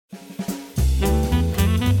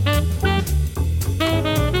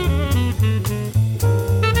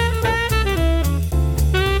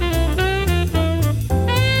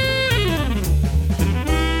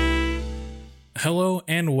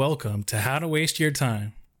Welcome to How to Waste Your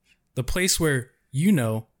Time, the place where you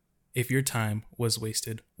know if your time was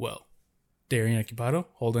wasted well. Darian Ocupado,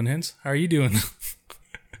 Holden Hintz, how are you doing?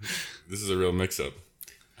 This is a real mix-up.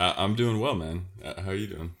 I'm doing well, man. How are you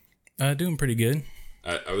doing? Doing pretty good.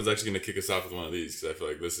 I was actually going to kick us off with one of these because I feel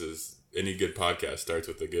like this is any good podcast starts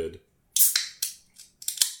with a good.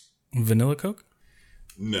 Vanilla Coke?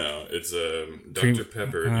 No, it's Cream- Dr.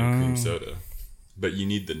 Pepper and cream soda. But you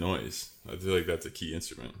need the noise. I feel like that's a key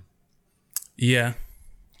instrument. Yeah,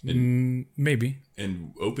 maybe.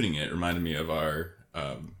 And opening it reminded me of our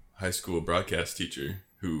high school broadcast teacher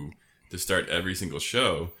who, to start every single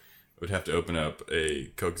show, would have to open up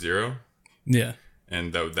a Coke Zero. Yeah.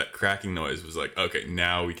 And that cracking noise was like, okay,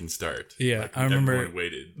 now we can start. Yeah, like, I remember everyone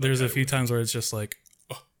waited. There's a few times where it's just like,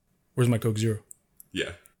 oh, where's my Coke Zero?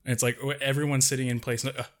 Yeah. And it's like everyone's sitting in place.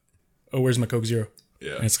 Oh, where's my Coke Zero?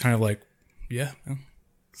 Yeah. And it's kind of like, yeah.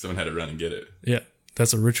 Someone had to run and get it. Yeah,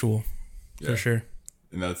 that's a ritual for sure.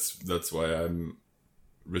 And that's why I'm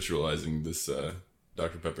ritualizing this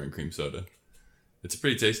Dr. Pepper and cream soda. It's a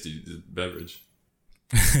pretty tasty beverage.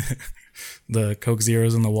 The Coke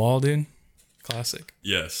Zeros in the wall, dude. Classic.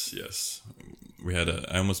 Yes. We had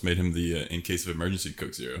I almost made him the in case of emergency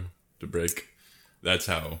Coke Zero to break. That's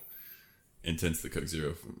how intense the Coke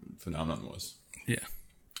Zero phenomenon was. Yeah.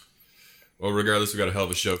 Well, regardless, we got a hell of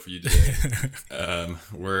a show for you today.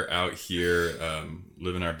 We're out here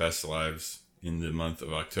living our best lives in the month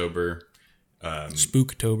of October.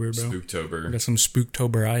 Spooktober, bro. Spooktober. We got some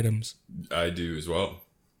Spooktober items. I do as well.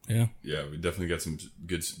 Yeah. Yeah, we definitely got some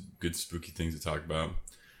good spooky things to talk about.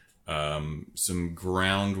 Some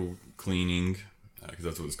ground cleaning, because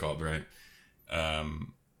that's what it's called, right?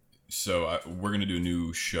 So we're going to do a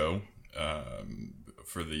new show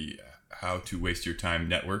for the How to Waste Your Time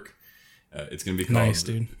Network. It's going to be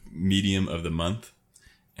called Medium of the Month.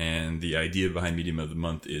 And the idea behind Medium of the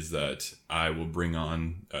Month is that I will bring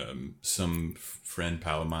on some friend,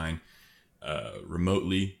 pal of mine,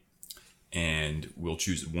 remotely, and we'll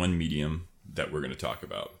choose one medium that we're going to talk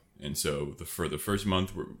about. And so for the first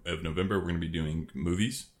month of November, we're going to be doing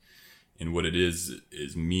movies. And what it is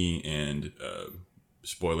me and,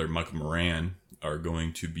 spoiler, Michael Moran are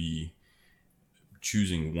going to be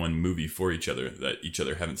choosing one movie for each other that each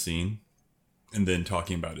other haven't seen, and then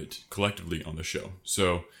talking about it collectively on the show.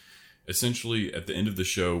 So essentially, at the end of the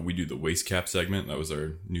show, we do the Waste Cap segment. That was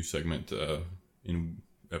our new segment in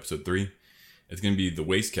episode 3. It's going to be the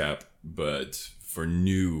Waste Cap, but for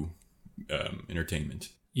new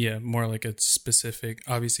entertainment. Yeah, more like a specific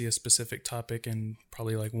topic, and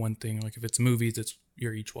probably like one thing. Like if it's movies,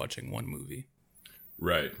 you're each watching one movie.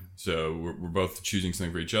 Right. So we're both choosing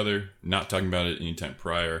something for each other, not talking about it anytime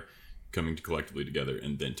prior, coming collectively together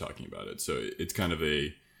and then talking about it. So it's kind of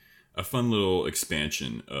a fun little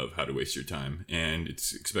expansion of How to Waste Your Time. And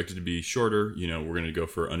it's expected to be shorter. You know, we're going to go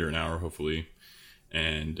for under an hour, hopefully.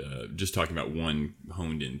 And just talking about one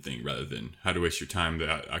honed in thing rather than How to Waste Your Time.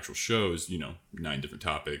 The actual show is, 9 different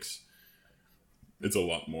topics. It's a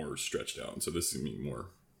lot more stretched out. And so this is going to be more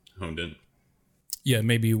honed in. Yeah,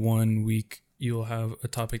 maybe one week you'll have a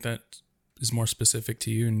topic that is more specific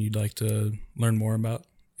to you and you'd like to learn more about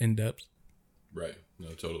in depth. Right. No,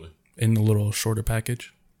 totally. In a little shorter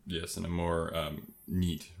package. Yes, in a more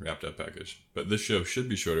neat, wrapped up package. But this show should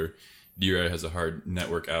be shorter. D-Ray has a hard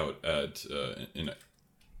network out at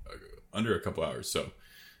under a couple hours. So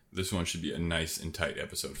this one should be a nice and tight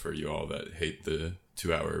episode for you all that hate the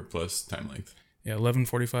 2-hour plus time length. Yeah,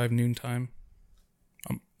 11:45 noon time.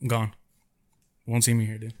 I'm gone. Won't see me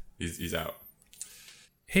here, dude. He's out.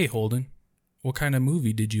 Hey, Holden. What kind of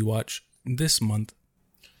movie did you watch this month?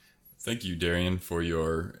 Thank you, Darian, for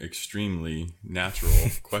your extremely natural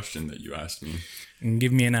question that you asked me. And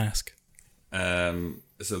give me an ask.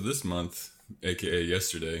 So this month, aka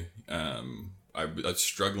yesterday, I was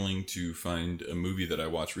struggling to find a movie that I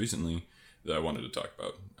watched recently that I wanted to talk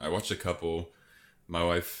about. I watched a couple. My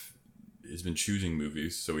wife has been choosing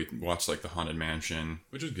movies, so we watched like The Haunted Mansion,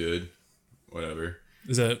 which is good. Whatever.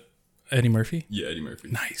 Is that Eddie Murphy? Yeah, Eddie Murphy.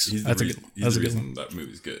 Nice. He's That's the a good one. He's the reason that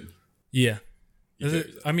movie's good. Yeah.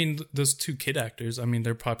 I mean, those two kid actors,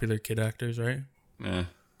 they're popular kid actors, right?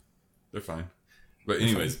 They're fine. But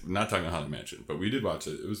anyways, not talking about Haunted Mansion, but we did watch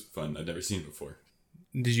it. It was fun. I'd never seen it before.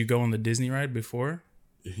 Did you go on the Disney ride before?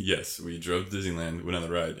 Yes, we drove to Disneyland, went on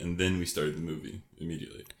the ride, and then we started the movie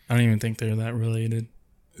immediately. I don't even think they're that related.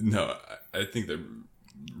 No, I think they're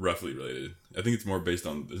roughly related. I think it's more based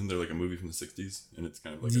on, isn't there like a movie from the 60s? And it's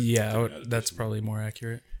kind of like that's probably more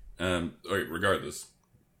accurate. Okay, regardless,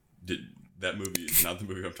 that movie is not the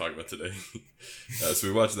movie I'm talking about today. So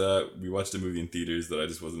we watched that. We watched a movie in theaters that I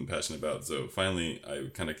just wasn't passionate about. So finally, I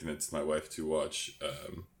kind of convinced my wife to watch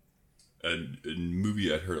a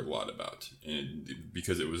movie I'd heard a lot about, and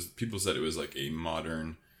because it was, people said it was like a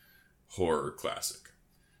modern horror classic,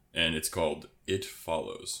 and it's called It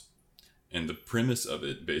Follows. And the premise of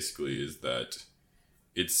it basically is that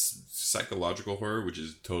it's psychological horror, which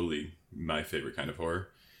is totally my favorite kind of horror.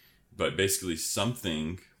 But basically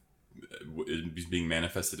something is being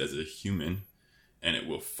manifested as a human, and it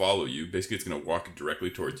will follow you. Basically, it's going to walk directly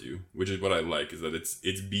towards you, which is what I like, is that it's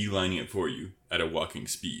beelining it for you at a walking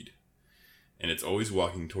speed. And it's always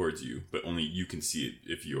walking towards you, but only you can see it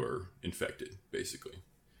if you're infected, basically.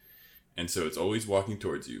 And so it's always walking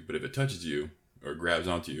towards you, but if it touches you or grabs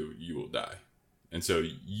onto you, you will die. And so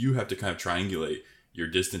you have to kind of triangulate your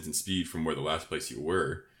distance and speed from where the last place you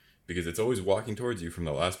were, because it's always walking towards you from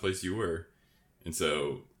the last place you were. And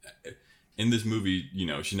so in this movie, you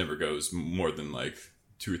know, she never goes more than like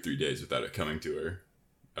 2 or 3 days without it coming to her,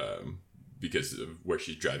 because of where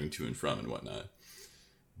she's driving to and from and whatnot.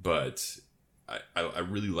 But I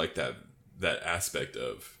really like that aspect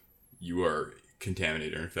of you are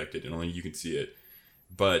contaminated or infected and only you can see it,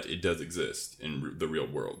 but it does exist in the real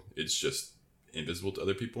world. It's just invisible to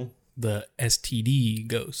other people. The STD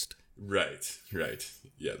ghost. Right.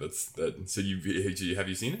 Yeah, that's that. So have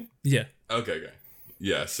you seen it? Yeah. Okay.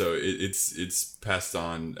 Yeah, so it's passed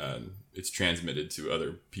on. It's transmitted to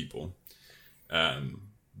other people.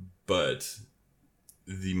 But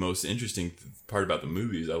the most interesting part about the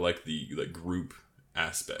movie is I like the group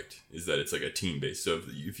aspect, is that it's like a team based. So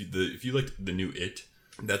if you liked the new It,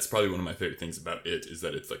 that's probably one of my favorite things about It, is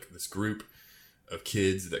that it's like this group of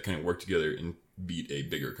kids that kind of work together and beat a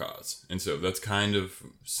bigger cause. And so that's kind of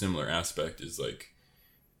similar aspect, is like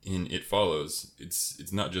in It Follows,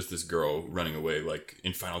 it's not just this girl running away like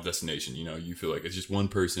in Final Destination. You know, you feel like it's just one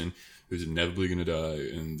person who's inevitably going to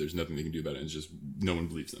die and there's nothing they can do about it, and it's just no one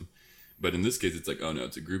believes them. But in this case, it's like, oh no,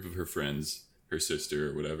 it's a group of her friends, her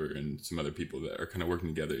sister or whatever, and some other people that are kind of working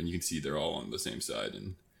together, and you can see they're all on the same side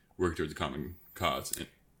and working towards a common cause.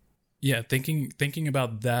 Yeah, thinking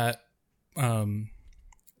about that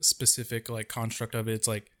specific like construct of it, it's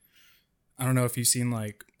like, I don't know if you've seen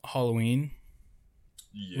like Halloween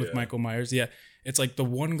with Michael Myers. Yeah, it's like the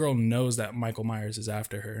one girl knows that Michael Myers is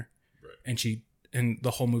after her, right. And in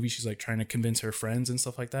the whole movie she's like trying to convince her friends and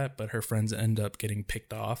stuff like that, but her friends end up getting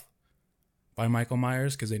picked off by Michael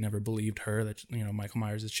Myers because they never believed her that, you know, Michael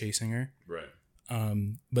Myers is chasing her. Right.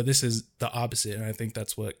 But this is the opposite, and I think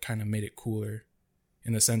that's what kind of made it cooler,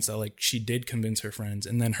 in the sense that like she did convince her friends,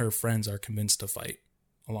 and then her friends are convinced to fight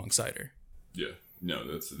alongside her. Yeah, no,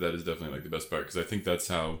 that is definitely like the best part, because I think that's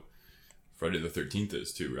how Friday the 13th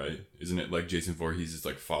is too, right? Isn't it like Jason Voorhees is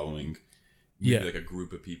like following like a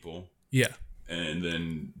group of people? Yeah. And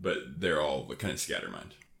then, but they're all like kind of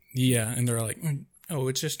scattermined. Yeah, and they're like, oh,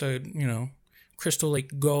 it's just a, you know, Crystal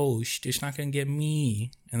Lake ghost. It's not going to get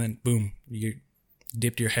me. And then, boom, you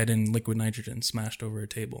dipped your head in liquid nitrogen, smashed over a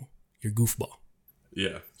table. You're goofball.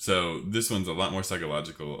 Yeah. So this one's a lot more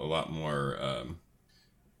psychological, a lot more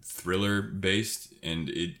thriller based, and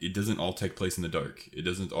it doesn't all take place in the dark. It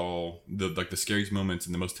doesn't all, the scariest moments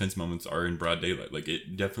and the most tense moments are in broad daylight. Like,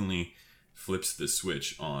 it definitely flips the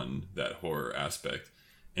switch on that horror aspect,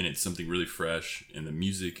 and it's something really fresh, and the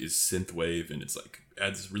music is synthwave, and it's like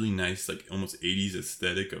adds this really nice like almost 80s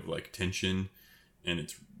aesthetic of like tension, and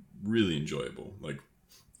it's really enjoyable. Like,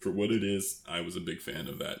 for what it is, I was a big fan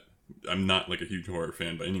of that. I'm not like a huge horror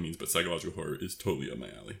fan by any means, but psychological horror is totally up my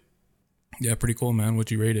alley. Yeah, pretty cool, man. What'd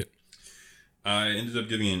you rate it? I ended up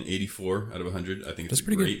giving it an 84 out of 100. I think it's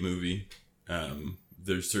a great movie.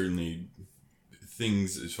 There's certainly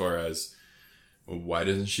things as far as, well, why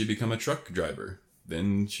doesn't she become a truck driver?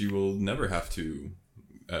 Then she will never have to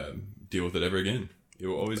deal with it ever again. It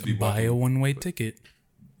will always be buy a one-way ticket.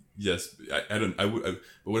 Yes, but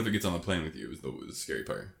what if it gets on the plane with you? Is the scary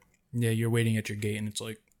part. Yeah, you're waiting at your gate, and it's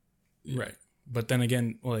like, right. But then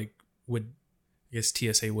again, like, I guess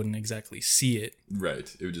TSA wouldn't exactly see it.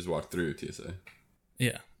 Right. It would just walk through TSA.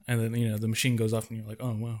 Yeah. And then, you know, the machine goes off and you're like,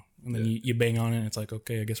 oh, wow. And then you bang on it and it's like,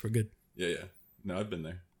 okay, I guess we're good. Yeah. No, I've been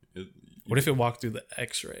there. What if it walked through the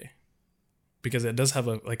x-ray? Because it does have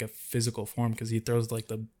a physical form, because he throws like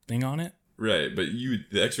the thing on it. Right. But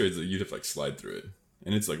the x-rays, you'd have to like slide through it.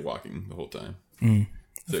 And it's like walking the whole time.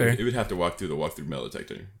 So it would have to walk through the walk-through metal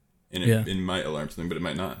detector. And it might alarm something, but it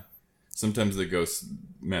might not. Sometimes the ghost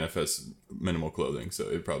manifests minimal clothing, so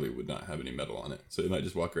it probably would not have any metal on it. So it might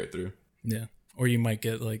just walk right through. Yeah. Or you might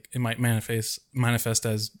get like, it might manifest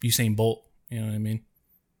as Usain Bolt, you know what I mean?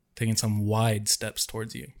 Taking some wide steps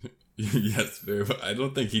towards you. Yes, very well. I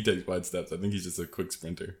don't think he takes wide steps. I think he's just a quick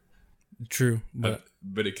sprinter. True. But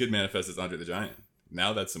it could manifest as Andre the Giant.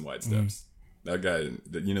 Now that's some wide steps. That guy,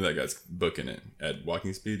 that guy's booking it at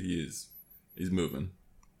walking speed. He's moving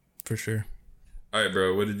for sure. All right,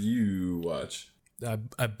 bro. What did you watch?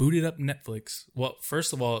 I booted up Netflix. Well,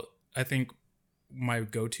 first of all, I think my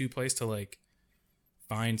go-to place to like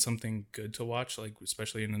find something good to watch, like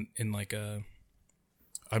especially in like a,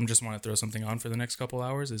 I'm just want to throw something on for the next couple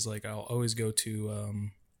hours, is like I'll always go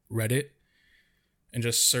to Reddit and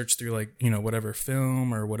just search through like, whatever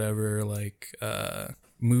film or whatever like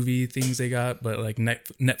movie things they got. But like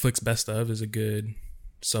Netflix Best Of is a good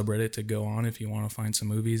subreddit to go on if you want to find some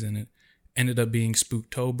movies, and it ended up being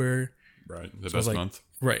Spooktober. Right, the best month.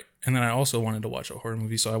 Right, and then I also wanted to watch a horror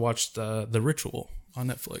movie, so I watched The Ritual on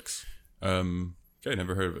Netflix. Okay,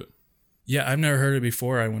 never heard of it. Yeah, I've never heard it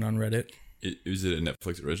before. I went on Reddit. Is it a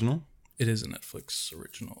Netflix original? It is a Netflix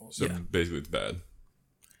original. So basically it's bad.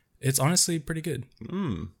 It's honestly pretty good.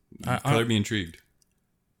 Color me intrigued.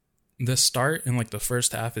 The start and like the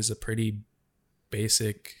first half is a pretty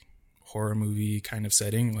basic horror movie kind of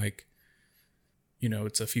setting. Like,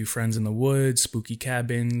 it's a few friends in the woods, spooky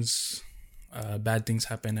cabins, bad things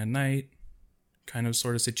happen at night kind of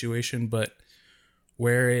sort of situation. But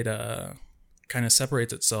where it kind of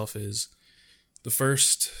separates itself is the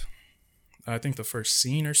first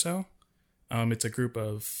scene or so. It's a group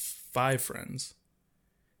of 5 friends,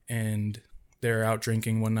 and they're out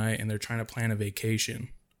drinking one night and they're trying to plan a vacation.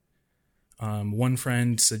 One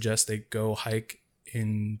friend suggests they go hike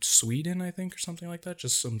in Sweden, I think, or something like that.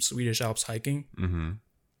 Just some Swedish Alps hiking. Mm-hmm.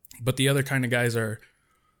 But the other kind of guys are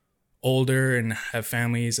older and have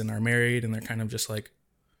families and are married, and they're kind of just like,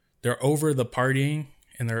 they're over the partying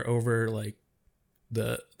and they're over like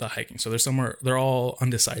the hiking. So they're all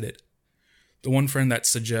undecided. The one friend that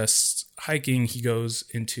suggests hiking, he goes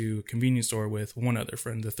into a convenience store with one other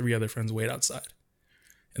friend. The 3 other friends wait outside.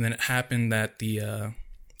 And then it happened that the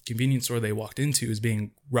convenience store they walked into is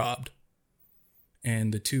being robbed.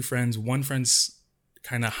 And the 2 friends, one friend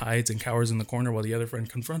kind of hides and cowers in the corner while the other friend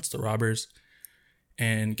confronts the robbers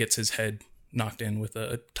and gets his head knocked in with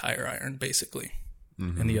a tire iron, basically.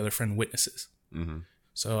 Mm-hmm. And the other friend witnesses. Mm-hmm.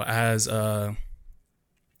 So as a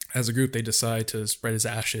group, they decide to spread his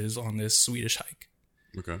ashes on this Swedish hike.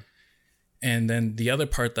 Okay. And then the other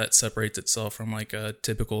part that separates itself from like a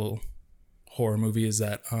typical horror movie is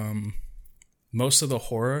that most of the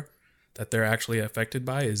horror that they're actually affected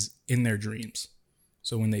by is in their dreams.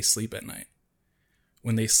 So when they sleep at night.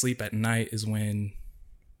 When they sleep at night is when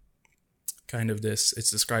kind of it's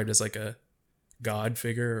described as like a god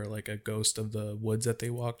figure or like a ghost of the woods that they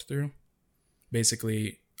walked through.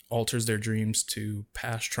 Basically alters their dreams to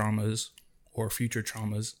past traumas or future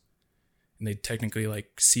traumas. And they technically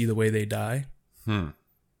like see the way they die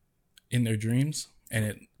in their dreams.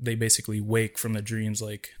 And they basically wake from the dreams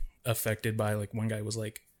like affected by, like, one guy was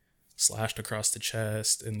like slashed across the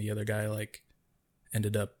chest and the other guy like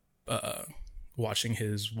ended up watching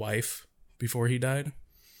his wife before he died.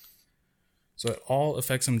 So it all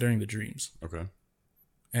affects him during the dreams. Okay.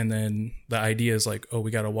 And then the idea is like, oh,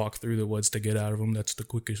 we got to walk through the woods to get out of them. That's the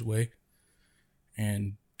quickest way.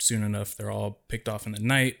 And soon enough, they're all picked off in the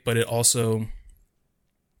night. But it also,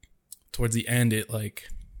 towards the end, it like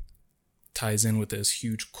ties in with this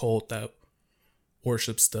huge cult that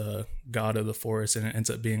worships the god of the forest. And it ends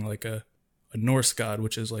up being like a Norse god,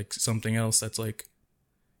 which is like something else that's like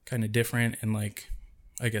kind of different and like,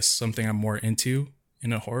 I guess, something I'm more into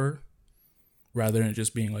in a horror, rather than it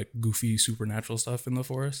just being like goofy supernatural stuff in the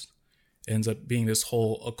forest. It ends up being this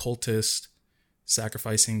whole occultist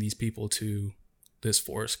sacrificing these people to this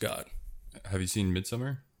forest god. Have you seen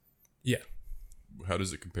Midsommar? Yeah. How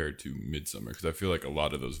does it compare to Midsommar? Because I feel like a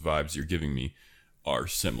lot of those vibes you're giving me are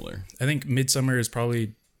similar. I think Midsommar is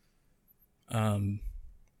probably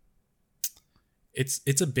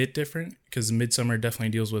it's a bit different, because Midsommar definitely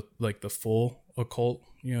deals with like the full occult,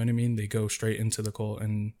 you know what I mean? They go straight into the cult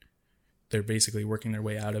and they're basically working their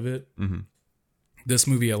way out of it. Mm-hmm. This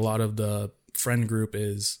movie, a lot of the friend group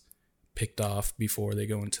is picked off before they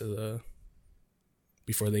go into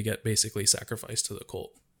before they get basically sacrificed to the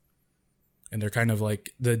cult. And they're kind of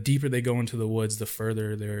like, the deeper they go into the woods, the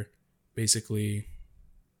further they're basically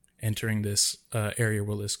entering this area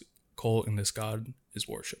where this cult and this god is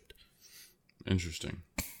worshipped. Interesting.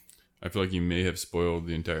 I feel like you may have spoiled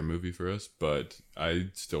the entire movie for us, but I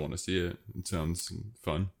still want to see it. It sounds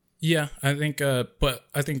fun. Yeah, I think, but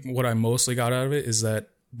I think what I mostly got out of it is that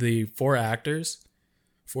the 4 actors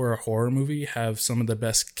for a horror movie have some of the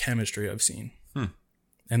best chemistry I've seen.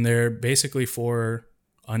 And they're basically 4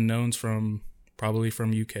 unknowns probably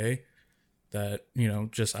from UK that,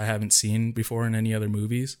 just I haven't seen before in any other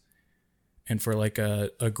movies. And for like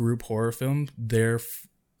a group horror film, their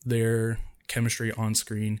chemistry on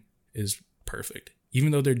screen is perfect.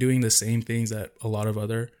 Even though they're doing the same things that a lot of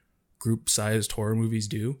other group-sized horror movies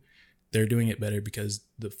do, they're doing it better because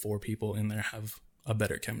the 4 people in there have a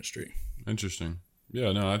better chemistry. Interesting.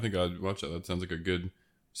 Yeah, no, I think I'd watch that. That sounds like a good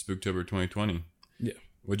Spooktober 2020. Yeah.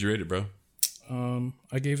 What'd you rate it, bro?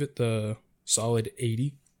 I gave it the solid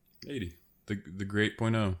 80. 80. The great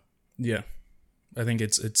 .0. Yeah. I think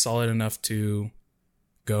it's solid enough to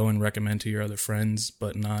go and recommend to your other friends,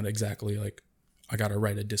 but not exactly like I gotta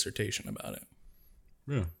write a dissertation about it.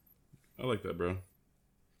 Yeah. I like that, bro.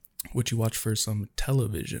 What you watch for some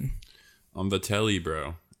television? On the telly,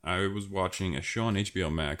 bro. I was watching a show on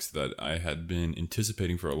HBO Max that I had been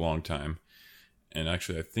anticipating for a long time. And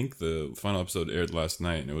actually, I think the final episode aired last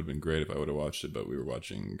night, and it would have been great if I would have watched it, but we were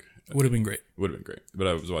watching... Would have been great. Would have been great. But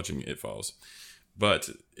I was watching It Follows. But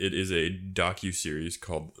it is a docu-series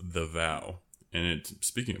called The Vow. And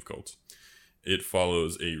speaking of cults, it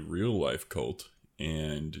follows a real-life cult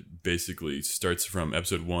and basically starts from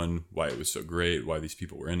episode 1, why it was so great, why these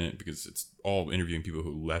people were in it, because it's all interviewing people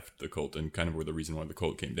who left the cult and kind of were the reason why the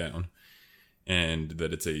cult came down. And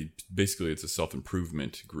that it's a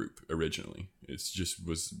self-improvement group originally. It's just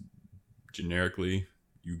was generically,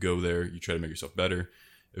 you go there, you try to make yourself better.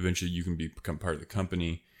 Eventually you can become part of the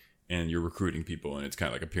company and you're recruiting people, and it's kind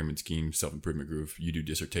of like a pyramid scheme, self-improvement group. You do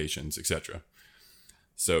dissertations, etc.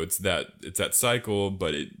 So it's that cycle,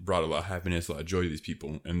 but it brought a lot of happiness, a lot of joy to these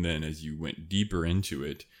people. And then as you went deeper into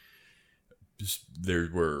it, there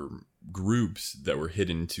were groups that were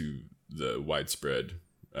hidden to the widespread.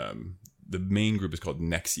 The main group is called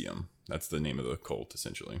NXIVM. That's the name of the cult,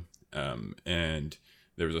 essentially. And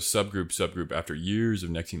there was a subgroup after years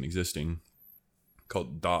of NXIVM existing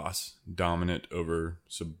called DOS, dominant over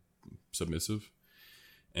submissive.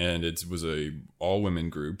 And it was a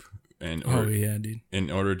all-women group. And dude. In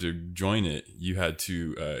order to join it, you had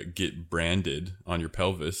to get branded on your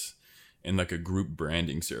pelvis in like a group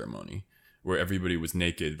branding ceremony where everybody was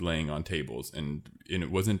naked laying on tables, and it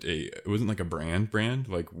wasn't like a brand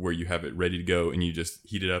like where you have it ready to go and you just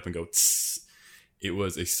heat it up and go tss. It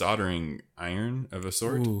was a soldering iron of a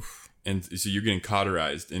sort. Oof. And so you're getting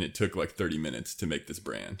cauterized, and it took like 30 minutes to make this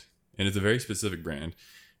brand. And it's a very specific brand,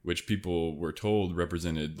 which people were told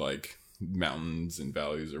represented like mountains and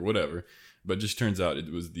valleys or whatever, but just turns out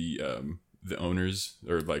it was the owners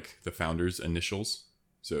or like the founders' initials.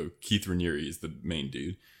 So Keith Raniere is the main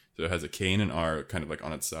dude. So it has a K and an R kind of like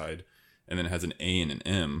on its side, and then it has an A and an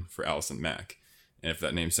M for Allison Mack. And if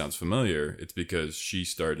that name sounds familiar, it's because she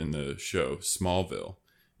starred in the show Smallville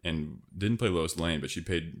and didn't play Lois Lane, but she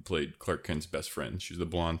played Clark Kent's best friend. She's the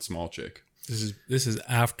blonde small chick. This is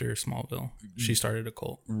after Smallville. She started a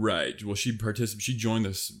cult. Right. Well, she joined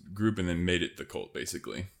this group and then made it the cult,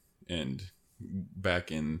 basically. And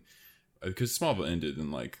back in... Because Smallville ended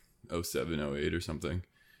in like 07, 08 or something.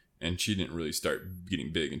 And she didn't really start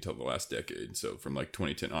getting big until the last decade. So from like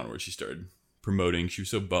 2010 onward, she started promoting. She was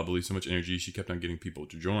so bubbly, so much energy. She kept on getting people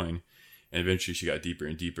to join. And eventually she got deeper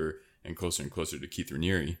and deeper and closer to Keith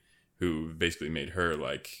Raniere, who basically made her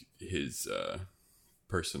like his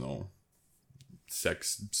personal...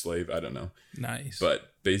 sex slave, I don't know. Nice.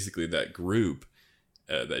 But basically that group,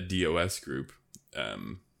 that DOS group,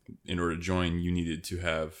 in order to join, you needed to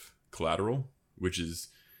have collateral, which is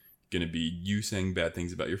going to be you saying bad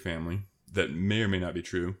things about your family that may or may not be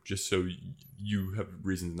true, just so you have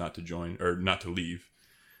reasons not to join or not to leave.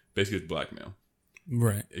 Basically, it's blackmail.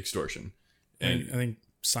 Right. Extortion. And I think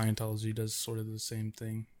Scientology does sort of the same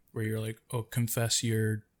thing, where you're like, oh, confess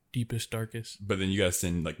your deepest, darkest. But then you gotta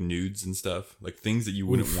send like nudes and stuff, like things that you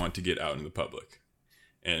wouldn't want to get out in the public.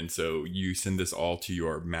 And so you send this all to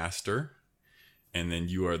your master, and then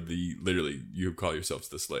you are you call yourselves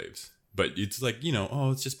the slaves. But it's like,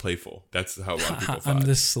 it's just playful. That's how a lot of people thought. I'm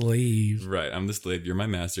the slave. Right, I'm the slave. You're my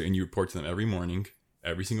master, and you report to them every morning.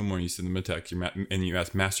 Every single morning you send them a text, and you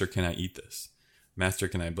ask, Master, can I eat this? Master,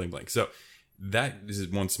 can I blank blank? So that is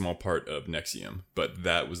one small part of NXIVM, but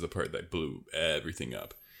that was the part that blew everything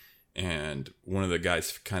up. And one of the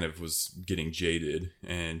guys kind of was getting jaded,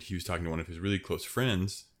 and he was talking to one of his really close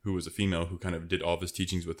friends, who was a female, who kind of did all of his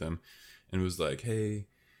teachings with him, and was like, hey,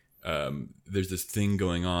 there's this thing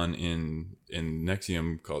going on in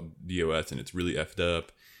NXIVM called DOS, and it's really effed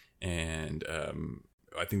up, and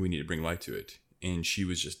I think we need to bring light to it. And she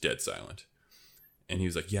was just dead silent. And he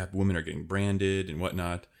was like, yeah, women are getting branded and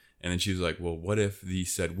whatnot. And then she was like, well, what if the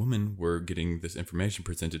said women were getting this information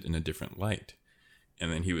presented in a different light?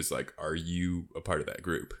 And then he was like, are you a part of that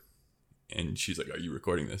group? And she's like, are you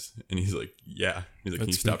recording this? And he's like, yeah. He's like, can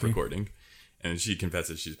you stop recording? And she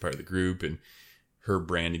confesses she's part of the group. And her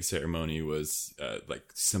branding ceremony was like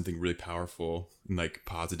something really powerful and like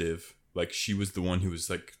positive. Like she was the one who was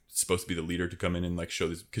like supposed to be the leader to come in and like show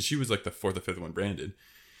this, because she was like the fourth or fifth one branded,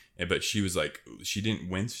 but she was like, she didn't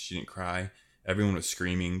wince, she didn't cry. Everyone was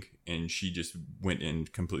screaming, and she just went in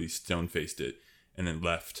completely stone faced it, and then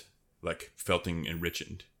left like felting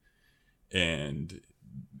enriched. And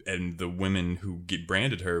the women who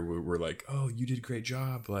branded her were like, "Oh, you did a great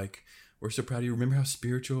job. Like, we're so proud of you. Remember how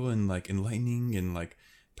spiritual and like enlightening and like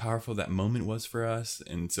powerful that moment was for us?"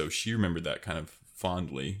 And so she remembered that kind of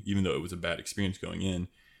fondly, even though it was a bad experience going in.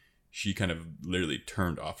 She kind of literally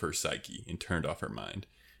turned off her psyche and turned off her mind,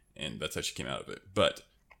 and that's how she came out of it. But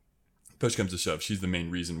push comes to shove, she's the main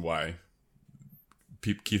reason why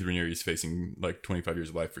Keith Raniere is facing like 25 years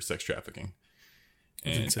of life for sex trafficking.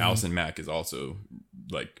 And Allison Mack is also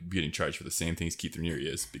like getting charged for the same things Keith Raniere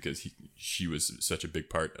is, because she was such a big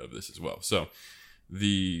part of this as well. So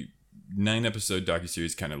the 9-episode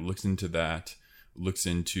docuseries kind of looks into that, looks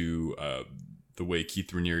into the way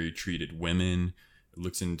Keith Raniere treated women,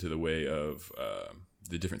 looks into the way of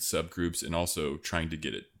the different subgroups, and also trying to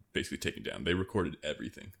get it basically taken down. They recorded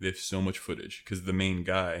everything. They have so much footage, because the main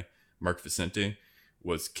guy, Mark Vicente,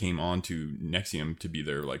 came on to NXIVM to be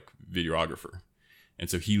their like videographer. And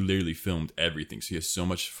so he literally filmed everything. So he has so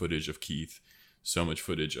much footage of Keith, so much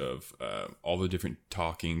footage of all the different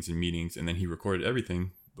talkings and meetings. And then he recorded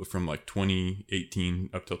everything from like 2018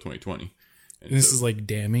 up till 2020. And this is like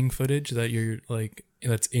damning footage that you're like,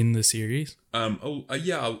 that's in the series?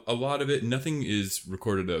 Yeah, a lot of it. Nothing is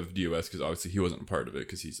recorded of DOS, because obviously he wasn't a part of it,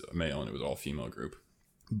 because he's a male and it was all female group.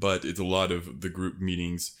 But it's a lot of the group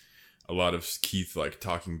meetings, a lot of Keith like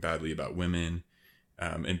talking badly about women.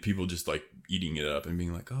 And people just like eating it up and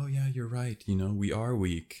being like, "Oh yeah, you're right. You know, we are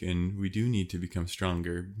weak and we do need to become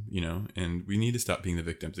stronger, you know, and we need to stop being the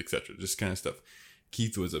victims, etc." Just kind of stuff.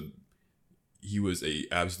 Keith was a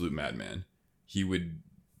absolute madman. He would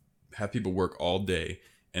have people work all day,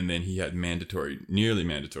 and then he had nearly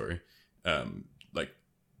mandatory, like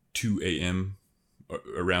 2 a.m.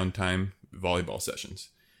 around time volleyball sessions.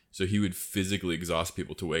 So he would physically exhaust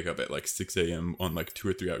people to wake up at like 6 a.m. on like 2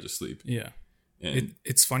 or 3 hours of sleep. Yeah.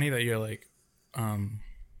 It's funny that you're like,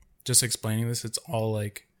 just explaining this. It's all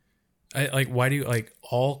like, why do you like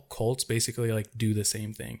all cults basically like do the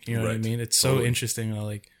same thing? You know what I mean? It's so interesting that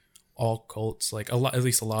like all cults, like at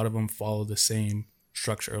least a lot of them follow the same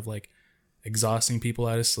structure of like exhausting people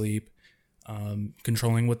out of sleep,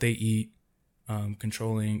 controlling what they eat,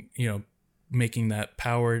 controlling, making that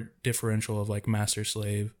power differential of like master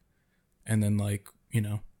slave, and then like,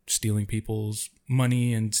 stealing people's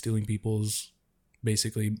money and stealing people's,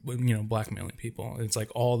 basically, blackmailing people. It's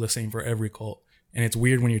like all the same for every cult. And it's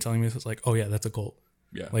weird when you're telling me this. It's like, oh yeah, that's a cult.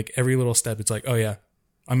 Yeah. Like every little step, it's like, oh yeah,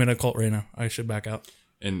 I'm in a cult right now. I should back out.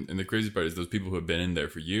 And the crazy part is those people who have been in there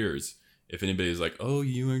for years, if anybody's like, "Oh,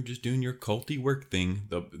 you are just doing your culty work thing,"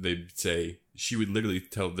 they'd say, she would literally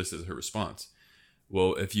tell this as her response.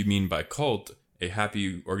 Well, if you mean by cult a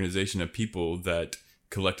happy organization of people that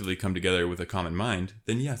collectively come together with a common mind,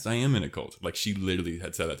 then yes, I am in a cult. Like she literally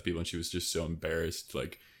had said that to people, and she was just so embarrassed.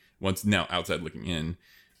 Like once now outside looking in,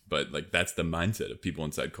 but like that's the mindset of people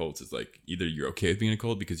inside cults. Is like either you're okay with being in a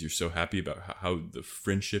cult because you're so happy about how the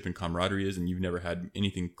friendship and camaraderie is, and you've never had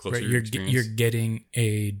anything closer. Right, you're getting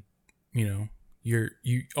a,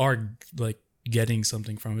 you are like getting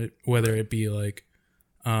something from it, whether it be like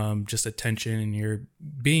just attention, and you're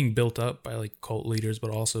being built up by like cult leaders,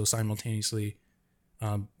 but also simultaneously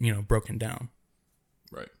broken down.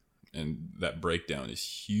 Right. And that breakdown is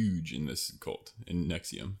huge in this cult, in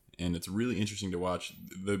NXIVM. And it's really interesting to watch.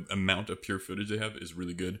 The amount of pure footage they have is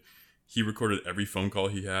really good. He recorded every phone call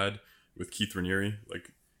he had with Keith Raniere.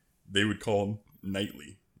 Like, they would call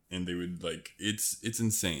nightly. And they would, like, it's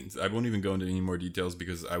insane. I won't even go into any more details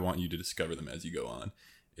because I want you to discover them as you go on.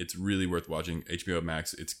 It's really worth watching. HBO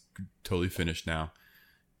Max, it's totally finished now.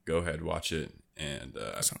 Go ahead, watch it. And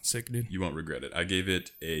that sounds sick, dude. You won't regret it. I gave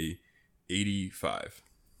it a 85.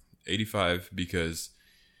 85 because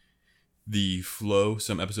the flow,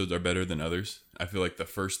 some episodes are better than others. I feel like the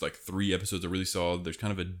first like 3 episodes are really solid. There's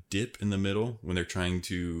kind of a dip in the middle when they're trying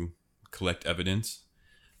to collect evidence.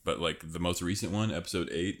 But like the most recent one, episode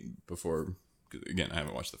 8, before, again, I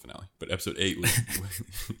haven't watched the finale, but episode 8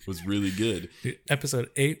 was really good. Dude, episode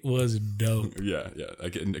 8 was dope. Yeah. I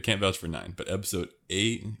can't vouch for 9, but episode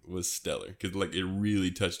 8 was stellar because like it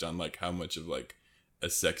really touched on like how much of like a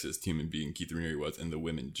sexist human being Keith Raniere was, and the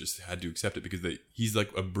women just had to accept it because he's like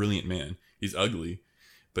a brilliant man. He's ugly,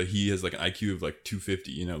 but he has like an IQ of like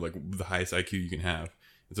 250, like the highest IQ you can have.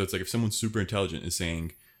 And so it's like if someone super intelligent is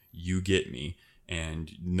saying, "You get me,"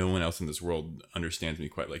 and no one else in this world understands me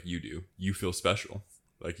quite like you do, you feel special.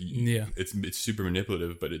 Like, yeah, it's super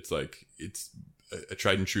manipulative, but it's like, it's a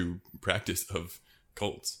tried and true practice of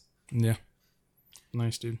cults. Yeah.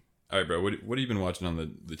 Nice, dude. All right, bro. What have you been watching on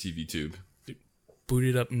the TV tube?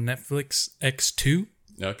 Booted up Netflix X2.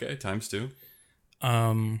 Okay, times 2.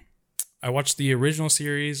 I watched the original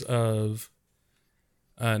series of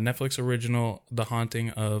Netflix original The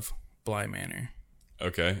Haunting of Bly Manor.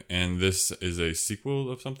 Okay, and this is a sequel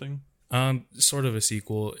of something? Sort of a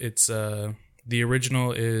sequel. It's the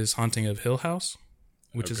original is Haunting of Hill House,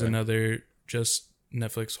 which is another just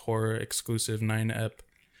Netflix horror exclusive 9-ep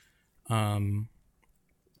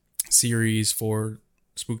series for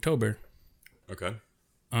Spooktober. Okay.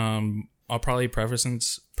 I'll probably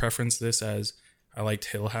preference this as I liked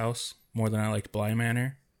Hill House more than I liked Bly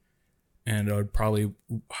Manor, and I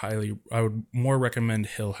would more recommend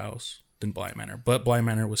Hill House than Bly Manor, but Bly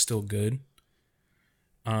Manor was still good.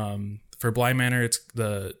 For Bly Manor,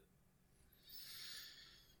 I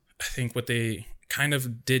think what they kind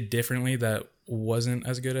of did differently that wasn't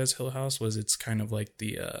as good as Hill House was it's kind of like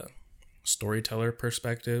the storyteller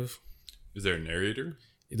perspective. Is there a narrator?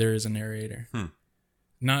 There is a narrator.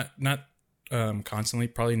 Not constantly.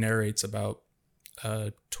 Probably narrates about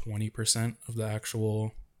 20% of the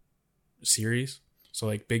actual series. So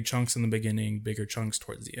like big chunks in the beginning, bigger chunks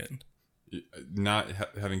towards the end. Not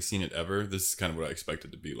having seen it ever, this is kind of what I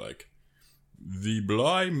expected to be like. The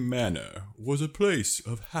Bly Manor was a place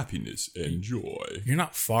of happiness and joy. You're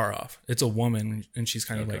not far off. It's a woman, and she's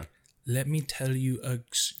kind of like, let me tell you a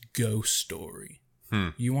ghost story.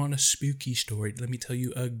 You want a spooky story? Let me tell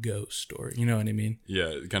you a ghost story. You know what I mean? Yeah,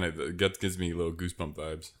 it kind of gives me little goosebump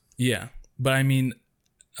vibes. Yeah, but I mean,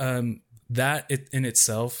 that in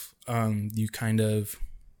itself, you kind of,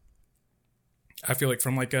 I feel like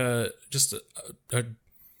from like a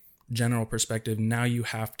general perspective, now you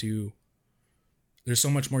have to, there's so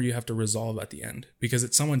much more you have to resolve at the end because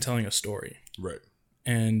it's someone telling a story. Right.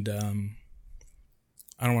 And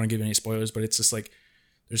I don't want to give any spoilers, but it's just like,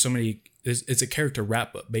 there's so many, it's a character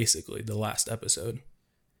wrap up, basically, the last episode.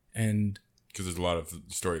 And because there's a lot of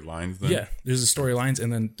storylines then? Yeah, there's the storylines,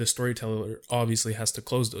 and then the storyteller obviously has to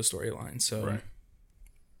close those storylines. So,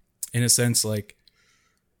 in a sense, like,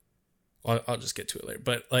 I'll just get to it later.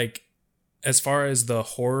 But, like, as far as the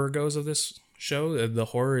horror goes of this show, the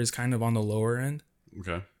horror is kind of on the lower end.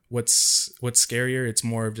 Okay. What's scarier, it's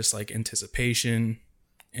more of just, like, anticipation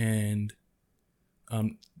and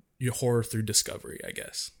your horror through discovery, I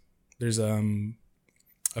guess. There's a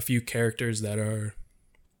few characters that are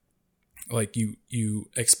like you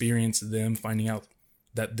experience them finding out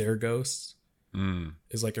that they're ghosts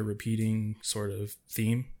is like a repeating sort of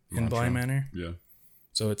theme in Bly Manor. Yeah.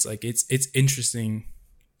 So it's like it's interesting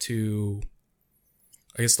to,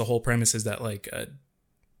 I guess the whole premise is that like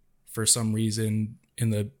for some reason in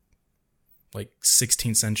the like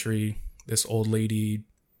 16th century, this old lady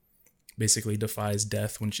basically defies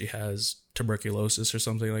death when she has tuberculosis or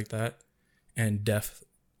something like that, and death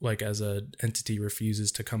like as a entity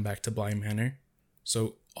refuses to come back to Bly Manor.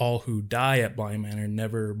 So all who die at Bly Manor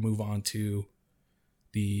never move on to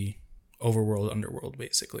the overworld, underworld,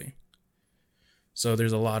 basically. So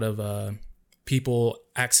there's a lot of people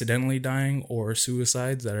accidentally dying or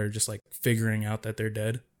suicides that are just like figuring out that they're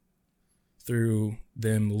dead through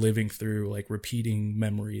them living through like repeating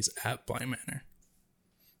memories at Bly Manor.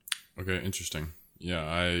 Okay, interesting. Yeah,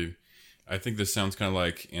 I think this sounds kind of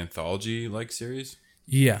like anthology-like series.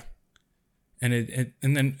 Yeah. And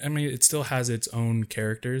and then I mean it still has its own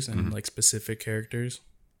characters and like specific characters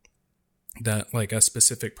that like a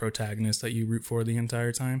specific protagonist that you root for the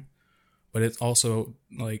entire time. But it also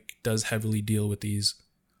like does heavily deal with these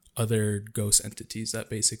other ghost entities that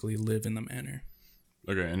basically live in the manor.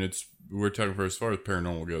 Okay, and we're talking for as far as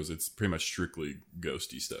paranormal goes, it's pretty much strictly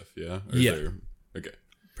ghosty stuff, yeah? Okay.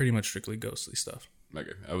 Pretty much strictly ghostly stuff.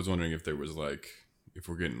 Okay. I was wondering if there was like, if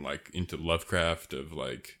we're getting like into Lovecraft of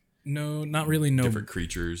like... No, not really. No. Different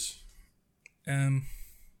creatures. They're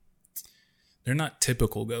not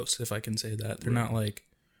typical ghosts, if I can say that. They're not like,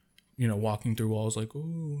 walking through walls like,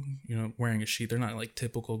 oh, wearing a sheet. They're not like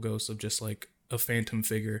typical ghosts of just like a phantom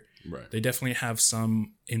figure. Right. They definitely have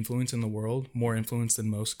some influence in the world, more influence than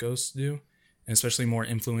most ghosts do, and especially more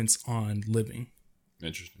influence on living.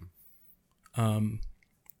 Interesting.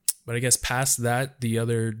 But I guess past that, the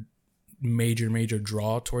other major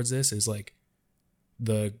draw towards this is like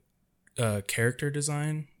the character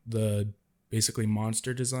design, the basically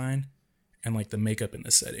monster design, and like the makeup in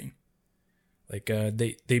the setting. Like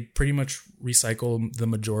they pretty much recycle the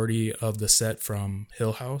majority of the set from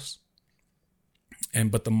Hill House,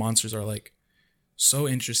 but the monsters are like so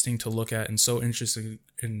interesting to look at and so interesting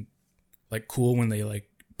and like cool when they like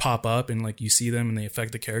pop up and like you see them and they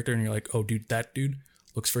affect the character and you're like, oh dude, that dude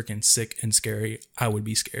looks freaking sick and scary. I would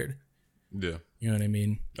be scared. Yeah. You know what I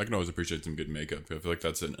mean? I can always appreciate some good makeup. I feel like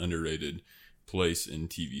that's an underrated place in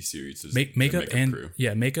TV series. Makeup and crew.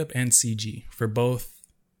 Yeah, makeup and CG for both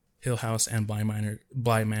Hill House and Bly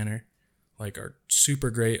Manor, like, are super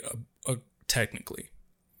great technically.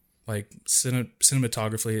 Like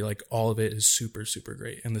cinematography, like all of it is super, super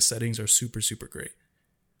great, and the settings are super, super great,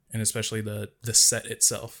 and especially the set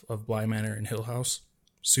itself of Bly Manor and Hill House,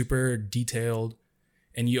 super detailed,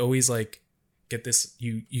 and you always like get this.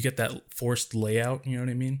 You get that forced layout. You know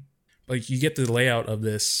what I mean? Like you get the layout of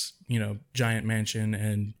this, you know, giant mansion,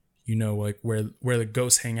 and you know like where the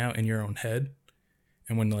ghosts hang out in your own head,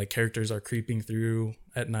 and when like characters are creeping through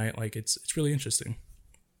at night, like it's really interesting.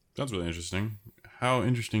 That's really interesting. How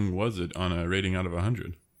interesting was it on a rating out of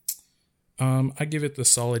 100? I give it the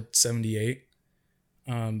solid 78.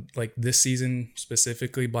 Like this season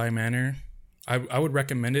specifically, Bly Manor, I would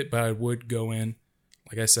recommend it, but I would go in,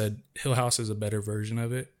 like I said, Hill House is a better version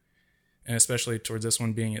of it. And especially towards this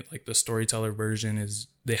one being it, like the storyteller version is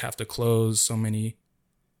they have to close so many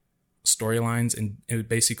storylines, and it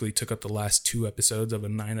basically took up the last 2 episodes of a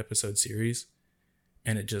 9-episode series.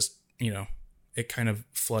 And it just, you know, it kind of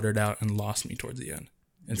fluttered out and lost me towards the end.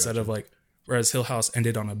 Instead of like, whereas Hill House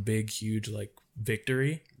ended on a big, huge like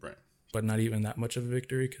victory, right? But not even that much of a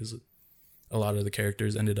victory because a lot of the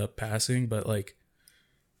characters ended up passing. But like,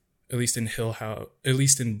 at least in Hill House, at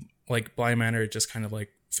least in like Bly Manor, it just kind of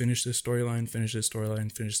like finish this storyline,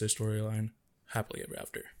 happily ever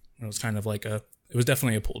after. And it was kind of like it was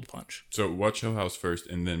definitely a pulled punch. So watch Hill House first,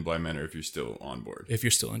 and then Bly Manor if you're still on board. If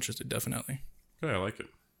you're still interested, definitely. Okay, I like it.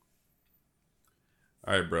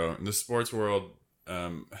 All right, bro. In the sports world, I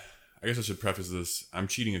guess I should preface this. I'm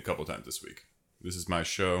cheating a couple times this week. This is my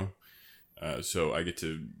show, so I get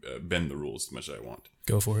to bend the rules as much as I want.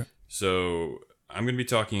 Go for it. So I'm going to be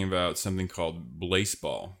talking about something called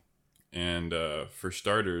Blaseball. And for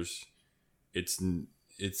starters, it's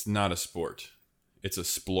not a sport. It's a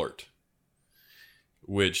splort.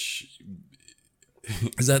 Which...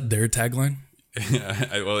 Is that their tagline?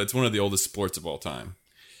 Well, it's one of the oldest sports of all time.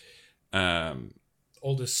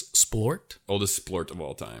 Oldest splort? Oldest splort of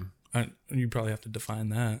all time. You probably have to define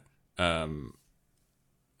that.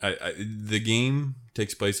 The game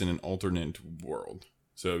takes place in an alternate world,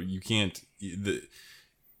 so you can't.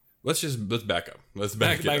 Let's back up. Let's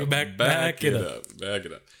back it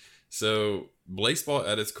up. So, Blaseball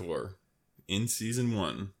at its core, in season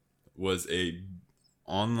 1, was a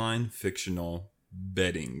online fictional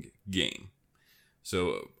betting game.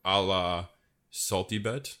 So, a la Salty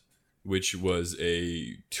Bet, which was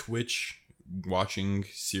a Twitch watching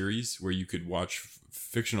series where you could watch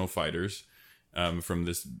fictional fighters from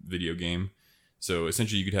this video game. So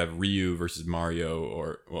essentially you could have Ryu versus Mario,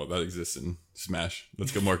 or well, that exists in Smash.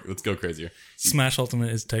 Let's go crazier. Smash Ultimate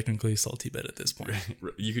is technically Salty Bet at this point.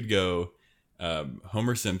 You could go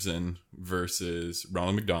Homer Simpson versus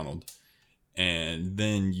Ronald McDonald, and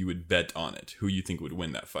then you would bet on it, who you think would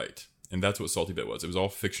win that fight. And that's what Salty Bet was. It was all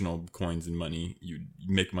fictional coins and money. You'd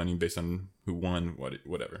make money based on who won,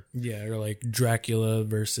 whatever. Yeah, or like Dracula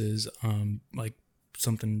versus like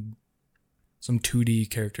some 2D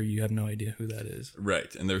character. You have no idea who that is.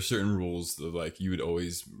 Right. And there's certain rules that like you would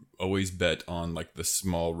always bet on like the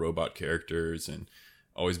small robot characters, and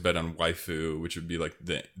always bet on waifu, which would be like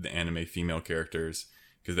the anime female characters,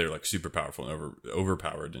 because they're like super powerful and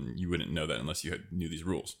overpowered, and you wouldn't know that unless you knew these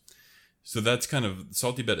rules. So that's kind of,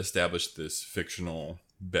 Salty Bet established this fictional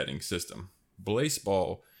betting system.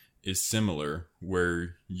 Blaseball is similar,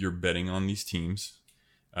 where you're betting on these teams.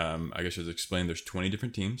 I guess I should explain, there's 20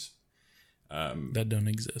 different teams. That don't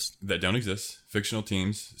exist. Fictional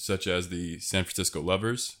teams such as the San Francisco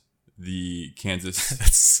Lovers, the Kansas...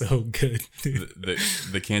 That's so good, dude.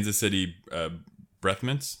 the Kansas City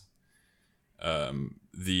Breathmints,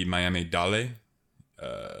 the Miami Dale,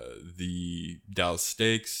 the Dallas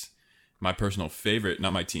Steaks. My personal favorite,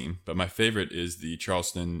 not my team, but my favorite is the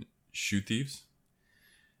Charleston Shoe Thieves.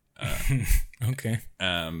 Okay.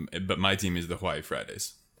 But my team is the Hawaii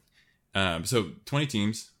Fridays. So 20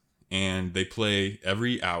 teams, and they play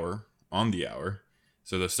every hour on the hour.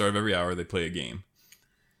 So the start of every hour, they play a game.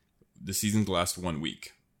 The seasons last 1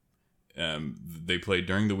 week. They play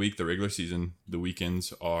during the week, the regular season. The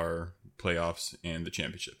weekends are playoffs and the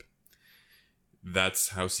championship. That's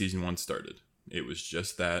how season 1 started. It was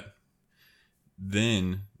just that.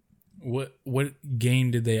 Then what game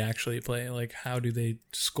did they actually play? Like, how do they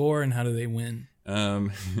score and how do they win?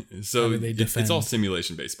 So it's all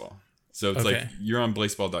simulation baseball. So it's like you're on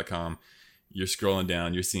blaseball.com, you're scrolling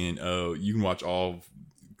down, you're seeing, you can watch all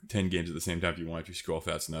 10 games at the same time if you want, if you scroll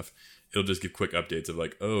fast enough. It'll just give quick updates of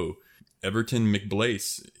like, Everton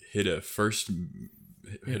McBlace hit a first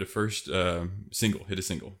hit a first single, hit a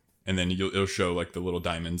single, and then it'll show like the little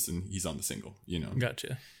diamonds, and he's on the single.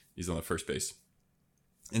 Gotcha. He's on the first base,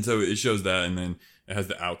 and so it shows that, and then it has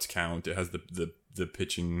the outs count. It has the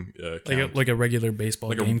pitching count. Like a regular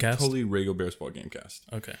baseball game cast. Totally regular baseball game cast.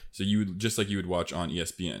 Okay. So you would just like you would watch on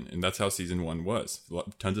ESPN, and that's how season 1 was.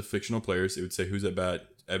 Tons of fictional players. It would say who's at bat.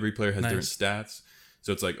 Every player has different stats.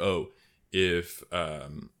 So it's like, if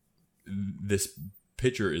this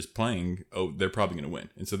pitcher is playing, they're probably going to win.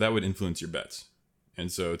 And so that would influence your bets.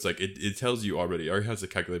 And so it's like, it tells you already has a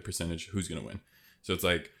calculated percentage who's going to win. So it's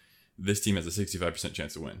like, this team has a 65%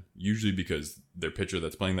 chance to win. Usually because their pitcher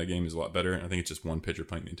that's playing that game is a lot better. And I think it's just one pitcher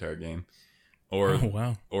playing the entire game. Or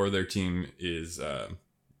their team is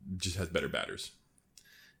just has better batters.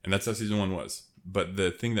 And that's how season 1 was. But the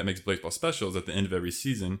thing that makes baseball special is at the end of every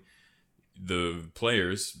season, the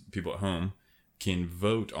players, people at home, can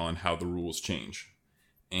vote on how the rules change.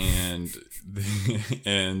 And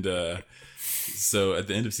so at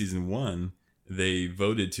the end of season 1, they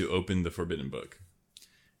voted to open the Forbidden Book.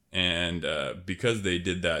 And because they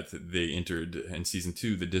did that, they entered in season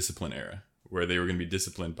 2 the discipline era, where they were going to be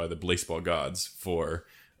disciplined by the baseball gods for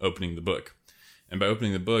opening the book. And by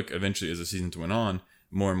opening the book, eventually as the seasons went on,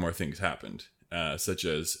 more and more things happened, such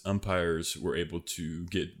as umpires were able to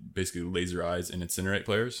get basically laser eyes and incinerate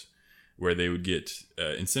players, where they would get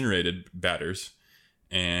incinerated batters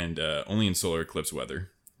and only in solar eclipse weather.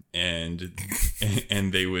 And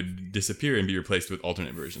they would disappear and be replaced with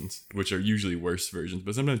alternate versions, which are usually worse versions,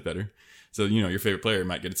 but sometimes better. So, your favorite player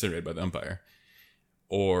might get incinerated by the umpire.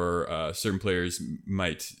 Or certain players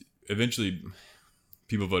might eventually,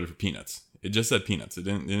 people voted for peanuts. It just said peanuts. It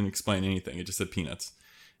didn't explain anything. It just said peanuts.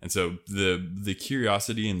 And so the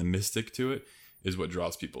curiosity and the mystic to it is what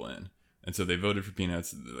draws people in. And so they voted for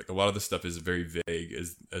peanuts. Like a lot of the stuff is very vague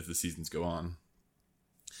as the seasons go on.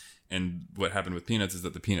 And what happened with peanuts is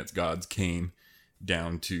that the peanuts gods came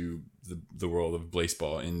down to the world of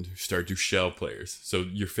baseball and started to shell players. So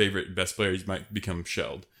your favorite best players might become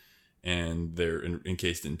shelled, and they're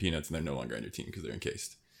encased in peanuts, and they're no longer on your team because they're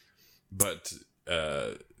encased. But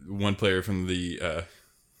one player from the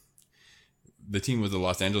team was the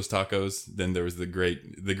Los Angeles Tacos. Then there was the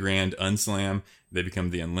Grand Unslam. They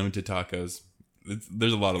become the Unlimited Tacos.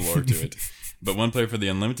 There's a lot of lore to it. But one player for the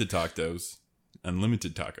Unlimited Tacos,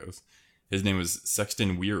 his name was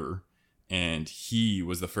Sexton Wearer, and he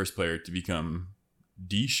was the first player to become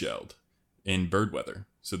de-shelled in bird weather.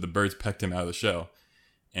 So the birds pecked him out of the shell,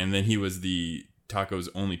 and then he was the Tacos'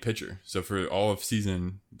 only pitcher. So for all of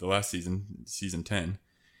the last season, season 10,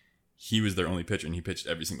 he was their only pitcher, and he pitched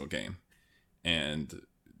every single game. And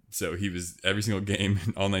so he was every single game,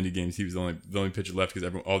 all 90 games, he was the only pitcher left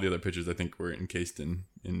because all the other pitchers, I think, were encased in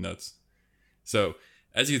nuts. So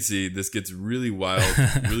as you can see, this gets really wild,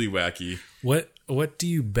 really wacky. What do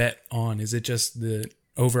you bet on? Is it just the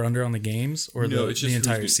over-under on the games, or the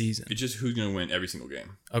entire season? It's just who's going to win every single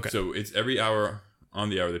game. Okay. So it's every hour on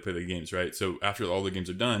the hour they play the games, right? So after all the games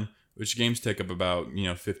are done, which games take up about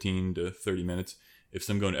 15 to 30 minutes. If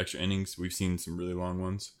some go into extra innings, we've seen some really long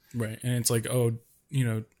ones. Right, and it's like,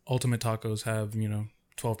 Ultimate Tacos have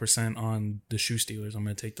 12% on the shoe stealers. I'm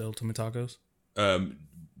going to take the Ultimate Tacos.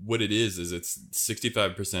 What it is it's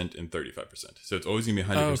 65% and 35%. So it's always going to be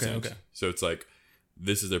 100%. Okay. So it's like,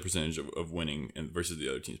 this is their percentage of winning versus the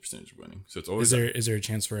other team's percentage of winning. So it's always... Is there a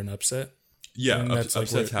chance for an upset? Yeah,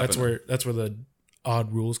 upsets happen. That's where the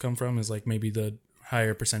odd rules come from, is like maybe the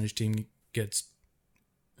higher percentage team gets...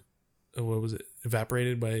 what was it?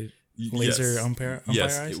 Evaporated by laser umpire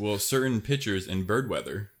eyes? Well, certain pitchers in bird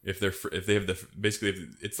weather, if they have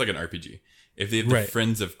it's like an RPG. If they have the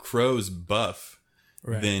Friends of Crows buff...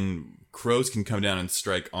 Right. Then crows can come down and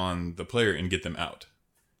strike on the player and get them out,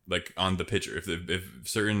 like on the pitcher. If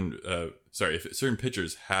certain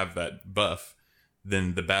pitchers have that buff,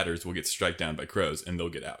 then the batters will get struck down by crows and they'll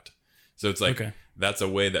get out. So it's like that's a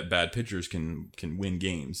way that bad pitchers can win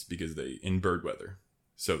games because they in bird weather.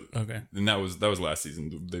 So and that was last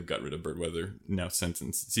season. They've got rid of bird weather now since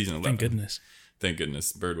in season 11. Thank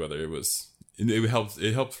goodness bird weather. It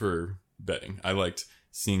helped for betting. I liked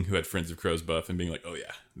seeing who had Friends of Crows buff and being like, oh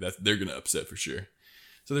yeah, they're gonna upset for sure.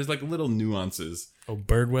 So there's like little nuances. Oh,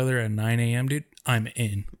 bird weather at 9 a.m., dude, I'm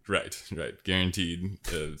in. Right, guaranteed.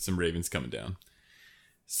 Some Ravens coming down.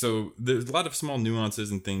 So there's a lot of small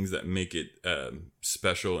nuances and things that make it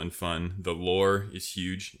special and fun. The lore is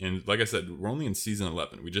huge, and like I said, we're only in season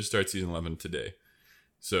 11. We just started season 11 today,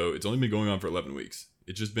 so it's only been going on for 11 weeks.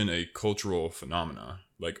 It's just been a cultural phenomena,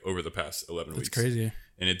 like over the past 11 weeks. That's crazy.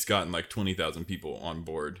 And it's gotten like 20,000 people on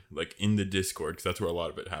board, like in the Discord, because that's where a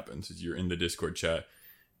lot of it happens. Is you're in the Discord chat,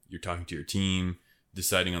 you're talking to your team,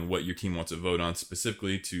 deciding on what your team wants to vote on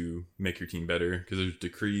specifically to make your team better. Because there's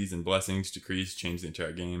decrees and blessings. Decrees change the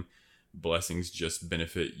entire game. Blessings just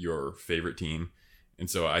benefit your favorite team. And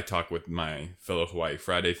so I talk with my fellow Hawaii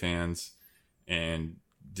Friday fans and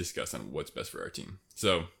discuss on what's best for our team.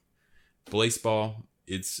 So Blaseball,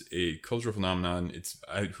 it's a cultural phenomenon.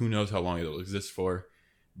 Who knows how long it'll exist for,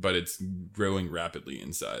 but it's growing rapidly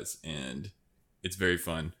in size and it's very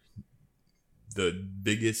fun. The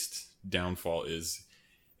biggest downfall is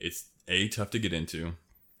it's A, tough to get into,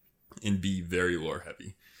 and B, very lore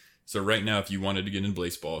heavy. So right now, if you wanted to get into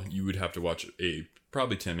Blaseball, you would have to watch a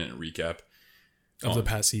probably 10-minute recap of the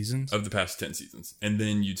past seasons? Of the past 10 seasons. And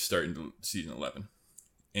then you'd start into season 11.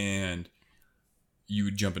 And you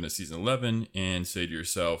would jump into season 11 and say to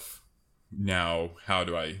yourself, now, how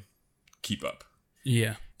do I keep up?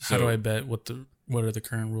 Yeah. How do I bet? What are the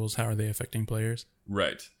current rules? How are they affecting players?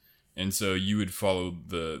 Right. And so you would follow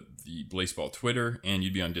the Blaseball Twitter, and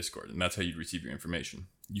you'd be on Discord, and that's how you'd receive your information.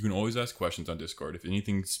 You can always ask questions on Discord. If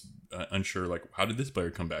anything's unsure, like, how did this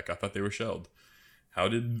player come back? I thought they were shelled. How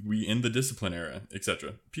did we end the discipline era,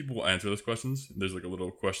 etc.? People will answer those questions. There's like a little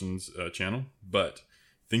questions channel, but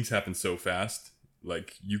things happen so fast.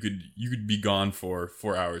 Like you could be gone for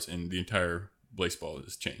 4 hours, and the entire Blaseball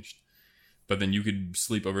is changed. But then you could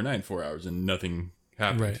sleep overnight 4 hours, and nothing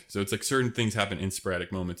happened. Right. So it's like certain things happen in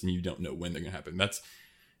sporadic moments and you don't know when they're going to happen. That's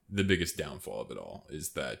the biggest downfall of it all,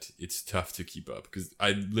 is that it's tough to keep up, because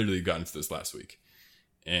I literally got into this last week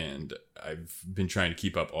and I've been trying to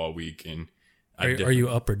keep up all week. And are you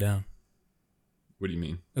up or down? What do you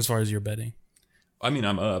mean? As far as your betting? I mean,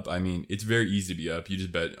 I'm up. I mean, it's very easy to be up. You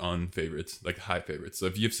just bet on favorites, like high favorites. So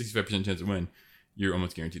if you have 65% chance to win, you're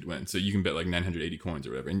almost guaranteed to win. So you can bet like 980 coins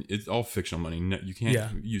or whatever. And it's all fictional money. No, you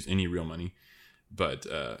can't use any real money. But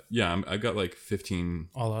I've got like 15.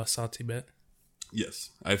 A la Sati bet? Yes.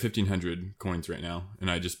 I have 1,500 coins right now.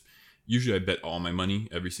 And usually I bet all my money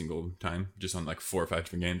every single time, just on like 4 or 5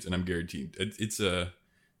 different games. And I'm guaranteed. It's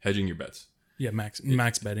hedging your bets. Yeah, max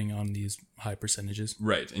betting on these high percentages.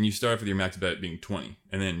 Right. And you start off with your max bet being 20.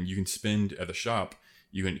 And then you can spend at the shop.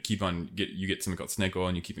 You can you get something called Snake Oil,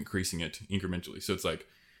 and you keep increasing it incrementally. So it's like,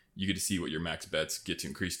 you get to see what your max bets get to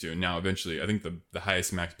increase to. And now eventually, I think the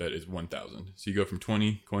highest max bet is 1,000. So you go from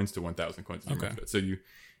 20 coins to 1,000 coins. Okay. Max bet. So you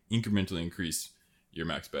incrementally increase your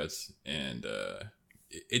max bets. And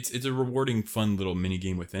it's a rewarding, fun little mini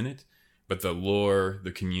game within it. But the lore,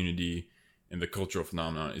 the community, and the cultural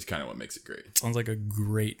phenomenon is kind of what makes it great. Sounds like a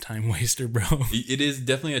great time waster, bro. It is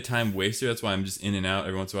definitely a time waster. That's why I'm just in and out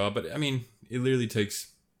every once in a while. But I mean, it literally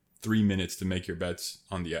takes 3 minutes to make your bets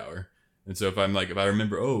on the hour. And so if I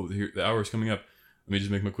remember, the hour is coming up, let me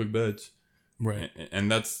just make my quick bets. Right.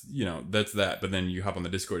 And that's that. But then you hop on the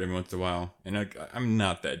Discord every once in a while, and I'm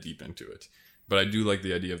not that deep into it. But I do like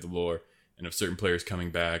the idea of the lore and of certain players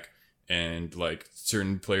coming back, and like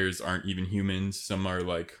certain players aren't even humans. Some are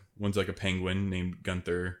like, one's like a penguin named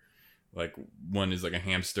Gunther. Like one is like a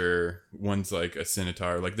hamster. One's like a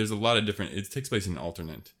centaur. Like there's a lot of different, it takes place in an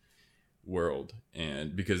alternate world.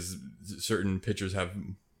 And because certain pitchers have,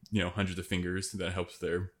 hundreds of fingers, that helps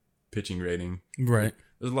their pitching rating. Right.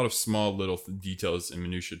 There's a lot of small little details and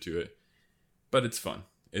minutia to it, but it's fun.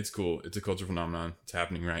 It's cool. It's a cultural phenomenon. It's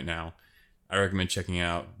happening right now. I recommend checking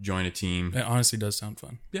out. Join a team. It honestly does sound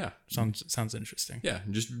fun. Yeah. Sounds interesting. Yeah.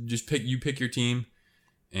 Just pick your team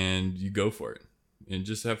and you go for it and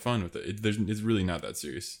just have fun with it. It's really not that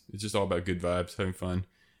serious. It's just all about good vibes, having fun,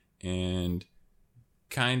 and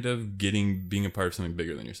kind of being a part of something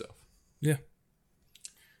bigger than yourself. Yeah.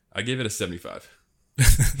 I gave it a 75.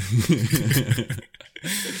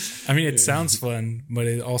 I mean, it sounds fun, but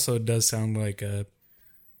it also does sound like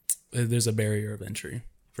there's a barrier of entry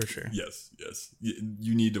for sure. Yes.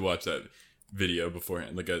 You need to watch that video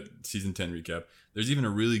beforehand, like a season 10 recap. There's even a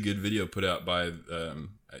really good video put out by,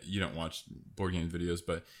 you don't watch board game videos,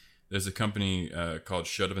 but there's a company called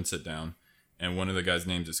Shut Up and Sit Down, and one of the guys'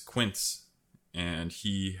 names is Quince, and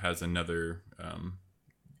he has another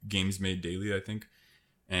Games Made Daily, I think.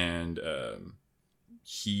 And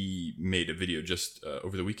he made a video just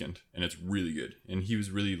over the weekend, and it's really good. And he was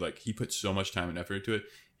really he put so much time and effort into it.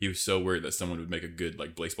 He was so worried that someone would make a good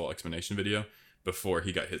Blaseball explanation video before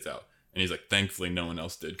he got his out. And he's like, thankfully no one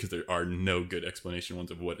else did, because there are no good explanation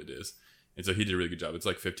ones of what it is. And so he did a really good job. It's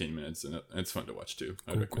like 15 minutes, and it's fun to watch too.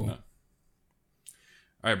 I would recommend that.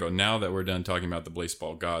 All right, bro. Now that we're done talking about the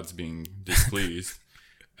Blaseball gods being displeased,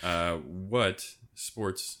 what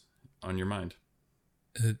sports on your mind?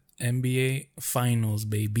 NBA Finals,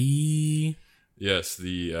 baby. Yes,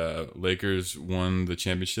 the Lakers won the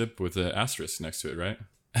championship with an asterisk next to it, right?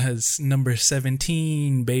 As number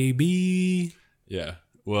 17, baby. Yeah.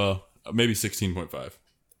 Well, Maybe 16.5.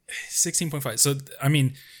 16.5. So, I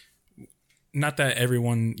mean, not that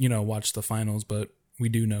everyone, watched the finals, but we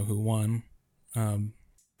do know who won.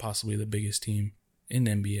 Possibly the biggest team in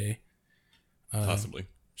the NBA. Possibly.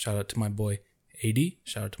 Shout out to my boy AD.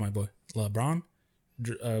 Shout out to my boy LeBron.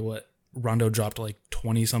 Rondo dropped like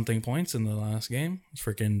 20-something points in the last game. It's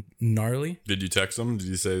freaking gnarly. Did you text him? Did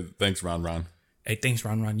you say, thanks, Ron? Hey, thanks,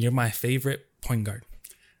 Ron. You're my favorite point guard.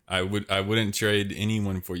 I wouldn't trade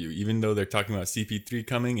anyone for you. Even though they're talking about CP3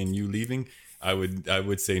 coming and you leaving, I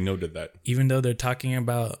would say no to that. Even though they're talking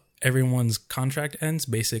about everyone's contract ends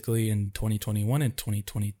basically in 2021 and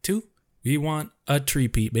 2022, we want a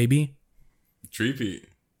three-peat, baby. Three-peat?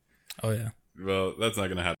 Oh, yeah. Well, that's not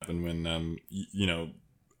going to happen when,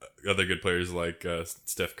 other good players like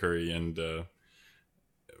Steph Curry and a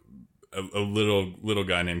little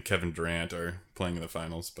guy named Kevin Durant are playing in the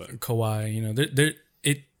finals. But Kawhi,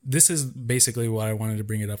 this is basically what I wanted to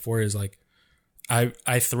bring it up for is like,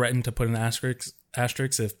 I threatened to put an asterisk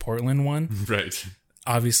if Portland won. Right.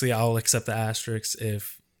 Obviously, I'll accept the asterisk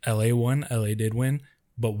if LA won. LA did win.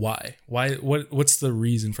 But why? What's the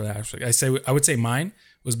reason for that asterisk? I would say mine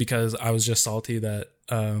was because I was just salty that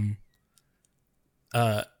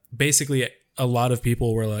basically a lot of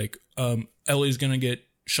people were like, LA's going to get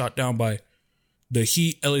shot down by the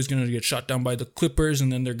Heat, LA's going to get shot down by the Clippers,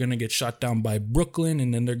 and then they're going to get shot down by Brooklyn,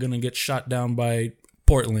 and then they're going to get shot down by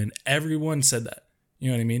Portland. Everyone said that.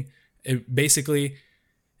 You know what I mean? Basically,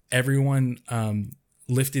 everyone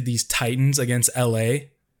lifted these Titans against LA,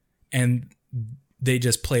 and they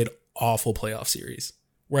just played awful playoff series.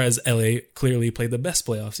 Whereas LA clearly played the best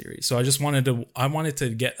playoff series. So I wanted to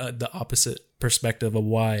get the opposite perspective of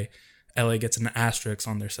why LA gets an asterisk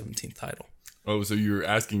on their 17th title. Oh, so you're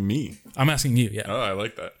asking me? I'm asking you, yeah. Oh, I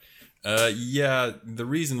like that. Yeah, the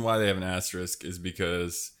reason why they have an asterisk is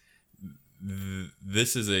because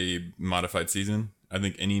this is a modified season. I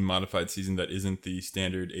think any modified season that isn't the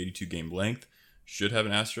standard 82 game length should have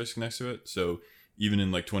an asterisk next to it. So even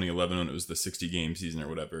in like 2011 when it was the 60 game season or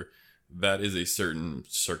whatever, that is a certain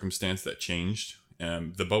circumstance that changed.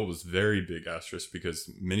 The bubble was very big asterisk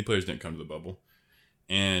because many players didn't come to the bubble.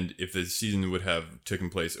 And if the season would have taken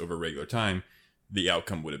place over regular time, the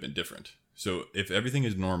outcome would have been different. So if everything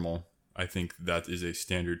is normal, I think that is a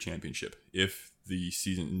standard championship. If the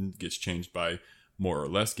season gets changed by more or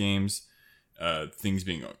less games, things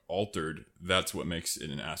being altered, that's what makes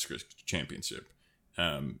it an asterisk championship.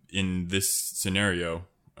 In this scenario,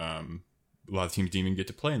 a lot of teams didn't even get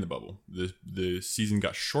to play in the bubble. The season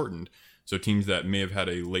got shortened, so teams that may have had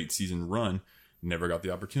a late season run never got the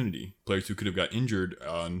opportunity. Players who could have got injured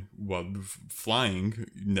while flying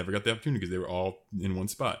never got the opportunity because they were all in one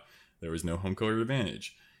spot. There was no home court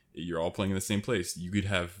advantage. You're all playing in the same place. You could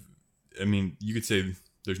say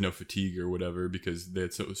there's no fatigue or whatever because they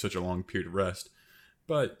had such a long period of rest,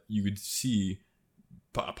 but you could see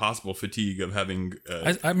possible fatigue of having.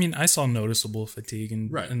 I saw noticeable fatigue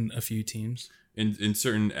in a few teams. In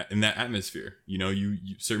that atmosphere, you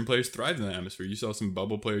certain players thrived in that atmosphere. You saw some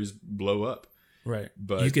bubble players blow up. Right.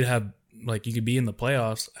 But you could be in the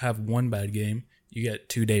playoffs, have one bad game, you get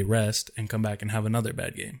 2-day rest and come back and have another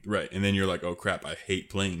bad game. Right. And then you're like, oh crap, I hate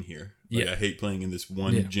playing here. I hate playing in this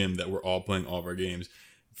one gym that we're all playing all of our games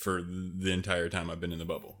for the entire time I've been in the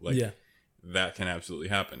bubble. That can absolutely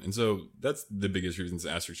happen. And so that's the biggest reason it's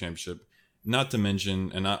asterisk championship. Not to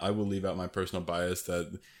mention, and I will leave out my personal bias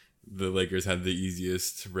that the Lakers had the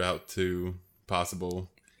easiest route to possible.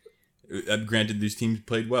 Granted, these teams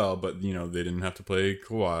played well, but they didn't have to play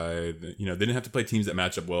Kawhi. They didn't have to play teams that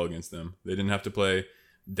match up well against them. They didn't have to play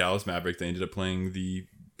Dallas Mavericks. They ended up playing the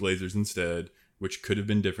Blazers instead, which could have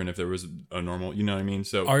been different if there was a normal. You know what I mean?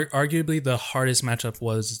 So arguably, the hardest matchup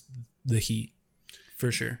was the Heat,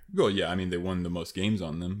 for sure. Well, yeah, they won the most games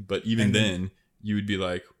on them, but even then, you would be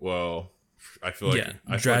like, well, I feel like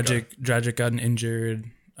Dragic got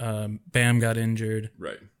injured. Bam got injured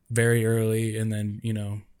right very early, and then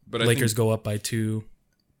but Lakers go up by 2.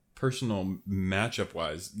 Personal matchup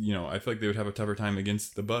wise, I feel like they would have a tougher time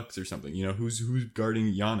against the Bucks or something. Who's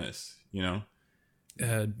guarding Giannis?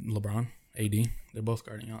 LeBron, AD, they're both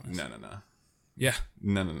guarding Giannis. No. Yeah.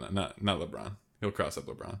 No, not LeBron. He'll cross up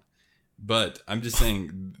LeBron. But I'm just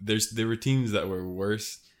saying, there were teams that were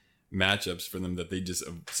worse matchups for them that they just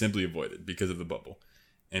simply avoided because of the bubble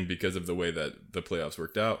and because of the way that the playoffs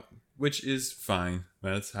worked out, which is fine.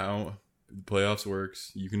 That's how the playoffs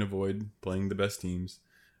works. You can avoid playing the best teams,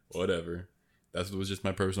 whatever. That was just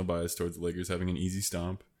my personal bias towards the Lakers having an easy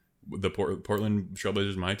stomp. The Portland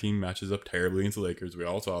Trailblazers, my team, matches up terribly against the Lakers. We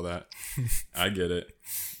all saw that. I get it.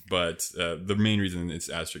 But the main reason it's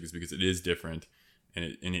asterisk is because it is different.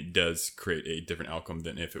 and it does create a different outcome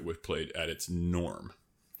than if it was played at its norm.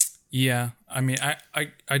 Yeah, I mean,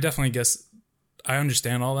 I definitely guess I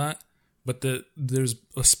understand all that, but there's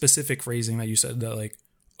a specific phrasing that you said that like,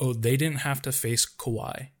 oh, they didn't have to face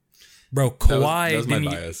Kawhi. Bro, Kawhi that was my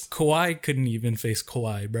bias. Kawhi couldn't even face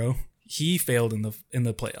Kawhi, bro. He failed in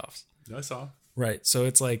the playoffs. I saw. Right. So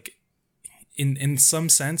it's like in some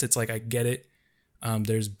sense it's like I get it.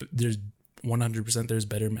 There's 100% there's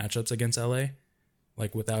better matchups against LA,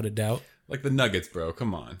 like without a doubt. Like the Nuggets, bro.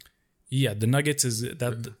 Come on. Yeah, the Nuggets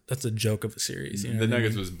that's a joke of a series. You know the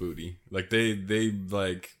Nuggets was booty. Like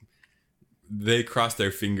they crossed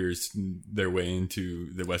their fingers their way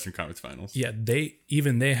into the Western Conference Finals. Yeah, they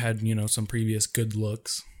had, you know, some previous good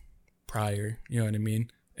looks prior, you know what I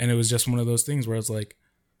mean? And it was just one of those things where it's like,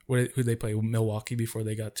 who they play? Milwaukee before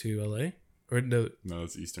they got to LA? No,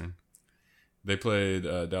 it's Eastern. They played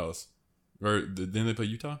Dallas. Or didn't they play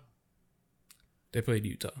Utah? They played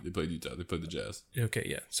Utah. They played the Jazz. Okay,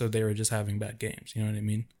 yeah. So they were just having bad games, you know what I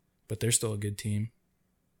mean? But they're still a good team.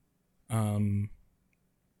 It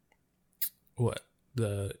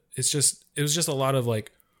was just a lot of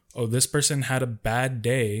like, oh, this person had a bad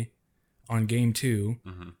day on game 2,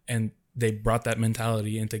 and they brought that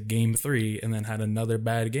mentality into game 3 and then had another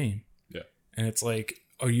bad game. Yeah. And it's like,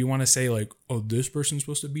 oh, you want to say like, oh, this person's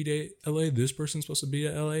supposed to beat LA, this person's supposed to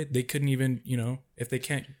beat LA. They couldn't even, you know, if they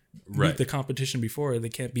can't beat the competition before, they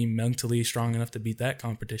can't be mentally strong enough to beat that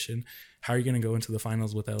competition. How are you going to go into the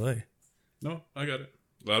finals with LA? No, I got it.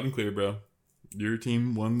 Loud and clear, bro. Your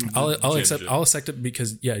team won. I'll accept it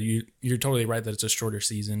because yeah, you're totally right that it's a shorter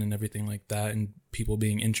season and everything like that, and people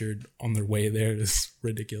being injured on their way there is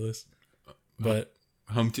ridiculous. But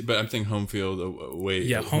but I'm saying home field away.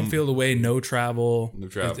 Yeah, home field away, no travel. No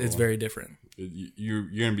travel. It's very different. You're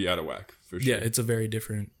gonna be out of whack for sure. Yeah, it's a very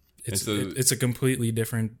different. It's a completely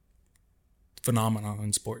different phenomenon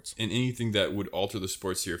in sports. And anything that would alter the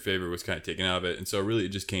sports to your favor was kind of taken out of it, and so really it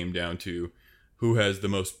just came down to who has the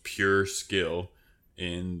most pure skill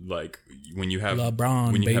in, like, when you have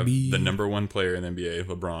LeBron, when you baby. have the number 1 player in the NBA,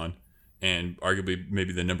 LeBron, and arguably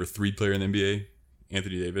maybe the number 3 player in the NBA,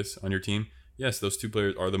 Anthony Davis, on your team. Yes, those 2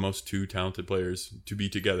 players are the most 2 talented players to be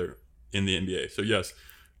together in the NBA. So yes,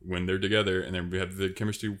 when they're together and then we have the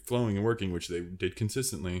chemistry flowing and working, which they did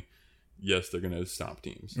consistently, yes, they're going to stomp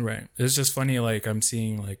teams. Right. It's just funny, like, I'm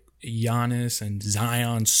seeing, like, Giannis and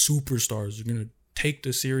Zion superstars are going to take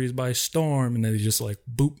the series by storm, and then they just, like,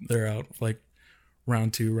 boop, they're out, like,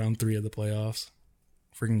 round 2, round 3 of the playoffs.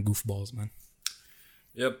 Freaking goofballs, man.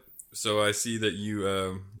 Yep. So I see that you...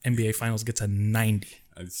 NBA Finals gets a 90.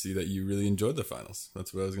 I see that you really enjoyed the finals.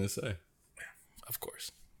 That's what I was going to say. Of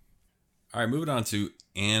course. All right, moving on to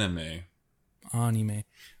anime.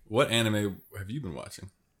 What anime have you been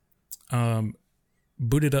watching?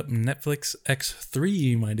 Booted up Netflix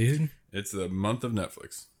X3, my dude. It's the month of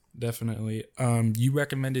Netflix. Definitely. You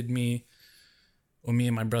recommended me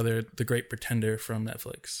and my brother, The Great Pretender from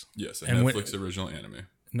Netflix. Yes, Netflix original anime.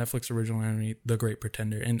 Netflix original anime, The Great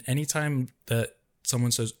Pretender. And anytime that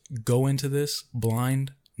someone says, go into this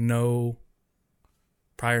blind, no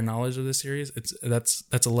prior knowledge of the series, that's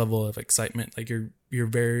a level of excitement. Like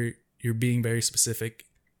you're being very specific.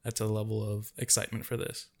 That's a level of excitement for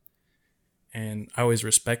this. And I always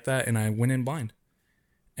respect that, and I went in blind.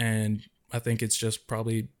 And I think it's just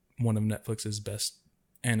probably one of Netflix's best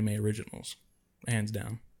anime originals, hands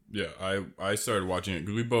down. Yeah, I started watching it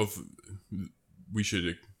because we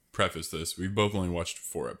should preface this, we've both only watched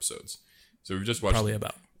 4 episodes. So we've just watched probably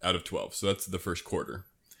about out of 12. So that's the first quarter.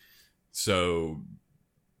 So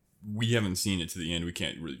we haven't seen it to the end. We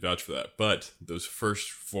can't really vouch for that. But those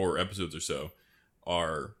first 4 episodes or so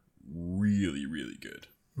are really, really good.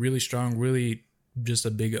 Really strong, really just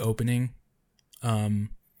a big opening. I'll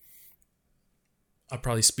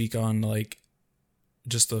probably speak on like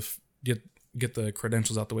just get the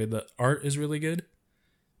credentials out the way. The art is really good.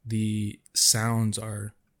 The sounds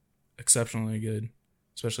are exceptionally good,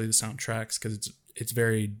 especially the soundtracks, because it's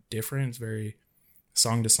very different. It's very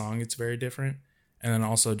song to song. It's very different, and then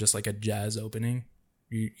also just like a jazz opening.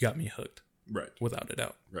 You got me hooked, right? Without a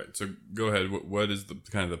doubt. Right. So go ahead. What is the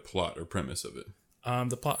kind of the plot or premise of it?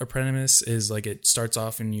 The plot or premise is like it starts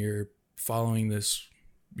off and you're following this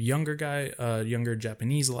younger guy, younger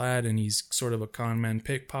Japanese lad, and he's sort of a con man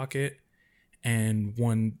pickpocket. And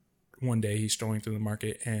one day he's strolling through the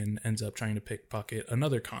market and ends up trying to pickpocket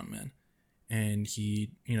another con man. And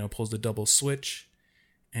he, pulls the double switch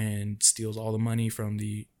and steals all the money from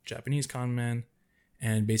the Japanese con man.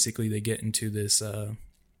 And basically they get into this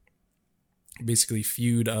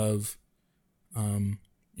feud of,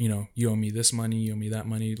 you owe me this money, you owe me that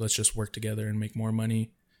money, let's just work together and make more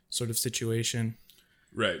money sort of situation.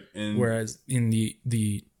 Right. And whereas in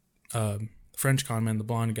the French con man, the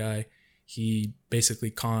blonde guy, he basically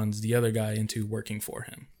cons the other guy into working for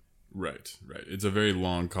him. Right. It's a very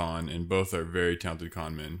long con, and both are very talented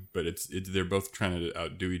con men, but they're both trying to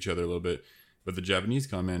outdo each other a little bit. But the Japanese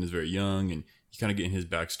con man is very young, and you kind of get in his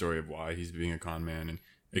backstory of why he's being a con man and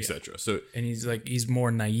etc. So, and he's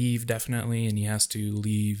more naive, definitely, and he has to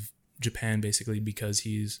leave Japan basically because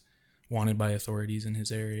he's wanted by authorities in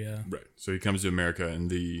his area. Right. So he comes to America, and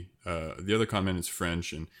the other con man is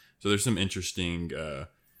French, and so there's some interesting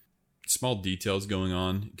small details going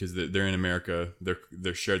on because they're in America.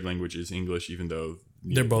 Their shared language is English, even though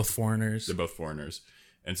they're both foreigners.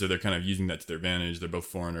 And so they're kind of using that to their advantage. They're both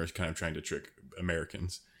foreigners, kind of trying to trick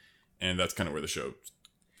Americans, and that's kind of where the show.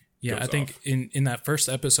 Yeah, I think in that first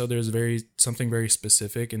episode, there's something very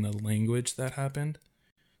specific in the language that happened.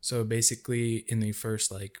 So basically, in the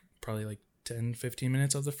first probably 10, 15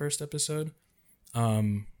 minutes of the first episode,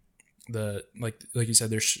 like you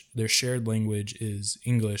said, their shared language is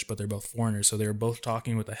English, but they're both foreigners, so they're both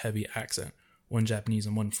talking with a heavy accent, one Japanese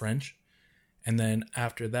and one French. And then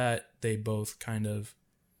after that, they both kind of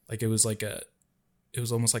it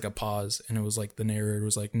was almost like a pause, and it was like the narrator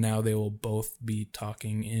was like, now they will both be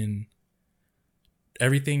talking in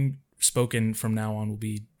everything spoken from now on will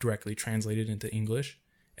be directly translated into English,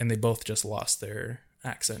 and they both just lost their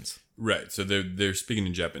accents. Right, so they're speaking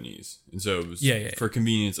in Japanese, and so it was for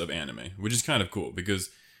convenience of anime, which is kind of cool because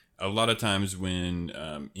a lot of times when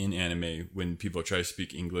in anime when people try to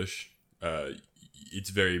speak English, it's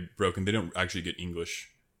very broken. They don't actually get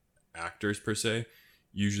English actors per se.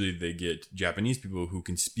 Usually they get Japanese people who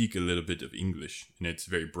can speak a little bit of English, and it's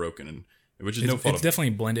very broken, and which is it's definitely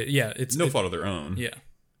blended. Yeah, it's fault of their own. Yeah,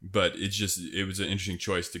 but it was an interesting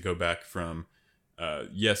choice to go back from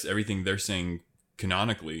yes, everything they're saying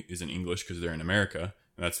canonically is in English because they're in America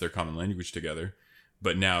and that's their common language together,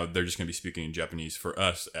 but now they're just going to be speaking in Japanese for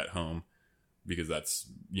us at home because that's,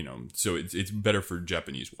 so it's better for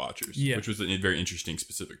Japanese watchers, which was a very interesting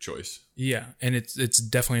specific choice. Yeah, and it's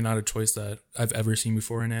definitely not a choice that I've ever seen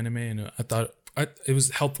before in anime, and I thought it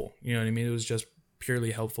was helpful. You know what I mean? It was just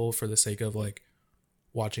purely helpful for the sake of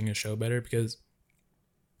watching a show better, because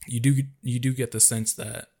you do get the sense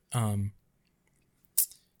that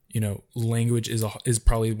language is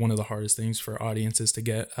probably one of the hardest things for audiences to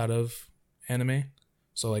get out of anime.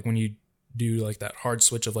 So when you do that hard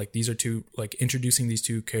switch of these are two, introducing these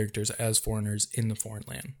two characters as foreigners in the foreign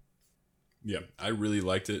land. Yeah, I really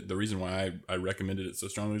liked it. The reason why I recommended it so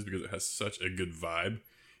strongly is because it has such a good vibe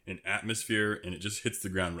and atmosphere, and it just hits the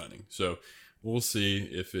ground running. So we'll see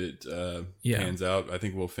if it pans out. I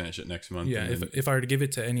think we'll finish it next month. Yeah, if I were to give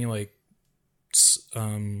it to any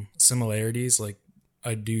similarities,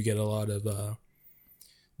 I do get a lot of the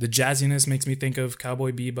jazziness makes me think of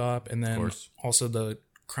Cowboy Bebop, and then also the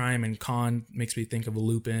crime and con makes me think of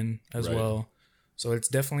Lupin as well. So it's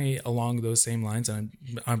definitely along those same lines, and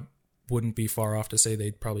I wouldn't be far off to say they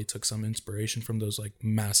probably took some inspiration from those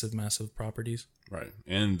massive properties. Right.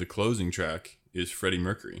 And the closing track is Freddie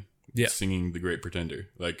Mercury singing The Great Pretender.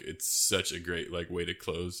 It's such a great way to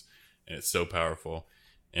close, and it's so powerful.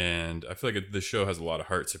 And I feel like this show has a lot of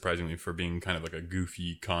heart, surprisingly, for being kind of a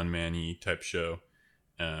goofy con man-y type show.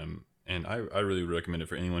 And I really recommend it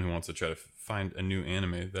for anyone who wants to try to find a new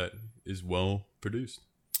anime that is well produced.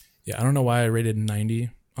 Yeah, I don't know why I rated 90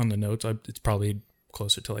 on the notes. It's probably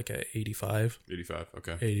closer to a 85. 85,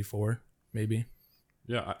 okay. 84, maybe.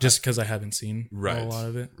 Yeah, just because I haven't seen a lot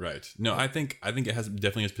of it. Right. No, I think it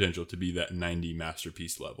definitely has potential to be that 90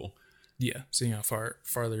 masterpiece level. Yeah, seeing how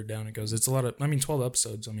farther down it goes. It's a lot of, 12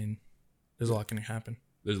 episodes. There's a lot going to happen.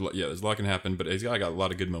 There's a lot can happen, but it's got a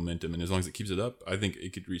lot of good momentum, and as long as it keeps it up, I think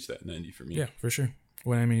it could reach that 90 for me. Yeah, for sure.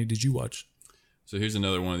 What anime did you watch? So here's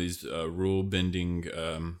another one of these rule bending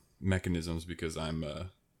mechanisms, because I'm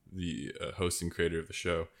the host and creator of the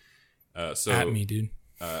show. So at me, dude.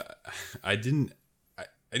 I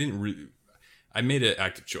made an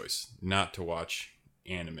active choice not to watch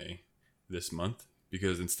anime this month,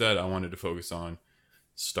 because instead I wanted to focus on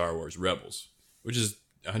Star Wars Rebels, which is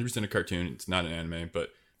 100% a cartoon. It's not an anime,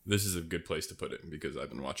 but this is a good place to put it because I've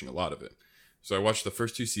been watching a lot of it. So I watched the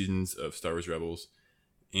first 2 seasons of Star Wars Rebels,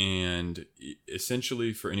 and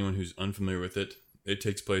essentially, for anyone who's unfamiliar with it, it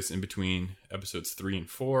takes place in between episodes 3 and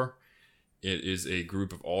 4. It is a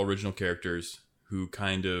group of all original characters who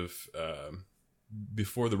kind of,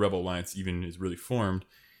 before the Rebel Alliance even is really formed,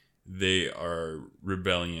 they are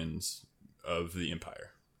rebellions of the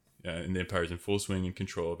Empire. And the Empire is in full swing and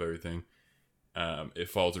control of everything. It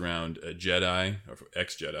falls around a Jedi, or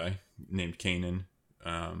ex-Jedi, named Kanan,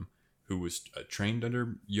 who was trained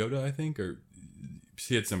under Yoda, I think, or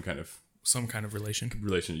he had some kind of some kind of relation to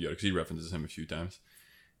Yoda, because he references him a few times.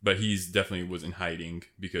 But he's definitely was in hiding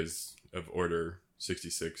because of Order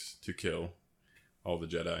 66 to kill all the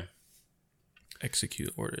Jedi.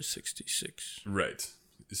 Execute Order 66. Right.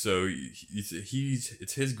 So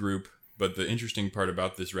it's his group, but the interesting part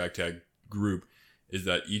about this ragtag group is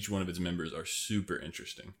that each one of its members are super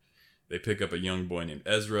interesting. They pick up a young boy named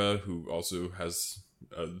Ezra, who also has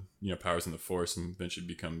powers in the Force and eventually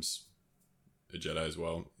becomes a Jedi as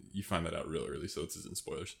well. You find that out real early, so this isn't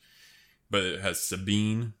spoilers. But it has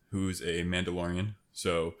Sabine, who's a Mandalorian,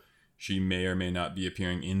 so she may or may not be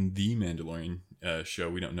appearing in the Mandalorian show.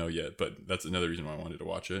 We don't know yet, but that's another reason why I wanted to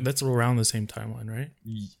watch it. That's around the same timeline, right?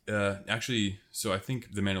 Actually, so I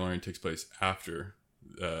think the Mandalorian takes place after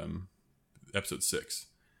episode 6.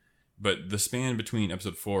 But the span between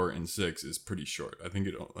episode 4 and 6 is pretty short. I think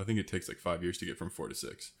it takes like 5 years to get from 4 to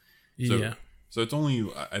 6. So, yeah. So it's only,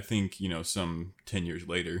 I think, some 10 years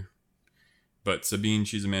later. But Sabine,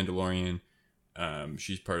 she's a Mandalorian.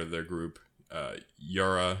 She's part of their group.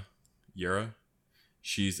 Yara,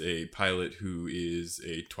 she's a pilot who is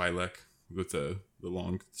a Twi'lek with the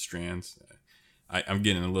long strands. I'm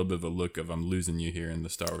getting a little bit of a look of I'm losing you here in the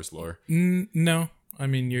Star Wars lore. No. I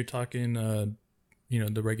mean, you're talking,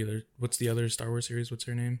 the regular, what's the other Star Wars series? What's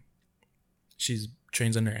her name? She's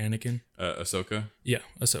trains under Anakin. Ahsoka? Yeah,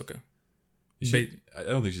 Ahsoka. I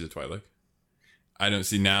don't think she's a Twi'lek. I don't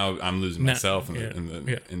see, now I'm losing myself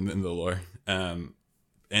in the lore. And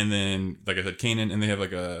then, like I said, Kanan, and they have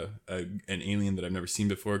like an alien that I've never seen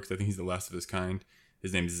before because I think he's the last of his kind.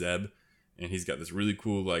 His name's Zeb, and he's got this really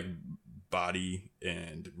cool like body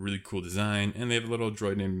and really cool design. And they have a little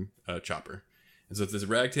droid named Chopper. And so it's this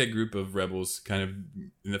ragtag group of rebels. Kind of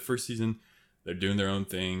in the first season, they're doing their own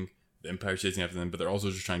thing. The Empire's chasing after them, but they're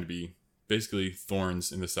also just trying to be basically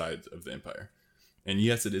thorns in the sides of the Empire. And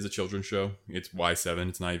yes, it is a children's show. It's Y7.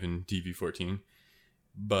 It's not even TV-14.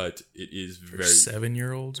 But it is very...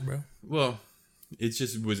 7-year-olds, bro? Well, it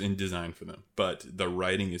just was in design for them. But the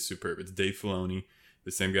writing is superb. It's Dave Filoni,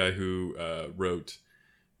 the same guy who wrote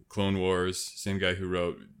Clone Wars, same guy who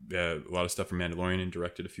wrote a lot of stuff for Mandalorian and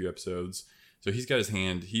directed a few episodes. So he's got his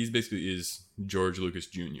hand... He's basically is George Lucas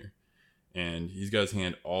Jr. And he's got his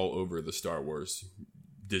hand all over the Star Wars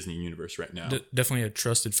Disney universe right now. Definitely a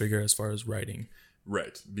trusted figure as far as writing.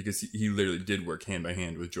 Right, because he literally did work hand by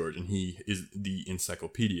hand with George, and he is the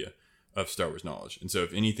encyclopedia of Star Wars knowledge. And so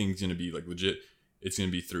if anything's going to be like legit, it's going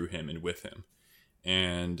to be through him and with him.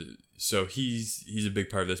 And so he's a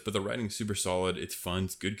big part of this, but the writing's super solid. It's fun.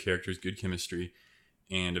 It's good characters, good chemistry.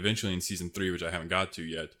 And eventually in season 3, which I haven't got to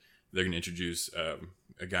yet, they're going to introduce a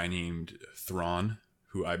guy named Thrawn,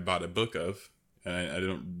 who I bought a book of. And I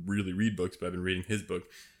don't really read books, but I've been reading his book.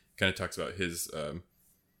 Kind of talks about his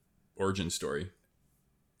origin story.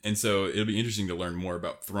 And so it'll be interesting to learn more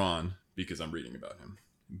about Thrawn because I'm reading about him.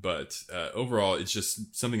 But overall, it's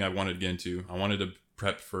just something I wanted to get into. I wanted to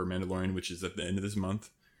prep for Mandalorian, which is at the end of this month.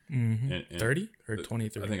 Mm-hmm. And 30 or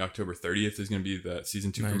 23? I think October 30th is going to be the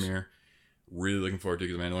season 2 premiere. Really looking forward to it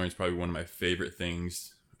because Mandalorian is probably one of my favorite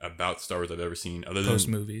things about Star Wars I've ever seen. Other than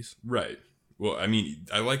post-movies. Right. Well, I mean,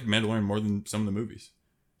 I like Mandalorian more than some of the movies.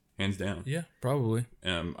 Hands down. Yeah, probably.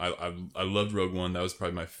 I loved Rogue One. That was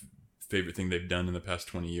probably my favorite thing they've done in the past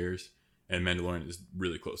 20 years. And Mandalorian is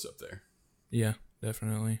really close up there. Yeah,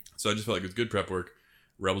 definitely. So I just felt like it was good prep work.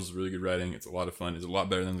 Rebels is really good writing. It's a lot of fun. It's a lot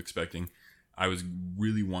better than I was expecting. I was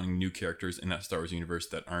really wanting new characters in that Star Wars universe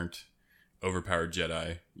that aren't overpowered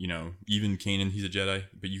Jedi. Even Kanan, he's a Jedi,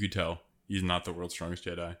 but you could tell he's not the world's strongest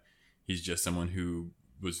Jedi. He's just someone who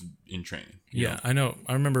was in training. Yeah, I know.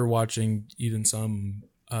 I remember watching even some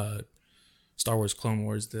Star Wars Clone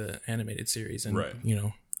Wars, the animated series,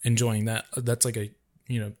 and enjoying that. That's like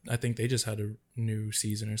I think they just had a new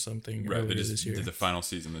season or something. Right, they just this year. did the final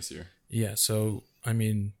season this year. Yeah, so I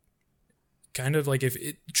mean, kind of like if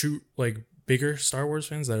it true like bigger Star Wars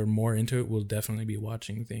fans that are more into it will definitely be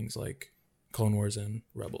watching things like Clone Wars and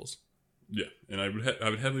Rebels. Yeah, and I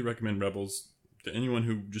would heavily recommend Rebels to anyone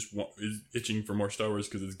who just is itching for more Star Wars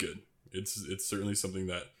because it's good. It's certainly something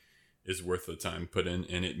that is worth the time put in,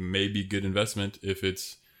 and it may be good investment if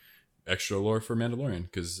it's extra lore for Mandalorian,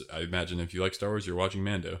 because I imagine if you like Star Wars, you're watching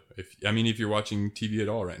Mando. If you're watching TV at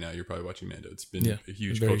all right now, you're probably watching Mando. It's been a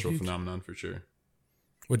huge cultural phenomenon for sure.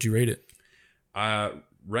 What'd you rate it?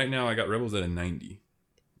 Right now I got Rebels at a 90.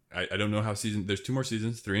 I don't know how there's 2 more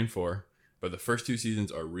seasons, 3 and 4, but the first 2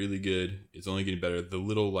 seasons are really good. It's only getting better. The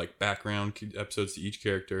little like background episodes to each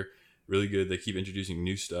character, really good. They keep introducing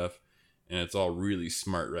new stuff, and it's all really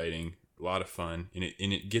smart writing, a lot of fun, and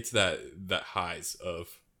it gets that highs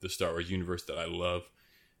of the Star Wars universe that I love,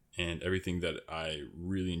 and everything that I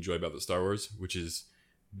really enjoy about the Star Wars, which is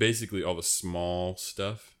basically all the small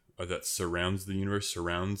stuff that surrounds the universe,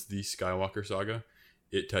 surrounds the Skywalker saga,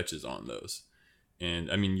 it touches on those.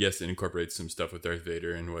 And I mean, yes, it incorporates some stuff with Darth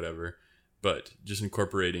Vader and whatever, but just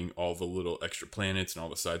incorporating all the little extra planets and all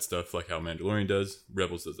the side stuff, like how Mandalorian does,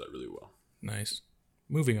 Rebels does that really well. Nice.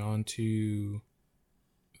 Moving on to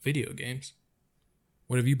video games.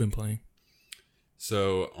 What have you been playing?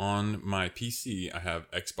 So on my PC, I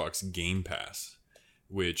have Xbox Game Pass,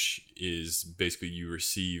 which is basically you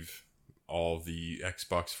receive all the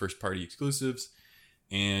Xbox first-party exclusives,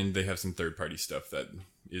 and they have some third-party stuff that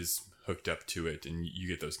is hooked up to it, and you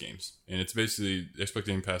get those games. And it's basically Xbox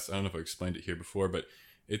Game Pass. I don't know if I explained it here before, but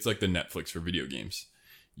it's like the Netflix for video games.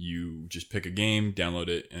 You just pick a game, download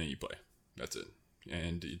it, and then you play. That's it.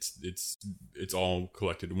 And it's all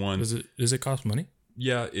collected in one. Does it cost money?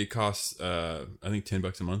 Yeah, it costs I think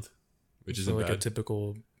 $10 a month, which isn't like bad. A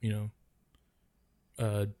typical,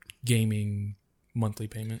 gaming monthly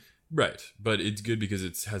payment. Right, but it's good because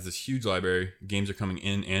it has this huge library. Games are coming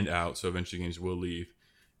in and out, so eventually games will leave,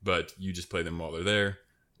 but you just play them while they're there,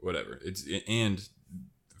 whatever. And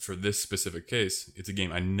for this specific case, it's a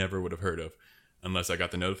game I never would have heard of unless I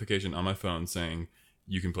got the notification on my phone saying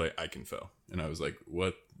you can play Ikenfell, and I was like,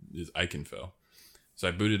 "What is Ikenfell?" So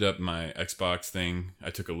I booted up my Xbox thing.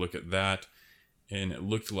 I took a look at that, and it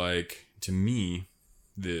looked like to me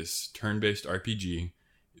this turn-based RPG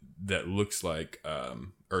that looks like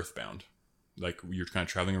Earthbound, like you're kind of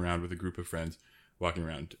traveling around with a group of friends, walking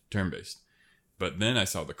around turn-based. But then I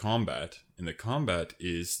saw the combat, and the combat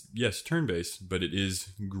is, yes, turn-based, but it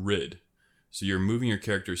is grid. So you're moving your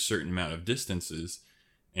character a certain amount of distances,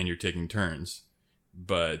 and you're taking turns.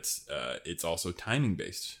 But it's also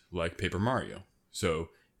timing-based, like Paper Mario. So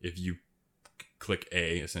if you click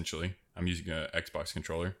A, essentially, I'm using an Xbox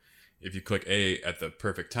controller. If you click A at the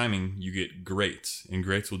perfect timing, you get Grates, and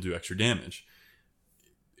Grates will do extra damage.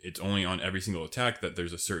 It's only on every single attack that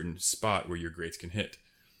there's a certain spot where your Grates can hit.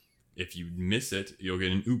 If you miss it, you'll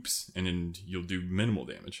get an oops, and then you'll do minimal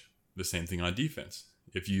damage. The same thing on defense.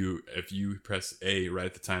 If you press A right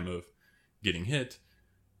at the time of getting hit,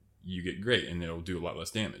 you get great, and it'll do a lot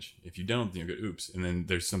less damage. If you don't, then you'll get oops, and then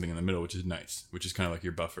there's something in the middle, which is nice, which is kind of like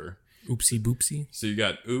your buffer. Oopsie boopsie. So you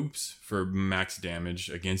got oops for max damage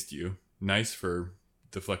against you, nice for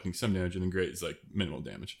deflecting some damage, and then great is like minimal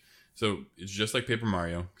damage. So it's just like Paper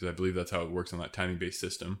Mario, because I believe that's how it works on that timing-based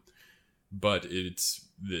system. But it's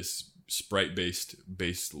this sprite-based,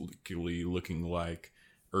 basically looking like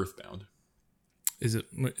Earthbound.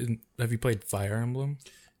 Have you played Fire Emblem?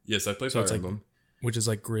 Yes, I played Fire Emblem. Which is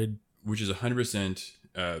like grid. Which is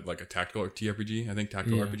 100% like a tactical TRPG, I think,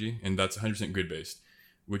 tactical RPG. And that's 100% grid-based,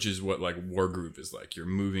 which is what like Wargroove is like. You're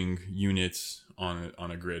moving units on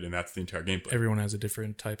a grid, and that's the entire gameplay. Everyone has a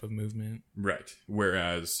different type of movement. Right.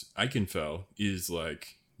 Whereas Ikenfell is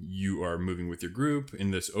like you are moving with your group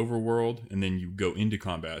in this overworld, and then you go into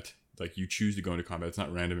combat. Like you choose to go into combat. It's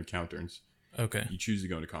not random encounters. Okay. You choose to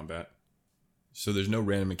go into combat. So there's no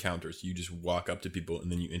random encounters. You just walk up to people, and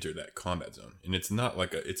then you enter that combat zone. And it's not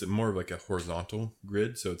like it's more of like a horizontal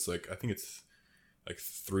grid. So it's like, I think it's like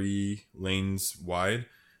 3 lanes wide,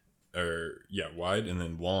 wide, and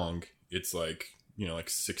then long. It's like, like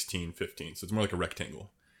 16, 15. So it's more like a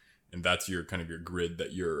rectangle. And that's your kind of your grid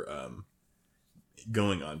that you're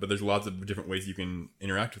going on. But there's lots of different ways you can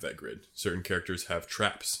interact with that grid. Certain characters have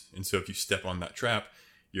traps. And so if you step on that trap,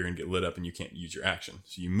 you're going to get lit up and you can't use your action.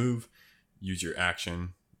 So you move, use your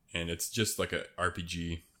action, and it's just like a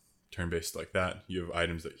RPG turn-based like that. You have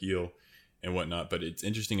items that heal and whatnot, but it's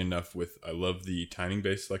interesting enough I love the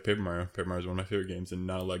timing-based like Paper Mario. Paper Mario is one of my favorite games, and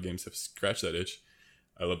not a lot of games have scratched that itch.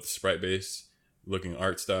 I love the sprite-based looking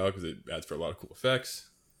art style because it adds for a lot of cool effects.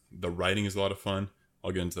 The writing is a lot of fun.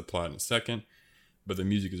 I'll get into the plot in a second, but the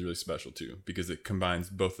music is really special too because it combines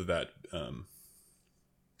both of that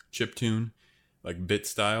chiptune, like bit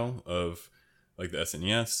style of like the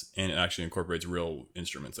SNES, and it actually incorporates real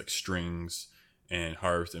instruments like strings and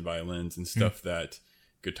harps and violins and stuff that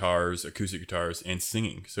guitars, acoustic guitars, and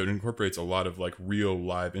singing. So it incorporates a lot of like real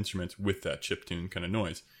live instruments with that chiptune kind of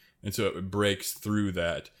noise. And so it breaks through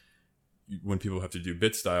that. When people have to do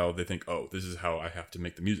bit style, they think, oh, this is how I have to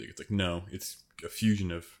make the music. It's like, no, it's a fusion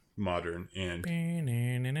of modern and...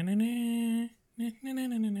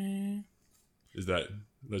 Is that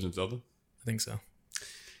Legend of Zelda? I think so.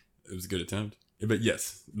 It was a good attempt. But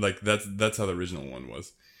yes, like that's how the original one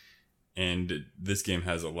was. And this game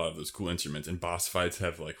has a lot of those cool instruments, and boss fights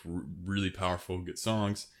have like really powerful, good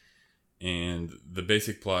songs. And the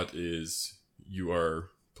basic plot is you are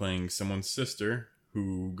playing someone's sister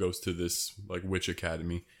who goes to this like witch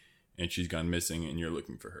academy, and she's gone missing, and you're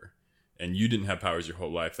looking for her. And you didn't have powers your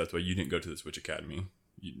whole life. That's why you didn't go to this witch academy.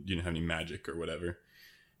 you didn't have any magic or whatever,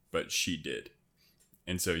 but she did.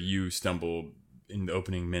 And so you stumble in the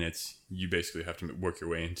opening minutes. You basically have to work your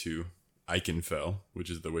way into Eichenfell, which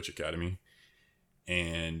is the Witch Academy,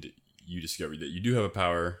 and you discover that you do have a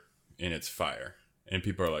power, and it's fire. And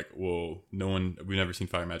people are like, well, we've never seen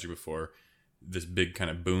fire magic before. This big kind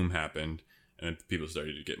of boom happened, and then people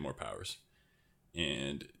started to get more powers.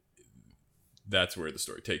 And that's where the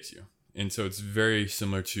story takes you. And so it's very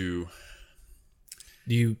similar to...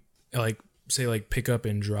 Do you, like, say, like, pick up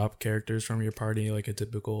and drop characters from your party, like a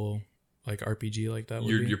typical, like, RPG like that would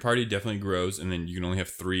be? Your party definitely grows, and then you can only have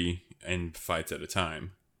 3 in fights at a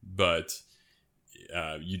time. But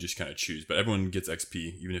you just kind of choose. But everyone gets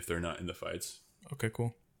XP, even if they're not in the fights. Okay,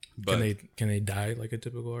 cool. But, can they die like a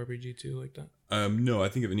typical RPG too, like that? No, I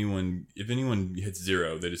think if anyone hits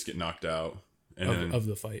 0, they just get knocked out. And of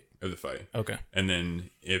the fight. Of the fight. Okay. And then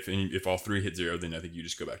if all 3 hit 0, then I think you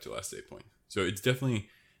just go back to the last save point. So it's definitely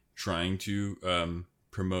trying to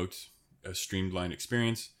promote a streamlined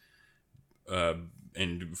experience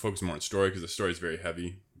and focus more on story, because the story is very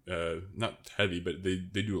heavy. Not heavy, but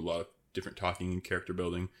they do a lot of different talking and character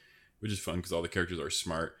building, which is fun because all the characters are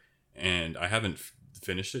smart. And I haven't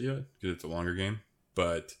finished it yet because it's a longer game,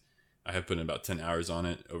 but I have put in about 10 hours on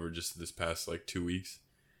it over just this past like 2 weeks.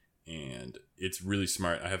 And it's really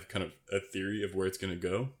smart. I have kind of a theory of where it's going to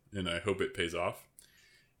go, and I hope it pays off,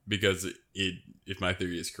 because if my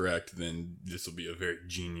theory is correct, then this will be a very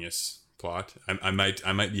genius plot. I might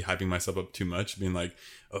be hyping myself up too much, being like,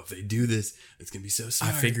 oh, if they do this, it's going to be so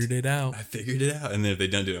smart. I figured it out. And then if they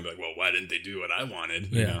don't do it, I'm like, well, why didn't they do what I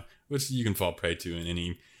wanted? You know, which you can fall prey to in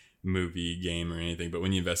any movie, game, or anything. But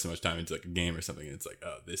when you invest so much time into like a game or something, it's like,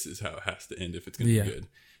 oh, this is how it has to end if it's going to be good.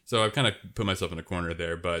 So I've kind of put myself in a corner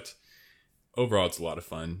there, but overall it's a lot of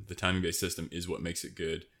fun. The timing based system is what makes it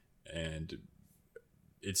good, and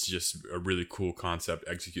it's just a really cool concept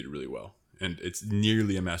executed really well. And it's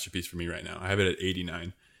nearly a masterpiece for me right now. I have it at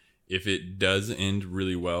 89. If it does end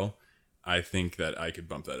really well, I think that I could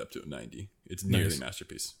bump that up to a 90. It's nearly a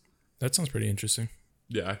masterpiece. That sounds pretty interesting.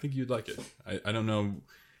 Yeah, I think you'd like it. I don't know.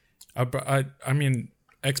 I mean,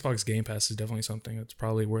 Xbox Game Pass is definitely something that's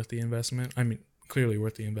probably worth the investment. I mean, clearly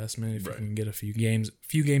worth the investment. If you can get a few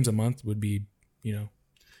games a month would be,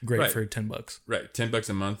 great for $10. Right, $10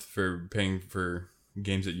 a month for paying for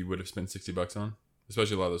games that you would have spent $60 on,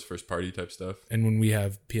 especially a lot of those first party type stuff. And when we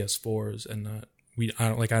have PS4s and I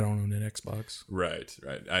don't own an Xbox. Right.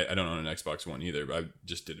 I don't own an Xbox One either, but I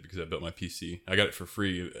just did it because I built my PC. I got it for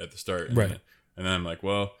free at the start, and right? And then I'm like,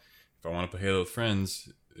 well, if I want to play Halo with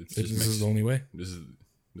friends, this is the only way. This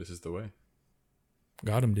is the way.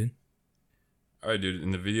 Got him, dude. All right, dude.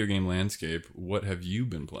 In the video game landscape, what have you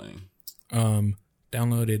been playing?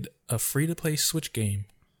 Downloaded a free-to-play Switch game.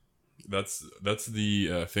 That's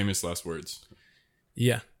the famous last words.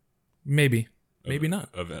 Yeah, maybe not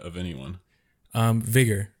of anyone.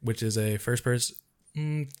 Vigor, which is a first-person.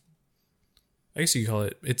 I guess you could call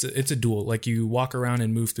it. It's a duel. Like you walk around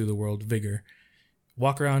and move through the world. Vigor,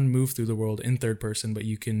 walk around, move through the world in third person, but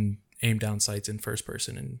you can aim down sights in first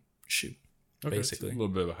person and shoot. Okay, basically, it's a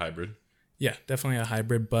little bit of a hybrid. Yeah, definitely a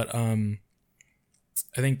hybrid, but I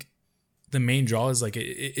think the main draw is like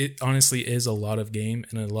it honestly is a lot of game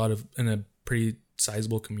and a pretty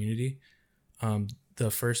sizable community. The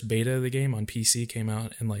first beta of the game on PC came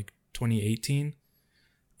out in like 2018.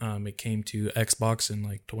 It came to Xbox in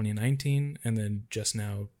like 2019, and then just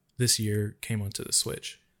now this year came onto the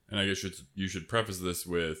Switch. And I guess you should preface this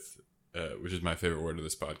with, which is my favorite word of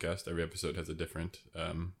this podcast. Every episode has a different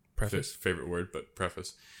preface favorite word, but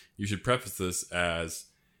preface. You should preface this as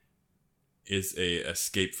is a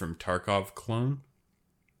Escape from Tarkov clone.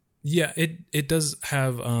 Yeah, it does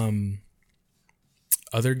have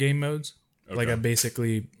other game modes, like a basic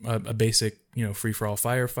free for all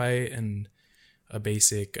firefight and a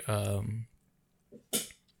basic team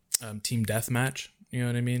deathmatch. You know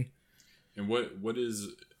what I mean? And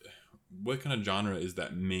what kind of genre is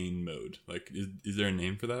that main mode? Like, is there a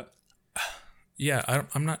name for that? Yeah,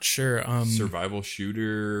 I'm not sure. Survival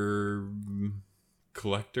shooter,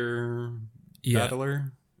 collector,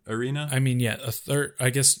 battler, arena. I mean, yeah, I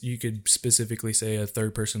guess you could specifically say a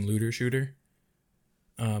third-person looter shooter.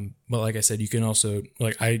 But like I said, you can also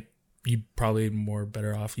you probably more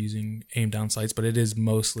better off using aim down sights, but it is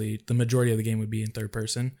mostly the majority of the game would be in third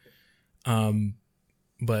person.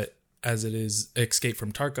 But as it is Escape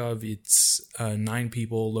from Tarkov, it's 9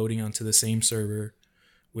 people loading onto the same server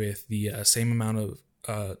with the same amount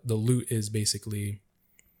of the loot is basically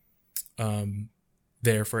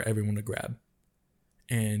there for everyone to grab,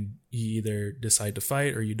 and you either decide to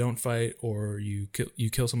fight or you don't fight, or you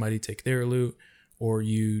kill somebody, take their loot, or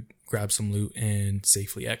you grab some loot and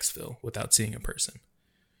safely exfil without seeing a person.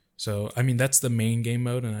 So, I mean, that's the main game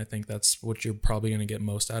mode, and I think that's what you're probably going to get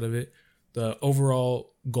most out of it. The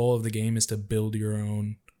overall goal of the game is to build your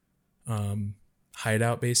own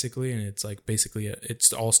hideout, basically, and it's like basically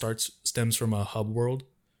it all stems from a hub world.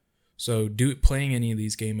 So, playing any of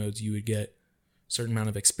these game modes, you would get a certain amount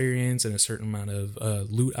of experience and a certain amount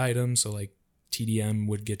of loot items. So, like TDM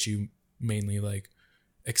would get you mainly like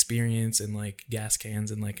experience and like gas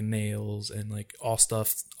cans and like nails and like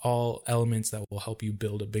all elements that will help you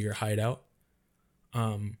build a bigger hideout.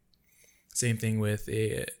 Same thing with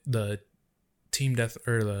the team death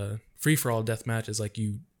or the free-for-all deathmatch is like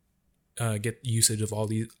you get usage of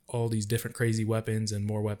all these different crazy weapons and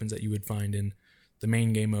more weapons that you would find in the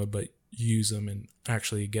main game mode, but use them and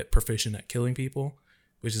actually get proficient at killing people,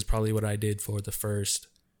 which is probably what I did for the first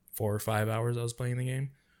 4 or 5 hours I was playing the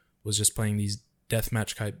game, was just playing these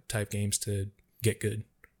deathmatch type games to get good,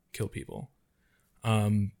 kill people.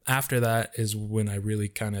 After that is when I really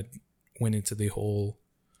kind of went into the whole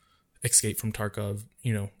Escape from Tarkov.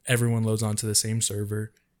 You know, everyone loads onto the same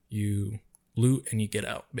server, you loot and you get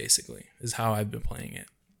out, basically, is how I've been playing it.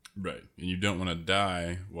 Right. And you don't want to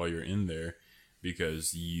die while you're in there,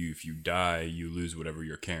 because if you die, you lose whatever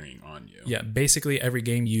you're carrying on you. Yeah, basically every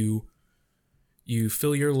game you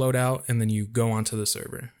fill your loadout and then you go onto the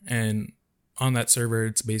server. And on that server,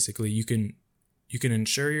 it's basically you can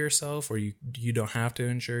insure yourself, or you don't have to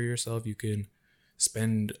insure yourself. You can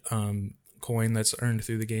spend coin that's earned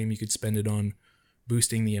through the game. You could spend it on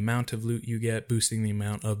boosting the amount of loot you get, boosting the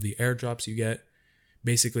amount of the airdrops you get,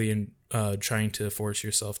 basically in trying to force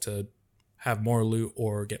yourself to have more loot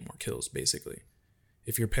or get more kills, basically.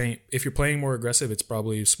 If you're playing more aggressive, it's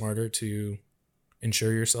probably smarter to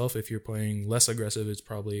insure yourself. If you're playing less aggressive, it's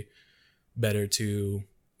probably better to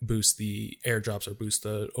boost the airdrops or boost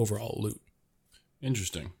the overall loot.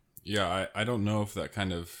 Interesting. Yeah, I don't know if that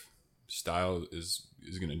kind of style is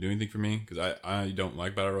going to do anything for me, because I don't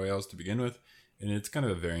like battle royales to begin with, and it's kind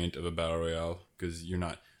of a variant of a battle royale, because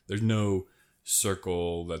there's no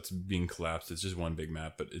circle that's being collapsed. It's just one big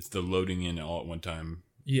map, but it's the loading in all at one time.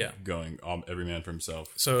 Yeah, going every man for himself.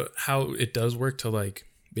 So how it does work to like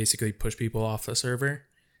basically push people off the server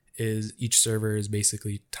is each server is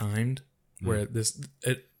basically timed. Where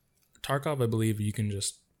Tarkov, I believe you can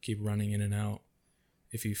just keep running in and out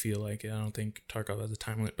if you feel like it. I don't think Tarkov has a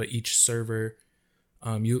time limit, but each server,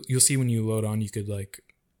 you'll see when you load on, you could like,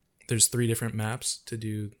 there's 3 different maps to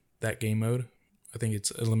do that game mode. I think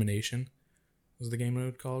it's Elimination was the game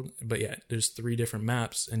mode called. But yeah, there's 3 different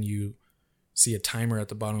maps, and you see a timer at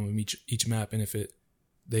the bottom of each map, and if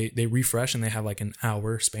they refresh and they have like an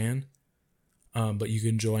hour span, but you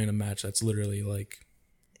can join a match that's literally like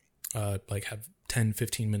have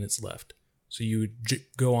 10-15 minutes left. So you would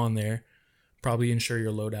go on there, probably insure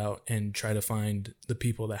your loadout, and try to find the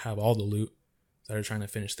people that have all the loot that are trying to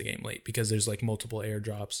finish the game late, because there's like multiple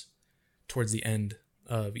airdrops towards the end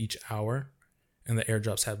of each hour, and the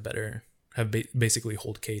airdrops have basically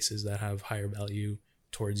hold cases that have higher value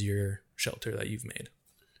towards your shelter that you've made.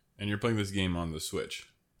 And you're playing this game on the Switch?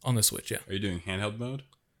 On the Switch, yeah. Are you doing handheld mode?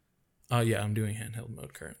 Yeah, I'm doing handheld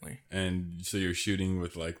mode currently. And so you're shooting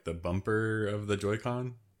with like the bumper of the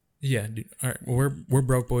Joy-Con? Yeah, dude. All right, well, we're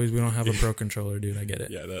broke boys. We don't have a pro controller, dude. I get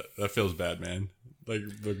it. Yeah, that feels bad, man. Like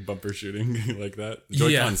the bumper shooting like that.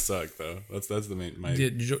 Joy-Cons suck though. That's the main. Yeah,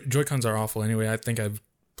 Joy-Cons are awful anyway. I think I've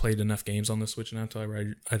played enough games on the Switch now till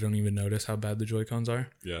I don't even notice how bad the Joy-Cons are.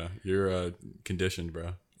 Yeah, you're conditioned,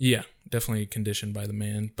 bro. Yeah, definitely conditioned by the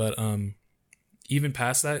man. But even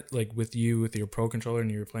past that, like with your pro controller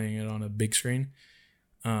and you're playing it on a big screen,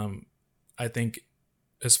 I think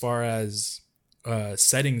as far as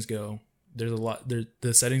settings go, there's a lot.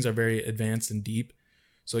 The settings are very advanced and deep.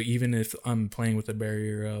 So even if I'm playing with a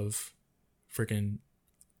barrier of freaking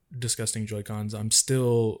disgusting Joy-Cons, I'm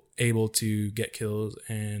still able to get kills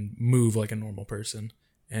and move like a normal person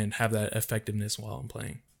and have that effectiveness while I'm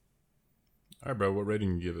playing. All right, bro. What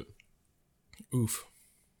rating do you give it? Oof.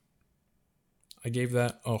 I gave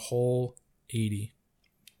that a whole 80.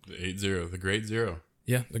 The 8-0, the great 0.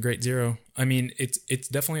 Yeah, the great 0. I mean, it's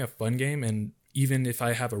definitely a fun game, and even if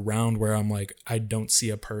I have a round where I'm like, I don't see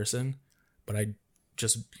a person, but I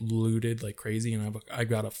just looted like crazy, and I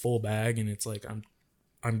got a full bag, and it's like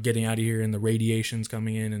I'm getting out of here, and the radiation's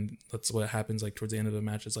coming in, and that's what happens like towards the end of the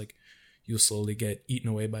match. It's like you'll slowly get eaten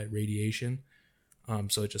away by radiation.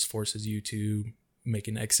 So it just forces you to make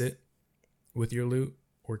an exit with your loot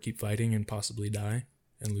or keep fighting and possibly die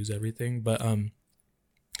and lose everything. But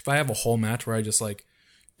if I have a whole match where I just like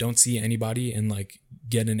don't see anybody and like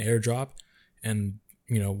get an airdrop and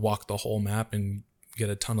walk the whole map and get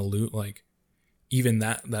a ton of loot, like even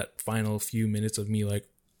that final few minutes of me like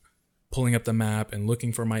pulling up the map and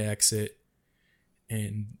looking for my exit,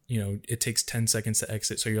 and it takes 10 seconds to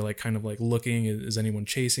exit, so you're like kind of like looking, is anyone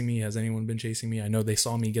chasing me, has anyone been chasing me, I know they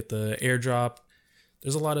saw me get the airdrop.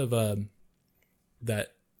 There's a lot of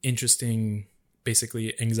that interesting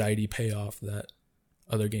basically anxiety payoff that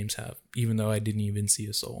other games have, even though I didn't even see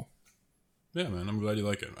a soul. Yeah, man, I'm glad you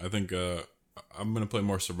like it. I think I'm gonna play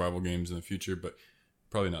more survival games in the future, but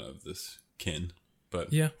probably not of this kin.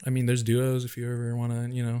 But yeah, I mean, there's duos if you ever want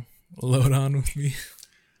to, load on with me.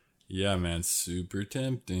 Yeah, man, super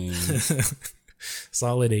tempting.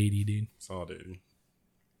 Solid 80, dude. Solid 80.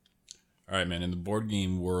 All right, man. In the board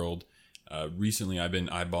game world, recently I've been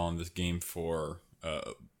eyeballing this game for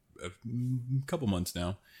a couple months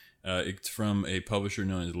now. It's from a publisher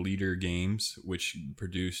known as Leader Games, which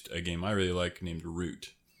produced a game I really like named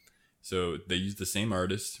Root. So they use the same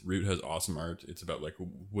artist. Root has awesome art. It's about like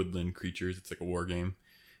woodland creatures. It's like a war game.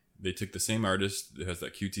 They took the same artist that has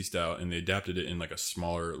that cutesy style and they adapted it in like a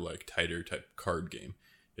smaller, like tighter type card game.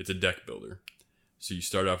 It's a deck builder. So you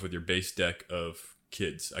start off with your base deck of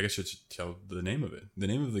kids. I guess I should tell the name of it. The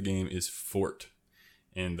name of the game is Fort.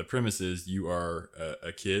 And the premise is you are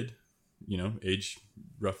a kid, age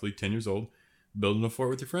roughly 10 years old, building a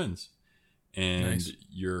fort with your friends. And nice.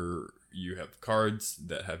 You have cards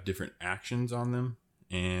that have different actions on them.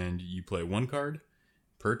 And you play one card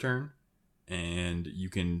per turn. And you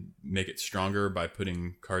can make it stronger by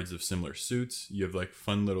putting cards of similar suits. You have like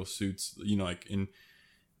fun little suits, like in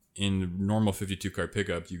normal 52 card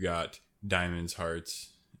pickup, you got diamonds, hearts,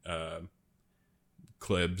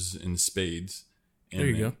 clubs, and spades. And there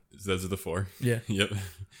you go. Those are the 4. Yeah. Yep.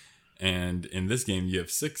 And in this game, you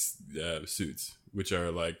have 6 suits, which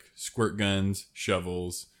are like squirt guns,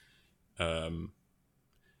 shovels, and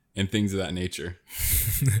things of that nature.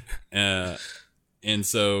 And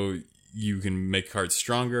so you can make cards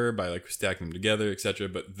stronger by like stacking them together, etc.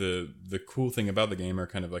 But the cool thing about the game, or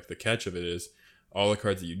kind of like the catch of it, is all the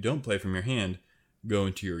cards that you don't play from your hand go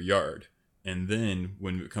into your yard. And then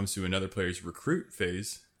when it comes to another player's recruit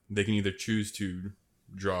phase, they can either choose to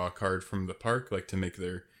draw a card from the park, like to make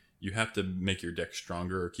you have to make your deck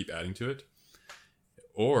stronger or keep adding to it.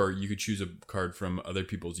 Or you could choose a card from other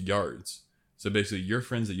people's yards. So basically your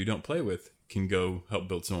friends that you don't play with can go help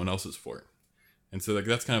build someone else's fort. And so like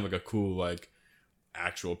that's kind of like a cool like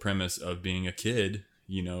actual premise of being a kid.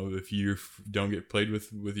 If you don't get played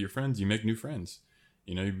with your friends, you make new friends.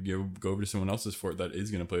 You go over to someone else's fort that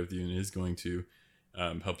is going to play with you and is going to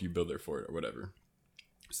help you build their fort or whatever.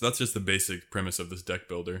 So that's just the basic premise of this deck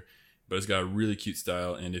builder. But it's got a really cute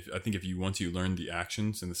style. And I think once you learn the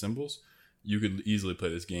actions and the symbols, you could easily play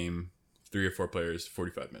this game 3 or 4 players,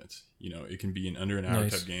 45 minutes. It can be an under an hour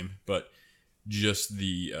type game. But just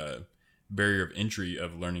the barrier of entry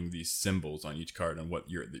of learning these symbols on each card and what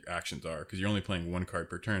the actions are, because you're only playing 1 card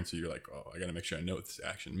per turn, so you're like, oh, I gotta make sure I know what this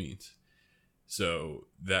action means. So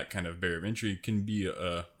that kind of barrier of entry can be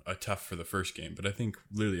a tough for the first game, but I think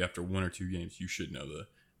literally after 1 or 2 games you should know the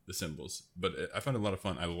symbols. But I found it a lot of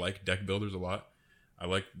fun. I like deck builders a lot. I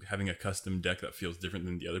like having a custom deck that feels different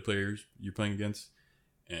than the other players you're playing against,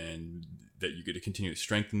 and that you get to continue to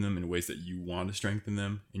strengthen them in ways that you want to strengthen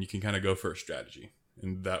them, and you can kind of go for a strategy.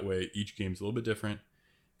 And that way, each game's a little bit different,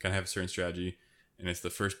 kind of have a certain strategy, and it's the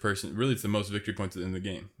first person, really it's the most victory points in the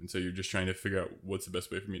game. And so you're just trying to figure out what's the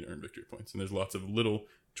best way for me to earn victory points. And there's lots of little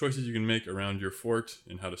choices you can make around your fort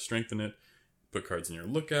and how to strengthen it. Put cards in your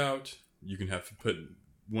lookout. You can have to put,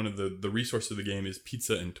 one of the resources of the game is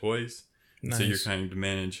pizza and toys. Nice. So you're trying to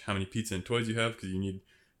manage how many pizza and toys you have, because you need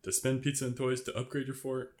to spend pizza and toys to upgrade your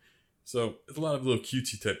fort. So it's a lot of little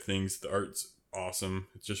cutesy type things. The art's awesome.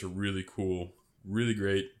 It's just a really cool, really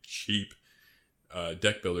great, cheap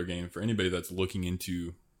deck builder game for anybody that's looking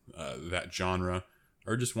into that genre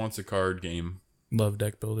or just wants a card game. Love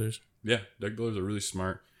deck builders. Yeah, deck builders are really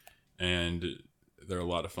smart and they're a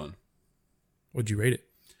lot of fun. What'd you rate it?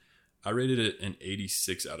 I rated it an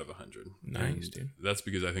 86 out of 100. Nice, dude. That's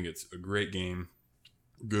because I think it's a great game,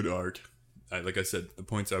 good art. Like I said, the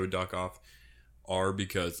points I would dock off are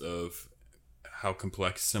because of how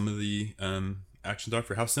complex some of the actions are.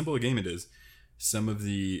 For how simple a game it is, some of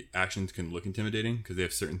the actions can look intimidating because they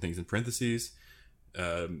have certain things in parentheses,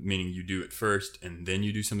 meaning you do it first and then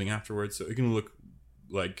you do something afterwards. So it can look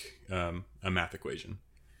like a math equation.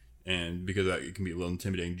 And because it can be a little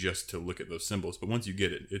intimidating just to look at those symbols. But once you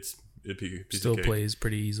get it, it still plays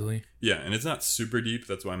pretty easily. Yeah, and it's not super deep.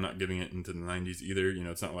 That's why I'm not giving it into the 90s either.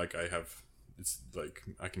 It's not like it's like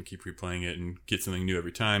I can keep replaying it and get something new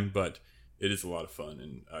every time. But it is a lot of fun,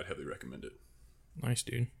 and I'd heavily recommend it. Nice,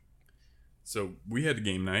 dude. So we had a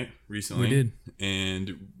game night recently. We did.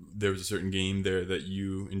 And there was a certain game there that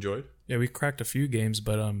you enjoyed? Yeah, we cracked a few games,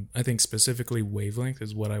 but I think specifically Wavelength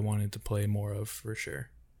is what I wanted to play more of for sure.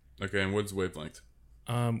 Okay, and what's Wavelength?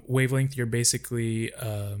 Wavelength, you're basically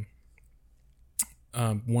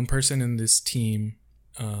one person in this team,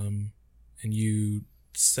 and you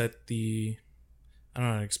set the... I don't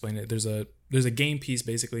know how to explain it. There's a game piece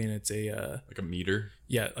basically, and it's a... like a meter?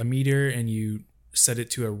 Yeah, a meter, and you set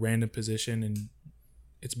it to a random position, and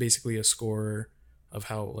it's basically a score of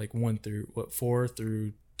how, like, 4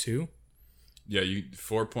 through 2? Yeah,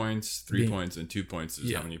 4 points, 3 points, and 2 points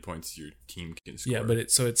is how many points your team can score. Yeah, but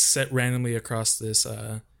it's set randomly across this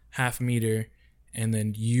half meter, and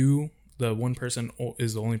then the one person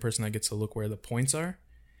is the only person that gets to look where the points are,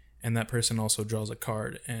 and that person also draws a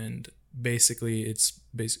card, and basically it's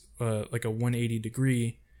like a 180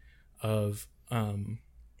 degree of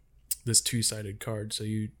this two-sided card. So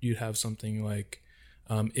you'd have something like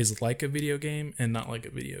is like a video game and not like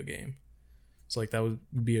a video game. So like that would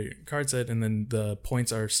be a card set, and then the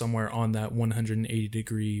points are somewhere on that 180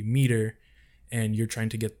 degree meter, and you're trying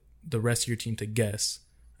to get the rest of your team to guess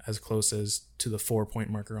as close as to the 4-point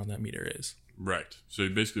marker on that meter is. Right. So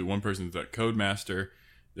basically one person's that code master.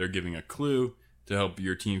 They're giving a clue to help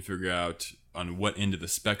your team figure out on what end of the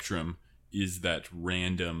spectrum is that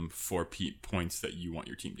random 4 points that you want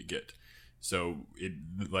your team to get. So it,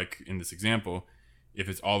 like in this example, if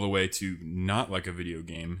it's all the way to not like a video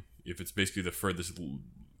game, if it's basically the furthest,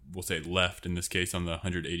 we'll say left in this case on the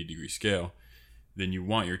 180 degree scale, then you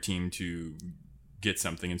want your team to get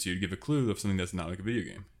something, and so you'd give a clue of something that's not like a video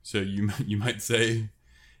game. So you might say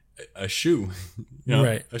a shoe,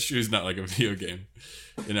 right? A shoe is not like a video game,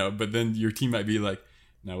 but then your team might be like,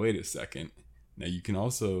 now wait a second, now you can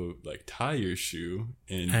also like tie your shoe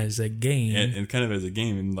as a game, and kind of as a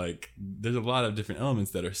game, and like there's a lot of different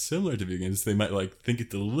elements that are similar to video games. So they might like think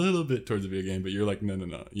it's a little bit towards a video game, but you're like no, and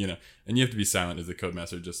you have to be silent as the code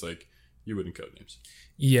master, just like you would in Codenames.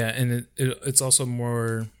 Yeah, and it's also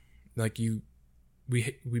more like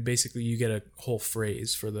we basically, you get a whole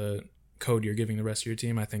phrase for the code you're giving the rest of your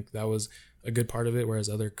team. I think that was a good part of it, whereas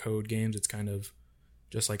other code games, it's kind of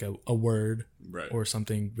just like a word, right, or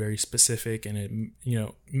something very specific, and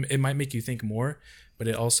it might make you think more, but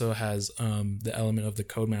it also has the element of the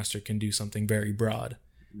codemaster can do something very broad,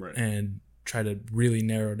 right, and try to really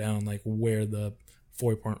narrow down like where the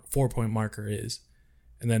 4-point marker is.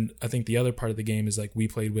 And then I think the other part of the game is like we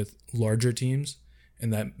played with larger teams,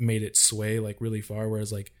 and that made it sway like really far,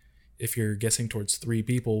 whereas like if you're guessing towards 3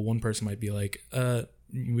 people, one person might be like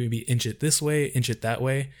maybe inch it this way, inch it that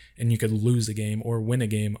way, and you could lose a game or win a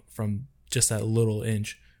game from just that little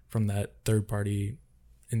inch from that third party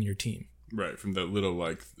in your team. Right, from that little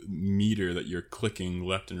like meter that you're clicking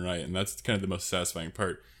left and right, and that's kind of the most satisfying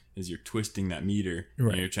part, is you're twisting that meter,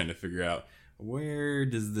 right, and you're trying to figure out where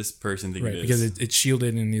does this person think it is. Because it's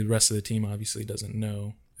shielded, and the rest of the team obviously doesn't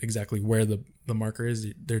know exactly where the marker is.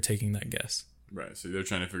 They're taking that guess. Right, so they're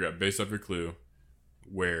trying to figure out based off your clue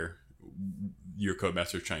where your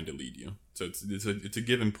codemaster is trying to lead you. So it's a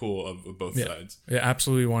give and pull of both sides. It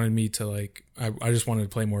absolutely wanted me to like. I just wanted to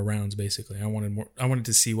play more rounds. Basically, I wanted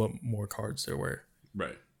to see what more cards there were.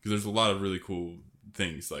 Right, because there's a lot of really cool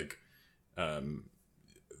things like,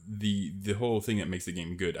 the whole thing that makes the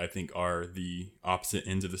game good, I think, are the opposite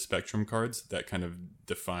ends of the spectrum cards that kind of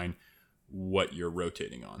define what you're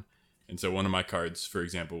rotating on. And so one of my cards, for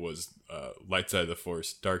example, was light side of the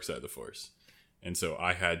force, dark side of the force. And so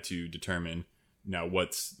I had to determine now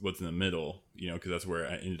what's in the middle, because that's where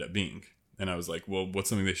I ended up being. And I was like, well, what's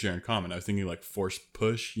something they share in common? I was thinking like force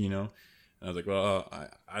push, and I was like, well,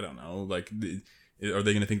 I don't know. Like, are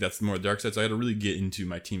they going to think that's more dark side? So I had to really get into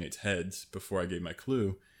my teammates' heads before I gave my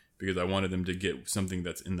clue, because I wanted them to get something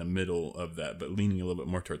that's in the middle of that, but leaning a little bit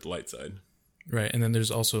more toward the light side. Right. And then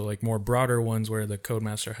there's also like more broader ones where the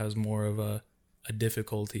codemaster has more of a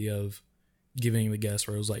difficulty of giving the guess,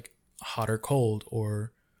 where it was like hot or cold,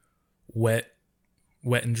 or wet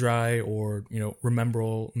and dry, or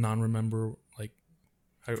rememberable, non-remember, like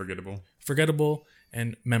forgettable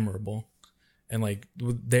and memorable. And like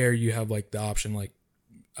there you have like the option, like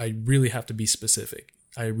I really have to be specific.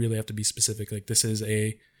 Like this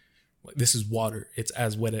is water. It's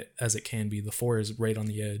as wet as it can be. The 4 is right on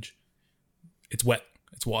the edge. It's wet.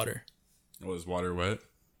 It's water. Oh, is water wet?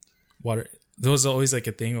 Water. That was always like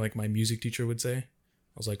a thing like my music teacher would say.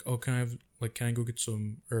 I was like, oh, can I go get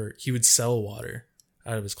some, or he would sell water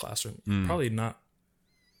out of his classroom. Probably not.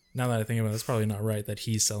 Now that I think about it, that's probably not right that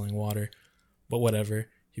he's selling water, but whatever.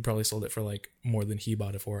 He probably sold it for like more than he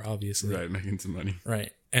bought it for, obviously. Right, making some money.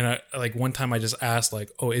 Right. And I like one time I just asked like,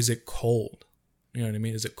 oh, is it cold? You know what I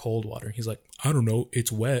mean? Is it cold water? He's like, I don't know.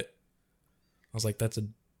 It's wet. I was like, that's a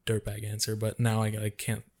dirtbag answer. But now I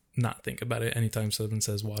can't not think about it anytime someone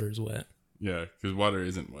says water's wet. Yeah, because water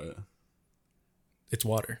isn't wet. It's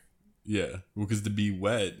water. Yeah, well, because to be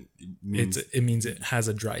wet means it means it has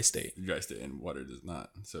a dry state. Dry state, and water does not.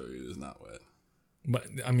 So it is not wet. But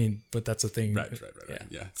I mean, but that's a thing. Right.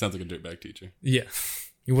 Yeah, sounds like a dirtbag teacher. Yeah,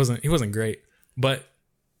 he wasn't great. But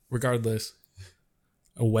regardless,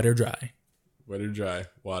 a wet or dry. Wet or dry,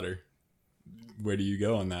 water. Where do you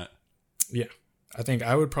go on that? Yeah, I think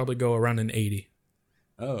I would probably go around an 80.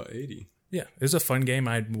 Oh, 80. Yeah, it was a fun game.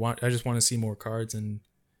 I just want to see more cards, and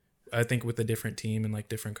I think with a different team and like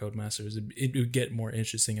different Codemasters, it would get more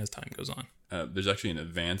interesting as time goes on. There's actually an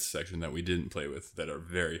advanced section that we didn't play with that are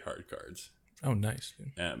very hard cards. Oh, nice.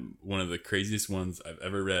 One of the craziest ones I've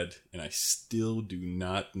ever read, and I still do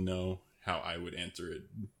not know how I would answer it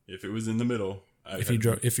if it was in the middle. If you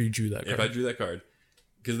drew that card. If I drew that card,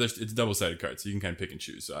 because it's double-sided cards, so you can kind of pick and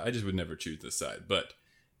choose. So I just would never choose this side. But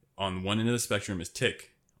on one end of the spectrum is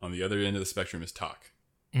tick. On the other end of the spectrum is talk.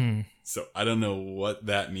 So I don't know what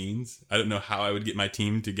that means. I don't know how I would get my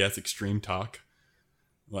team to guess extreme talk.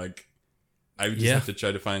 Like, I would just have to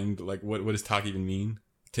try to find, like, what does talk even mean?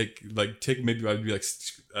 Tick, maybe I would be like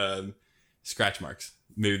scratch marks.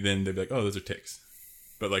 Maybe then they'd be like, oh, those are ticks.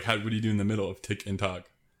 But, like, what do you do in the middle of tick and talk?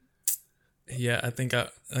 Yeah, I think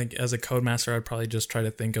like as a Codemaster, I'd probably just try to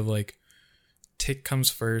think of, like, tick comes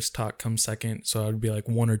first, talk comes second. So I'd be like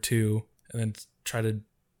 1 or 2, and then try to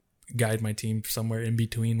guide my team somewhere in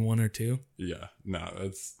between 1 or 2. Yeah, no,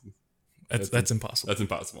 that's impossible. That's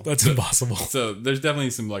impossible. That's impossible. So there's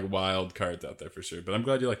definitely some like wild cards out there for sure. But I'm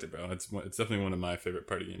glad you liked it, bro. It's definitely one of my favorite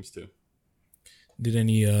party games too. Did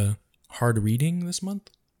any hard reading this month?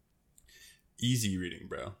 Easy reading,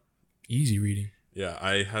 bro. Easy reading. Yeah,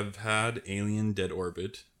 I have had Alien Dead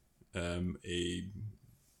Orbit, a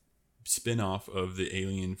spin-off of the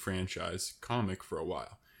Alien franchise comic for a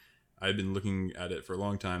while. I've been looking at it for a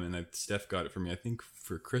long time, and Steph got it for me, I think,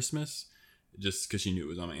 for Christmas, just because she knew it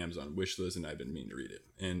was on my Amazon wish list, and I've been meaning to read it.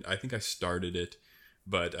 And I think I started it,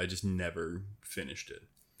 but I just never finished it.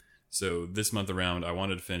 So this month around, I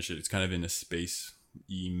wanted to finish it. It's kind of in a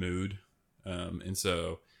space-y mood. And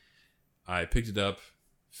so I picked it up,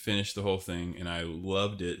 finished the whole thing, and I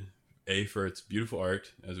loved it. A, for its beautiful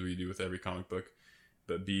art, as we do with every comic book,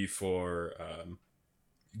 but B, for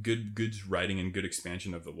good writing and good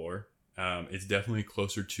expansion of the lore. It's definitely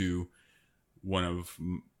closer to one of,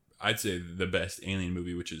 I'd say, the best Alien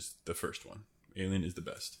movie, which is the first one. Alien is the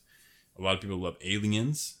best. A lot of people love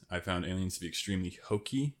Aliens. I found Aliens to be extremely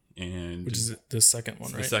hokey, and which is the second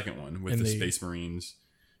one, right? The second one with the Space Marines,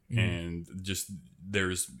 and just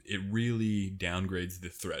it really downgrades the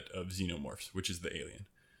threat of xenomorphs, which is the alien.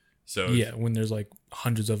 So yeah, when there's like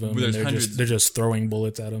hundreds of them, and they're just throwing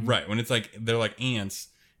bullets at them. Right, when it's like they're like ants,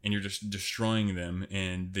 and you're just destroying them,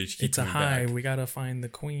 and they just keep coming back. We gotta find the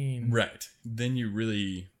queen. Right, then you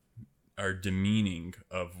really are demeaning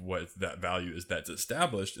of what that value is that's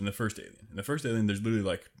established in the first Alien. In the first Alien, there's literally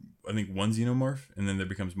like, I think, one xenomorph, and then there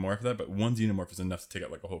becomes more after that, but one xenomorph is enough to take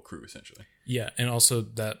out like a whole crew, essentially. Yeah, and also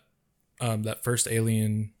that first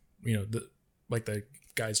Alien, the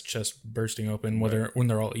guy's chest bursting open, when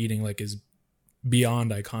they're all eating, like, is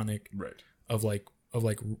beyond iconic. Right. Of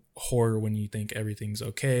horror, when you think everything's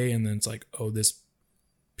okay, and then it's like, oh, this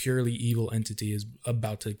purely evil entity is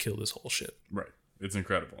about to kill this whole ship. Right. It's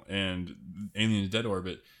incredible. And Alien Dead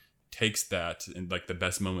Orbit takes that and like the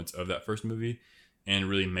best moments of that first movie and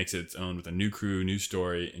really makes it its own with a new crew, new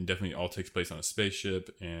story, and definitely all takes place on a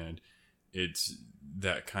spaceship. And it's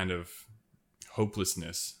that kind of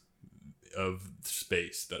hopelessness of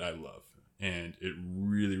space that I love. And it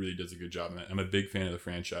really, really does a good job in that. I'm a big fan of the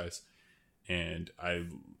franchise, and I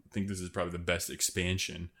think this is probably the best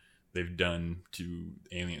expansion they've done to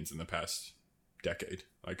Aliens in the past decade.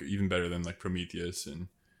 Like, even better than like Prometheus, and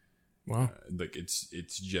wow, like it's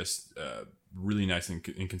just really nice and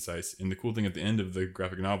concise. And the cool thing at the end of the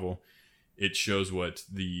graphic novel, it shows what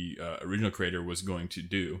the original creator was going to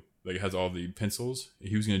do. Like, it has all the pencils.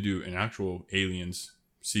 He was going to do an actual Aliens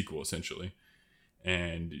sequel, essentially,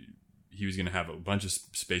 and he was going to have a bunch of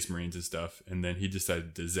Space Marines and stuff. And then he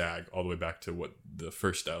decided to zag all the way back to what the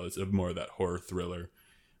first style is, of more of that horror thriller,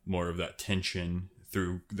 more of that tension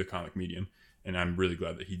through the comic medium. And I'm really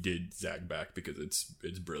glad that he did zag back, because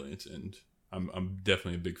it's brilliant, and I'm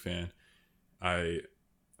definitely a big fan.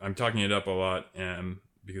 I'm talking it up a lot,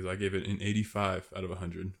 because I gave it an 85 out of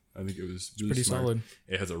 100. I think it was really pretty smart. solid.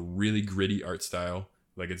 It has a really gritty art style.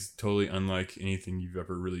 Like, it's totally unlike anything you've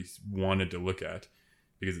ever really wanted to look at,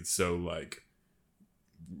 because it's so like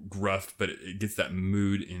gruff, but it gets that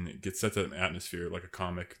mood and it sets an atmosphere like a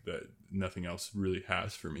comic that nothing else really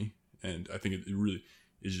has for me. And I think it really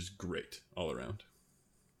is just great all around.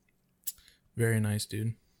 Very nice,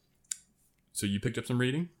 dude. So you picked up some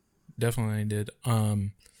reading? Definitely did.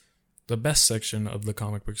 The best section of the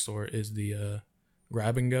comic book store is the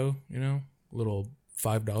grab and go, little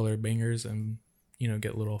 $5 bangers, and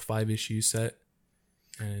get a little 5-issue set.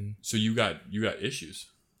 And so you got issues.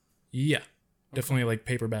 Yeah. Okay. Definitely like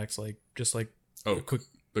paperbacks, quick,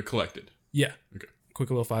 but collected. Yeah. Okay. Quick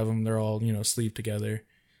little 5 of them. They're all, sleeved together.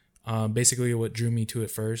 Basically what drew me to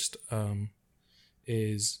it first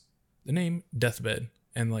is the name Deathbed,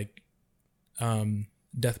 and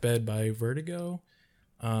Deathbed by Vertigo.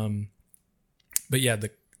 But yeah,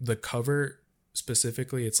 the cover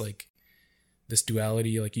specifically, it's like this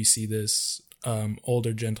duality. Like you see this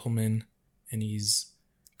older gentleman, and he's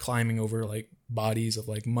climbing over like bodies of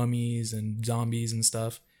like mummies and zombies and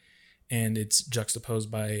stuff, and it's juxtaposed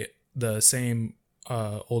by the same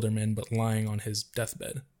older man but lying on his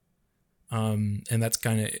deathbed. And that's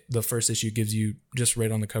kind of the first issue. Gives you, just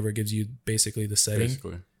right on the cover, gives you basically the setting.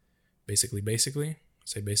 Basically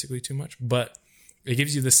say basically too much, but it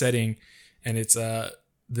gives you the setting, and it's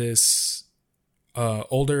this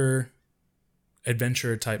older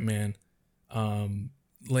adventurer type man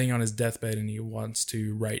laying on his deathbed, and he wants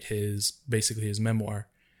to write his memoir.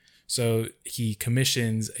 So he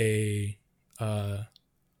commissions a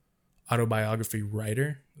autobiography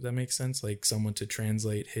writer. Does that make sense? Like someone to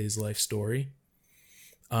translate his life story.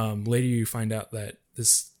 Later you find out that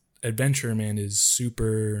this adventurer man is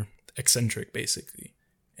super eccentric, basically.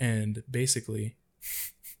 And basically,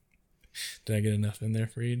 did I get enough in there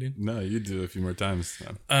for you, dude? No, you do a few more times.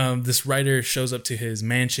 This writer shows up to his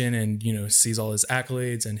mansion and, sees all his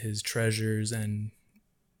accolades and his treasures. And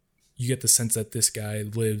you get the sense that this guy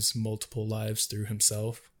lives multiple lives through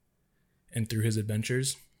himself and through his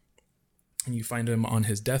adventures. And you find him on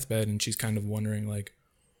his deathbed, and she's kind of wondering, like,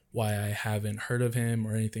 why I haven't heard of him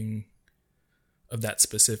or anything of that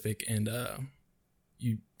specific. And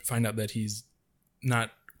you find out that he's not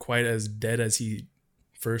quite as dead as he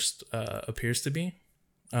first appears to be,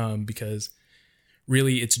 because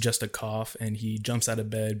really it's just a cough, and he jumps out of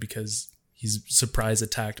bed because he's surprise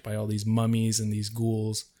attacked by all these mummies and these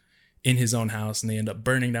ghouls in his own house, and they end up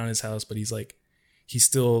burning down his house. But he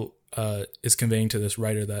still is conveying to this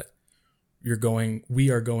writer that we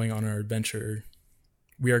are going on our adventure.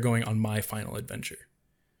 We are going on my final adventure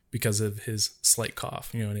because of his slight cough.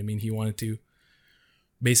 You know what I mean? He wanted to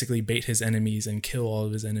basically bait his enemies and kill all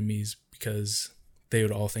of his enemies because they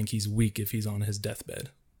would all think he's weak if he's on his deathbed.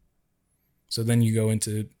 So then you go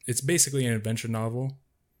into, it's basically an adventure novel.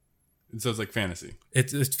 So it's like fantasy.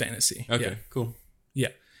 It's fantasy. Okay, yeah. Cool. Yeah.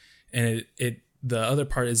 And the other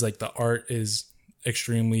part is like the art is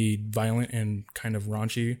extremely violent and kind of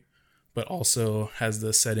raunchy, but also has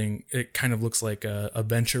the setting. It kind of looks like a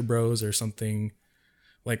Venture Bros or something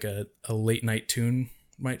like a late night tune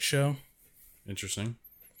might show. Interesting.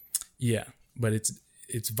 Yeah, but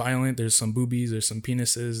it's violent. There's some boobies, there's some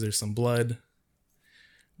penises, there's some blood.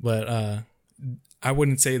 But I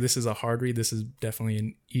wouldn't say this is a hard read. This is definitely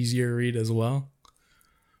an easier read as well.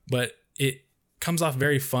 But it comes off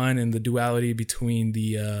very fun, and the duality between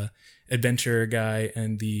the adventurer guy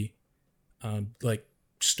and the like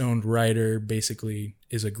stoned writer basically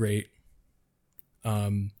is a great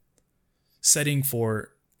setting for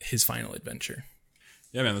his final adventure.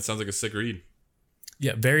 Yeah, man, that sounds like a sick read.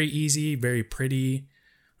 Yeah, very easy, very pretty.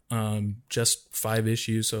 Just 5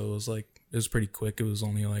 issues, so it was pretty quick. It was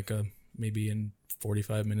only like maybe in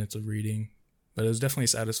 45 minutes of reading, but it was definitely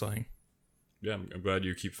satisfying. Yeah, I'm glad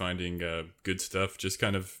you keep finding good stuff just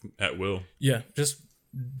kind of at will. Yeah, just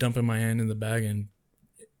dumping my hand in the bag, and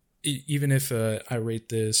even if I rate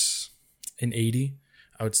this an 80,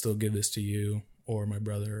 I would still give this to you or my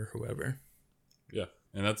brother or whoever. Yeah,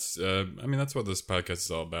 and that's that's what this podcast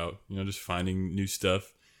is all about. Just finding new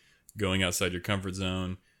stuff, going outside your comfort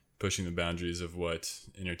zone, pushing the boundaries of what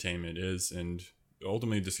entertainment is, and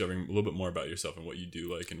ultimately discovering a little bit more about yourself and what you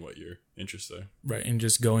do like and what your interests are. Right, and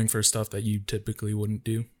just going for stuff that you typically wouldn't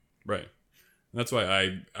do. Right. And that's why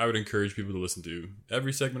I would encourage people to listen to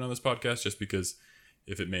every segment on this podcast, just because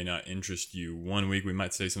if it may not interest you one week, we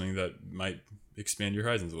might say something that might expand your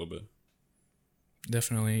horizons a little bit.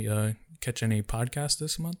 Definitely catch any podcast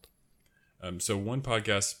this month? So one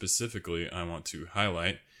podcast specifically I want to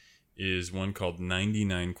highlight is one called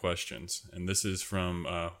 99 Questions. And this is from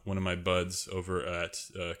one of my buds over at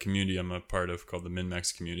a community I'm a part of called the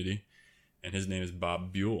MinMax community. And his name is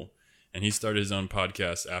Bob Buell. And he started his own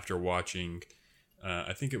podcast after watching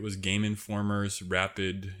I think it was Game Informer's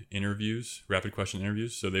rapid question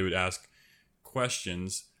interviews. So they would ask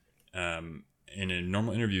questions in a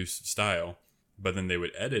normal interview style, but then they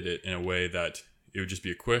would edit it in a way that it would just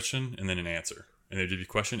be a question and then an answer. And it would be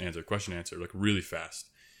question, answer, like really fast.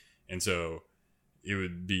 And so it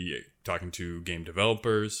would be talking to game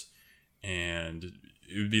developers, and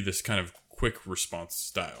it would be this kind of quick response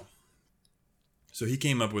style. So he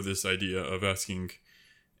came up with this idea of asking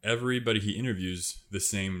everybody he interviews the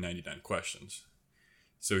same 99 questions.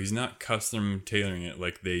 So he's not custom tailoring it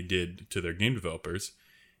like they did to their game developers.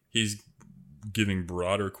 He's giving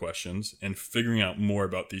broader questions and figuring out more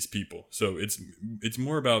about these people. So it's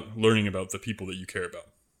more about learning about the people that you care about.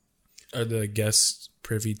 Are the guests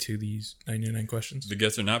privy to these 99 questions? The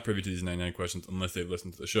guests are not privy to these 99 questions unless they've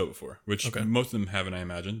listened to the show before, which most of them haven't, I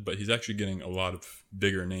imagine. But he's actually getting a lot of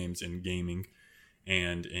bigger names in gaming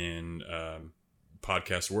and in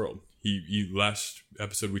podcast world. He last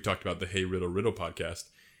episode we talked about the Hey Riddle Riddle podcast.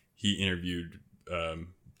 He interviewed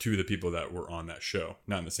two of the people that were on that show,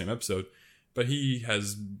 not in the same episode, but he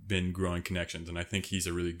has been growing connections, and I think he's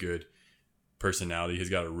a really good personality. He's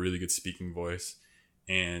got a really good speaking voice,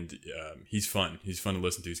 and he's fun. He's fun to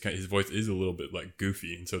listen to. His voice is a little bit like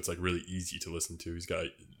goofy, and so it's like really easy to listen to. He's got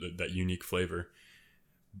that unique flavor.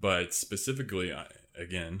 But specifically, I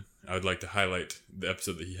would like to highlight the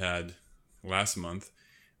episode that he had last month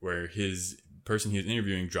where his person he was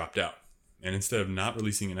interviewing dropped out. And instead of not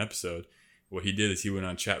releasing an episode, what he did is he went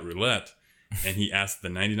on Chat Roulette and he asked the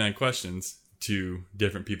 99 questions to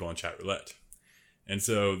different people on Chat Roulette. And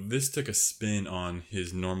so this took a spin on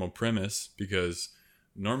his normal premise, because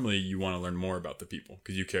normally you want to learn more about the people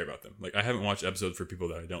because you care about them. Like, I haven't watched episodes for people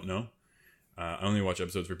that I don't know. I only watch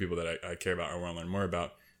episodes for people that I care about or want to learn more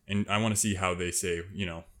about. And I want to see how they say,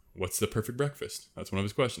 what's the perfect breakfast? That's one of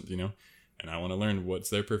his questions, and I want to learn what's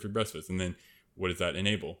their perfect breakfast. And then what does that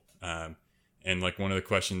enable? And like one of the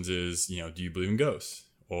questions is, do you believe in ghosts?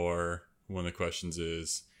 Or one of the questions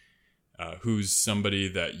is, who's somebody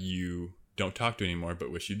that you don't talk to anymore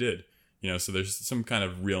but wish you did? So there's some kind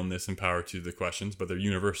of realness and power to the questions, but they're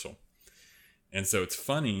universal. And so it's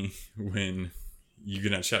funny when you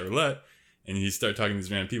get on Chat Roulette and you start talking to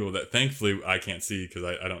these random people that thankfully I can't see because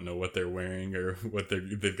I don't know what they're wearing or what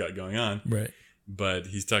they've got going on. Right. But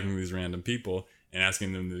he's talking to these random people and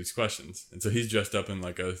asking them these questions. And so he's dressed up in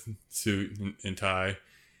like a suit and tie,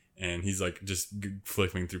 and he's like just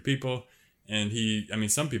flipping through people. And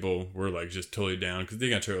some people were like just totally down because they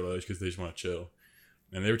got turtle because they just want to chill.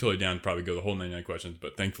 And they were totally down to probably go the whole 99 questions,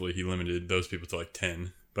 but thankfully he limited those people to like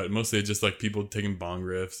 10. But mostly it's just like people taking bong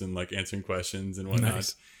riffs and like answering questions and whatnot.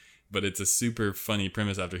 Nice. But it's a super funny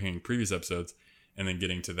premise after hearing previous episodes and then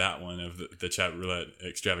getting to that one of the Chat Roulette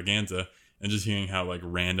extravaganza and just hearing how like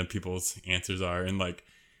random people's answers are. And like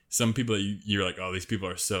some people that you're like, oh, these people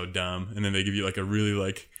are so dumb. And then they give you like a really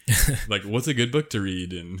like, like, what's a good book to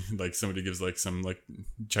read? And like somebody gives like some like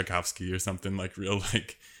Tchaikovsky or something like real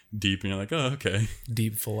like deep. And you're like, oh, okay.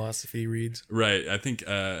 Deep philosophy reads. Right. I think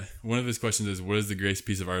one of his questions is, what is the greatest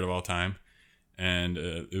piece of art of all time? And I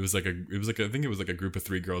think it was like a group of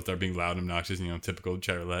 3 girls that are being loud and obnoxious, typical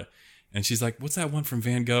Chat Roulette. And she's like, what's that one from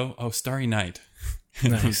Van Gogh? Oh, Starry Night.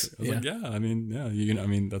 Nice. I was like, yeah,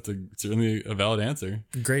 that's certainly a valid answer.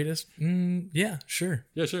 Greatest? Yeah, sure.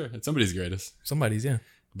 Yeah, sure. It's somebody's greatest. Somebody's, yeah.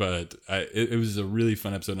 But it was a really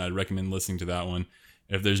fun episode, and I'd recommend listening to that one.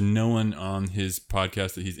 If there's no one on his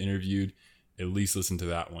podcast that he's interviewed, at least listen to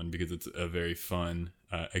that one because it's a very fun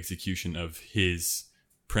execution of his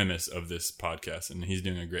premise of this podcast, and he's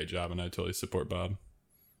doing a great job, and I totally support Bob.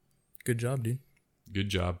 Good job, dude. Good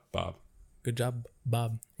job, Bob. Good job,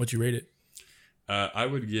 Bob. What'd you rate it? I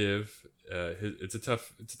would give it's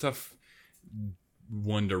a tough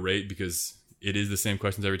one to rate because it is the same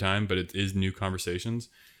questions every time, but it is new conversations.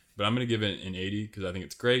 But I'm going to give it an 80 because I think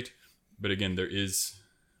it's great. But again, there is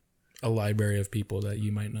a library of people that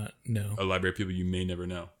you might not know. A library of people you may never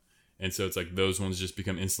know. And so it's like those ones just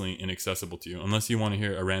become instantly inaccessible to you. Unless you want to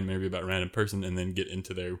hear a random interview about a random person and then get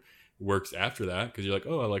into their works after that because you're like,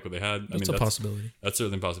 oh, I like what they had. That's a possibility. That's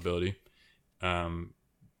certainly a possibility.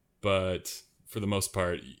 But for the most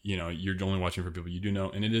part, you're only watching for people you do know.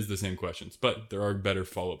 And it is the same questions. But there are better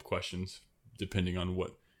follow-up questions depending on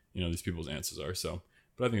what, these people's answers are. So,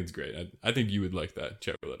 but I think it's great. I think you would like that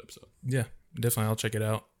Chat Roulette episode. Yeah, definitely. I'll check it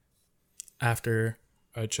out after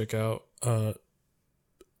I check out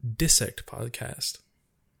Dissect podcast.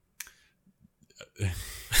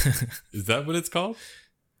 Is that what it's called?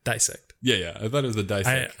 Dissect. Yeah. I thought it was a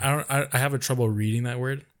dissect. I have a trouble reading that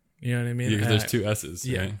word. You know what I mean? Yeah, because there's 2 S's.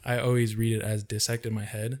 Yeah. Right? I always read it as dissect in my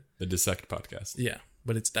head. The Dissect podcast. Yeah,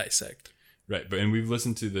 but it's dissect. Right. And we've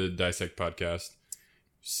listened to the Dissect podcast.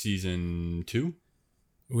 Season 2.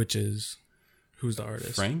 Which is, who's the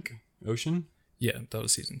artist? Frank Ocean? Yeah, that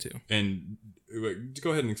was season 2. And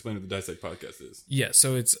go ahead and explain what the Dissect podcast is. Yeah,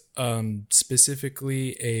 so it's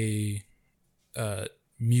specifically a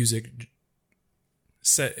music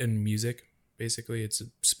set in music. Basically, it's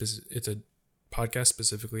a podcast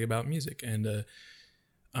specifically about music, and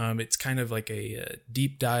it's kind of like a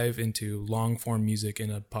deep dive into long form music in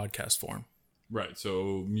a podcast form. Right,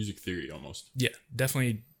 so music theory almost. Yeah,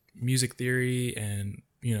 definitely music theory, and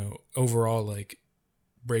overall like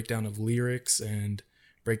breakdown of lyrics and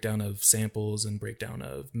breakdown of samples and breakdown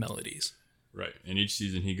of melodies. Right, and each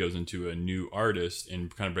season he goes into a new artist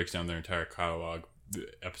and kind of breaks down their entire catalog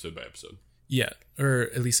episode by episode. Yeah, or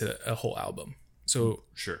at least a whole album. So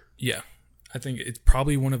sure. Yeah, I think it's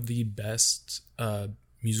probably one of the best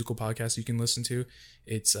musical podcasts you can listen to.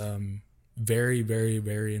 It's very, very,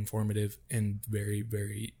 very informative and very,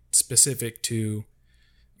 very specific to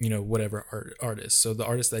whatever artist. So the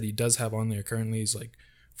artist that he does have on there currently is like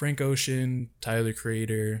Frank Ocean, Tyler the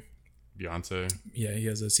Creator, Beyonce. Yeah, he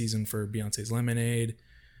has a season for Beyonce's Lemonade,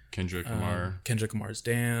 Kendrick Lamar's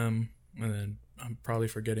Damn, and then I'm probably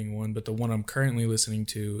forgetting one, but the one I'm currently listening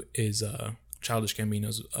to is Childish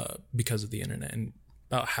Gambino's Because of the Internet, and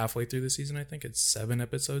about halfway through the season, I think it's 7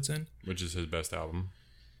 episodes in, which is his best album.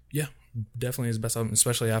 Yeah, definitely his best album,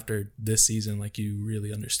 especially after this season. Like, you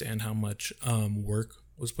really understand how much work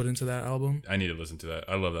was put into that album. I need to listen to that.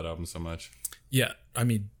 I love that album so much. Yeah, I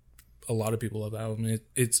mean, a lot of people love that album.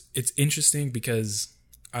 It's interesting because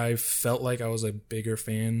I felt like I was a bigger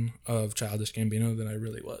fan of Childish Gambino than I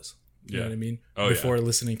really was. You know what I mean? Before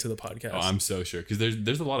listening to the podcast. Oh, I'm so sure. Because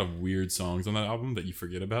there's a lot of weird songs on that album that you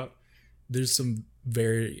forget about. There's some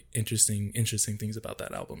very interesting things about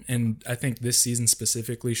that album. And I think this season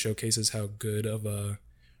specifically showcases how good of a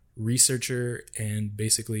researcher and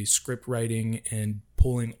basically script writing and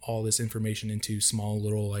pulling all this information into small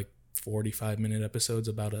little like 45-minute episodes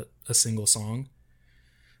about a single song.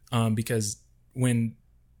 Because when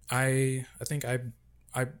I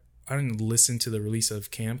didn't listen to the release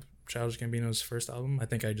of Camp, Childish Gambino's first album. I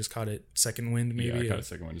think I just caught it second wind, maybe. Yeah, I caught it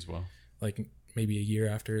second wind as well. Like maybe a year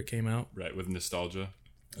after it came out. Right, with nostalgia.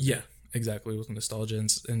 Yeah, exactly, with nostalgia.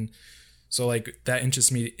 And so like that interests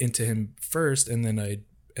me into him first, and then I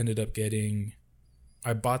ended up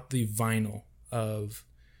I bought the vinyl of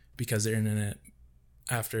Because the Internet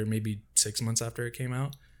after maybe 6 months after it came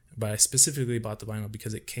out. But I specifically bought the vinyl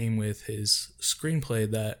because it came with his screenplay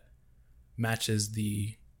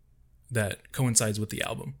that coincides with the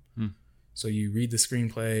album. So you read the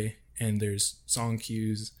screenplay and there's song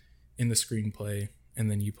cues in the screenplay, and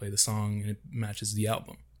then you play the song and it matches the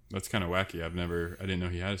album. That's kind of wacky. I didn't know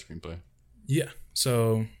he had a screenplay. Yeah.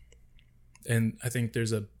 So, and I think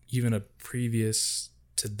there's even a previous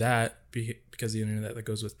to that Because the Internet that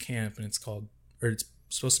goes with Camp, and it's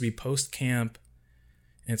supposed to be post Camp,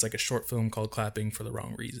 and it's like a short film called Clapping for the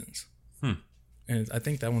Wrong Reasons. And I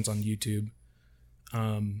think that one's on YouTube.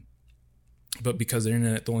 But Because the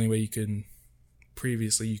Internet, the only way you could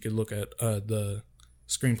look at the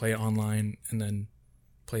screenplay online and then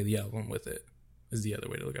play the album with it is the other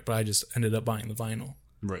way to look at it. But I just ended up buying the vinyl.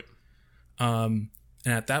 Right. And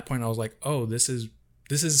at that point I was like, oh, this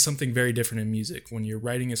is something very different in music when you're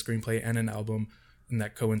writing a screenplay and an album and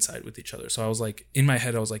that coincide with each other. So I was like, in my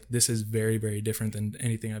head, I was like, this is very, very different than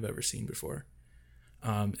anything I've ever seen before.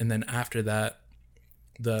 And then after that,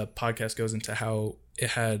 the podcast goes into how it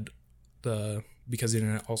had Because the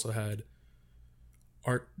Internet also had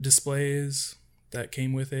art displays that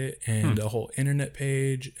came with it and a whole internet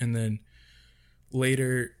page. And then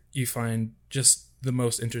later you find just the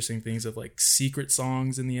most interesting things of like secret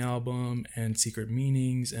songs in the album and secret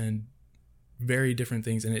meanings and very different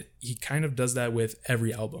things. And he kind of does that with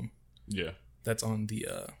every album. Yeah. That's on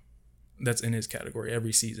that's in his category.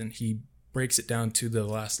 Every season he breaks it down to the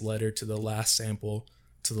last letter, to the last sample,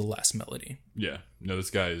 to the last melody. Yeah. No,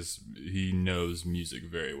 this guy he knows music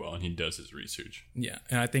very well and he does his research. Yeah.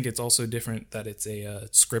 And I think it's also different that it's a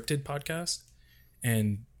scripted podcast,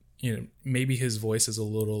 and maybe his voice is a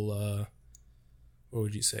little what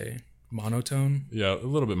would you say, monotone? Yeah, a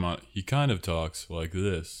little bit he kind of talks like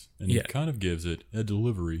this, and he kind of gives it a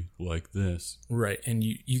delivery like this. Right. And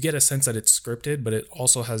you get a sense that it's scripted, but it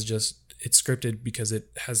also has it's scripted because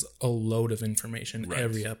it has a load of information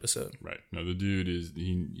every episode. Right. No, the dude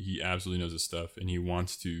he absolutely knows his stuff, and he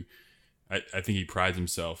wants to, I think he prides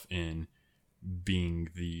himself in being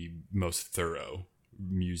the most thorough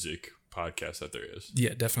music podcast that there is.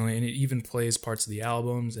 Yeah, definitely. And it even plays parts of the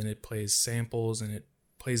albums, and it plays samples, and it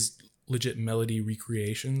plays legit melody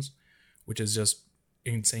recreations, which is just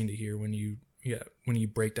insane to hear when you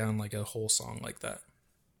break down like a whole song like that.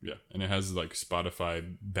 Yeah, and it has like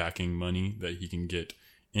Spotify backing money that he can get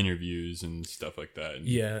interviews and stuff like that. And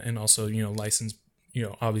yeah, and also, license,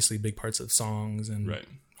 obviously big parts of songs and right.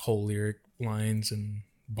 whole lyric lines and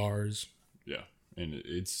bars. Yeah, and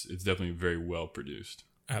it's definitely very well produced.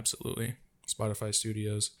 Absolutely. Spotify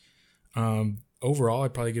Studios. Overall,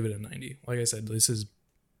 I'd probably give it a 90. Like I said, this is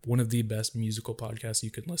one of the best musical podcasts you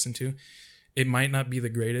could listen to. It might not be the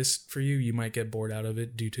greatest for you. You might get bored out of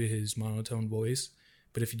it due to his monotone voice.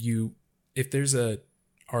 But if there's a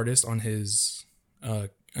artist on his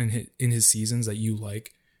in his seasons that you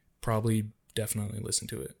like, probably definitely listen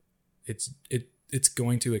to it. It's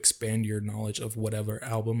going to expand your knowledge of whatever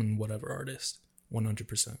album and whatever artist.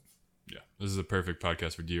 100%. Yeah, this is a perfect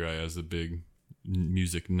podcast for D-Rai as the big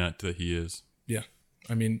music nut that he is. Yeah,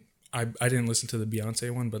 I mean, I didn't listen to the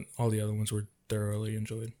Beyonce one, but all the other ones were thoroughly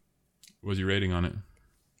enjoyed. What's your rating on it?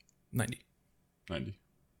 90. 90.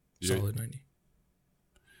 Solid 90.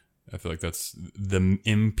 I feel like that's the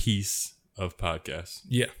M-piece of podcasts.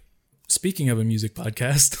 Yeah. Speaking of a music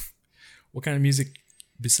podcast, what kind of music,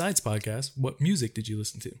 besides podcasts, what music did you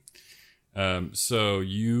listen to? So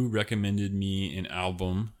you recommended me an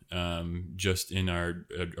album just in our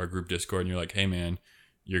group Discord, and you're like, hey, man,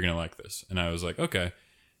 you're going to like this. And I was like, okay.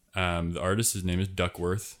 The artist, his name is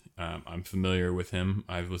Duckworth. I'm familiar with him.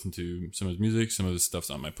 I've listened to some of his music. Some of his stuff's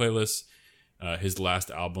on my playlist. His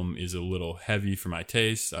last album is a little heavy for my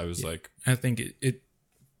taste. I was like... I think it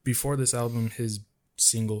before this album, his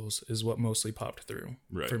singles is what mostly popped through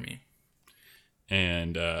for me.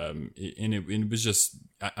 And it was just...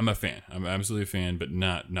 I'm a fan. I'm absolutely a fan, but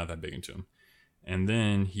not that big into him. And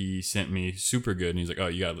then he sent me Super Good, and he's like, oh,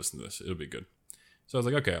 you gotta listen to this. It'll be good. So I was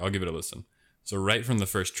like, okay, I'll give it a listen. So right from the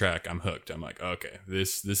first track, I'm hooked. I'm like, okay,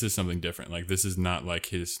 this is something different. Like, this is not like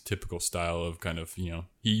his typical style of kind of, he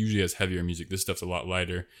usually has heavier music. This stuff's a lot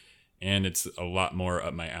lighter, and it's a lot more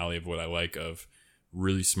up my alley of what I like, of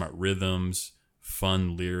really smart rhythms,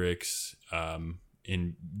 fun lyrics,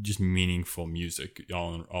 and just meaningful music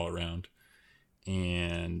all around.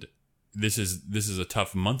 And this is a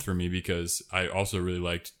tough month for me because I also really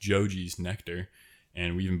liked Joji's Nectar,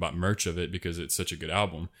 and we even bought merch of it because it's such a good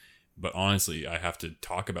album. But honestly, I have to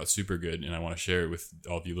talk about Super Good, and I want to share it with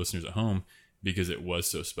all of you listeners at home because it was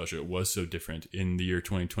so special. It was so different in the year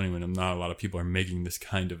 2020 when not a lot of people are making this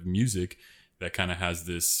kind of music that kind of has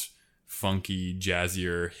this funky,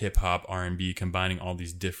 jazzier, hip-hop, R&B, combining all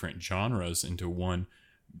these different genres into one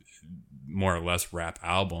more or less rap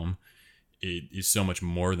album. It is so much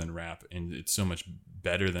more than rap, and it's so much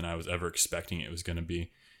better than I was ever expecting it was going to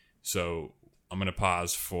be. So I'm going to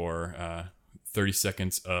pause for 30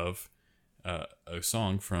 seconds of a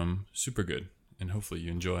song from Super Good, and hopefully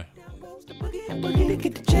you enjoy.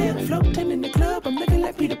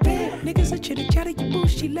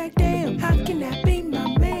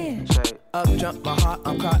 Up jump my heart,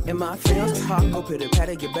 I'm caught in my feels. Heart go pitter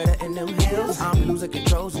patter, get better in them hills. I'm losing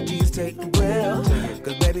control, so Jesus take the wheel.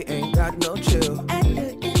 Cause baby ain't got no chill. At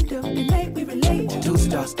the end of the night we relate. Two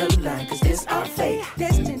stars align, cause it's our fate.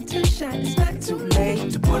 Destined to shine, it's not too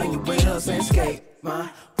late. To pull on your wheels and skate. My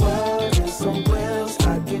world is on wheels,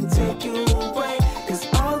 I can take you away. Cause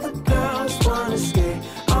all the girls wanna skate.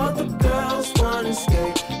 All the girls wanna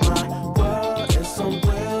skate. My world is on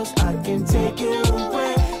wheels, I can take you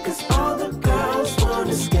away. Cause all the girls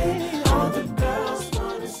wanna skate. All the girls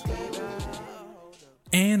wanna skate.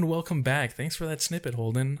 And welcome back. Thanks for that snippet,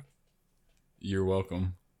 Holden. You're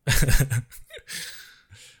welcome.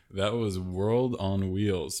 That was World on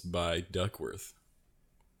Wheels by Duckworth.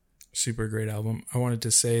 Super great album. I wanted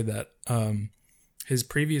to say that his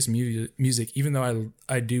previous music, even though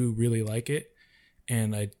I do really like it,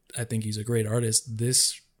 and I think he's a great artist,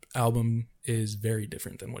 this album is very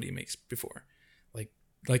different than what he makes before.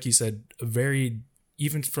 Like you said,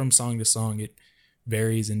 even from song to song, it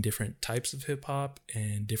varies in different types of hip hop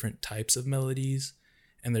and different types of melodies.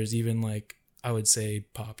 And there's even I would say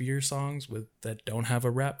poppier songs that don't have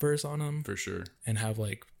a rap verse on them. For sure. And have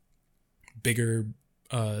bigger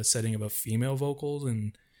setting of a female vocals,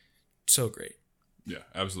 and so great. Yeah,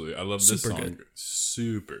 absolutely. I love this song.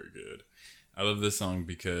 Super good. I love this song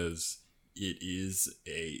because it is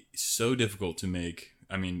so difficult to make.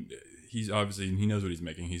 I mean, he knows what he's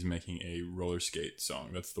making. He's making a roller skate song.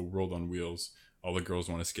 That's the World on Wheels. All the girls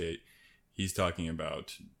want to skate. He's talking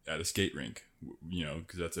about at a skate rink,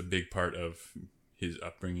 because that's a big part of his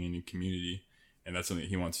upbringing and community. And that's something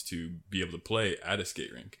he wants to be able to play at a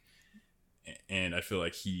skate rink. And I feel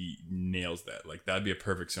like he nails that. That'd be a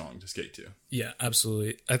perfect song to skate to. Yeah,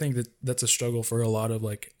 absolutely. I think that's a struggle for a lot of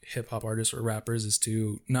hip hop artists or rappers, is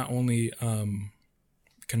to not only kind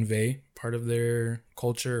convey part of their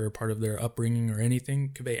culture or part of their upbringing or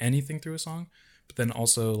anything, convey anything through a song, but then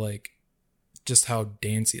also like just how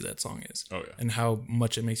dancey that song is. Oh yeah. And how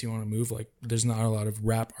much it makes you want to move. Like there's not a lot of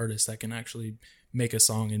rap artists that can actually make a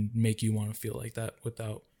song and make you want to feel like that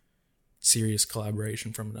without serious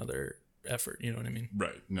collaboration from another effort. You know what I mean?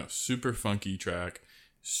 Right. No, super funky track,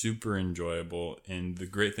 super enjoyable. And the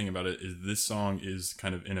great thing about it is this song is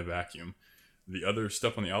kind of in a vacuum. The other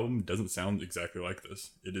stuff on the album doesn't sound exactly like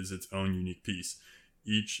this. It is its own unique piece.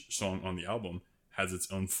 Each song on the album has its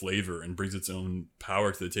own flavor and brings its own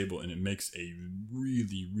power to the table, and it makes a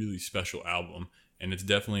really, really special album. And it's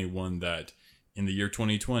definitely one that in the year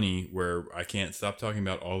 2020, where I can't stop talking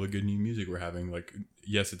about all the good new music we're having, like,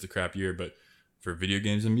 yes, it's a crap year, but for video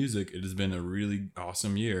games and music, it has been a really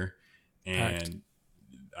awesome year. And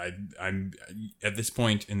I'm at this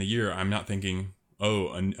point in the year, I'm not thinking,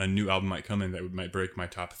 oh, a new album might come in that might break my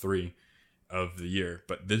top 3 of the year.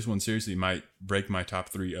 But this one seriously might break my top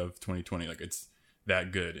 3 of 2020. Like, it's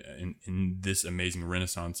that good in this amazing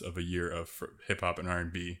renaissance of a year of hip hop and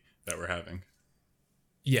R&B that we're having.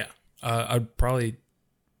 Yeah. I'd probably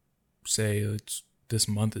say this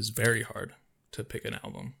month is very hard to pick an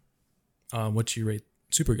album. What you rate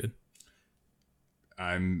Super Good?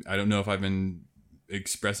 I don't know if I've been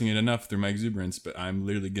expressing it enough through my exuberance, but I'm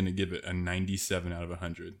literally going to give it a 97 out of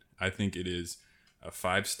 100. I think it is a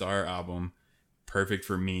 5-star album, perfect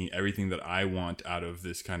for me, everything that I want out of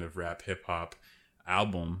this kind of rap hip hop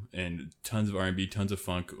album, and tons of R&B, tons of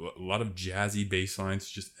funk, a lot of jazzy bass lines,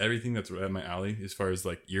 just everything that's right up my alley as far as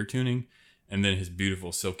like ear tuning. And then his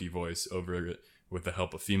beautiful silky voice over it with the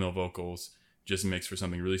help of female vocals just makes for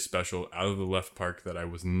something really special out of the left park that I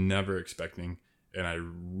was never expecting. And I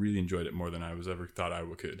really enjoyed it more than I was ever thought I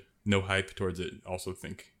could. No hype towards it. Also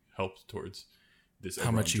think helped towards this.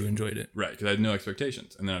 How much you enjoyed it. Right. Because I had no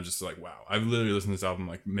expectations. And then I was just like, wow. I've literally listened to this album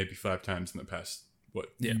like maybe 5 times in the past. What?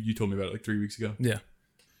 Yeah. You told me about it like 3 weeks ago? Yeah.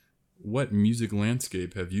 What music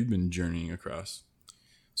landscape have you been journeying across?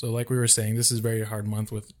 So like we were saying, this is a very hard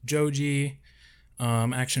month with Joji,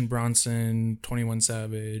 Action Bronson, 21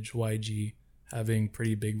 Savage, YG having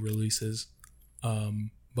pretty big releases.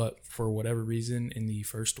 But for whatever reason, in the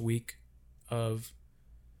first week of,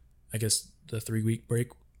 I guess, the 3-week break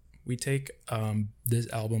we take, this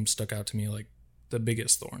album stuck out to me like the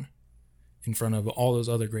biggest thorn in front of all those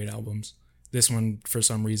other great albums. This one, for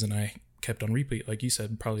some reason, I kept on repeat, like you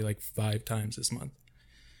said, probably like 5 times this month.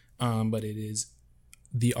 But it is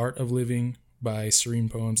The Art of Living by Serene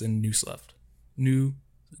Poems and New Self. New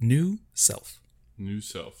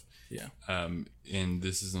Self. Yeah. And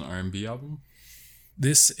this is an R&B album?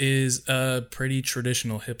 This is a pretty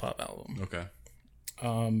traditional hip-hop album. Okay.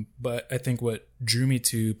 But I think what drew me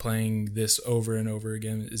to playing this over and over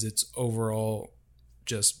again is its overall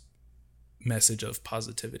just message of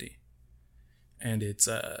positivity. And it's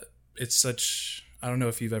such, I don't know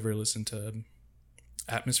if you've ever listened to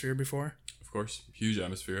Atmosphere before. Of course. Huge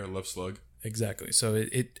Atmosphere. I love Slug. Exactly. So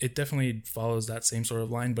it definitely follows that same sort of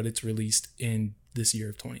line, but it's released in this year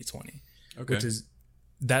of 2020. Okay. Which is,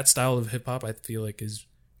 that style of hip hop I feel like is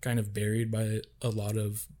kind of buried by a lot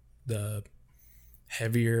of the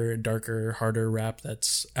heavier, darker, harder rap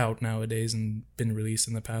that's out nowadays and been released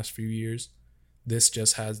in the past few years. This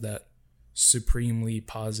just has that supremely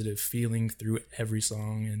positive feeling through every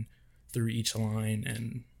song and through each line.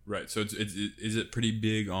 And right. So is it pretty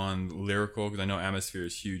big on lyrical? Because I know Atmosphere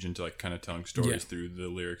is huge into like kind of telling stories through the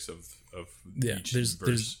lyrics of each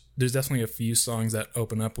verse. There's definitely a few songs that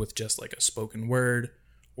open up with just like a spoken word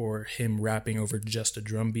or him rapping over just a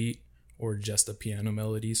drum beat or just a piano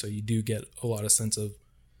melody. So you do get a lot of sense of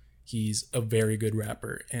he's a very good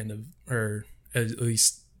rapper, or at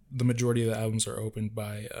least the majority of the albums are opened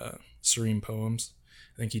by Serene Poems.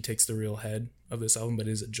 I think he takes the real head of this album, but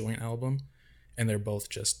it is a joint album, and they're both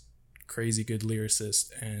just crazy good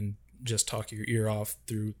lyricists and just talk your ear off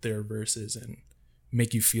through their verses and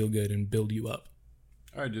make you feel good and build you up.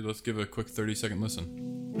 All right, dude, let's give a quick 30-second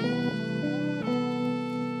listen.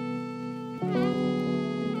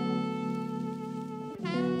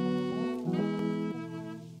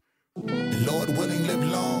 Lord willing, live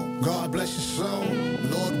long, God bless your soul.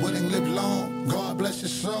 Lord willing, live long, God bless your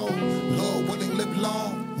soul. Lord willing, live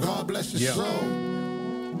long, God bless your soul.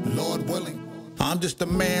 Lord willing. I'm just a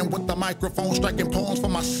man with a microphone, striking poems for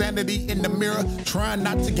my sanity in the mirror, trying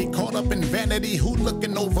not to get caught up in vanity. Who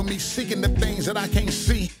looking over me, seeking the things that I can't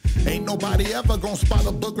see? Ain't nobody ever gonna spot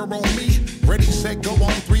a booger on me. Ready, set, go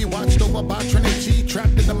on 3, watched over by Trinity,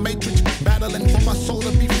 trapped in the matrix, battling for my soul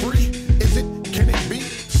to be free. Is it, can it be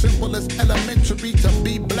simple as elementary to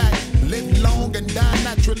be black? Live long and die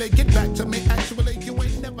naturally. Get back to me, actually, you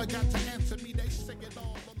ain't never got to answer me. They sing it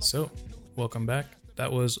all over. So, welcome back.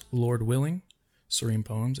 That was Lord Willing, Serene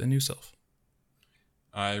Poems, and New Self.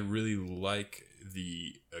 I really like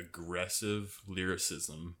the aggressive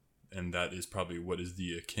lyricism, and that is probably what is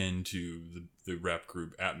the akin to the rap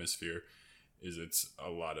group Atmosphere. Is it's a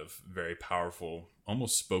lot of very powerful,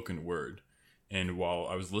 almost spoken word. And while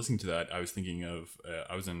I was listening to that, I was thinking of,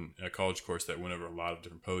 I was in a college course that went over a lot of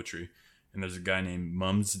different poetry, and there's a guy named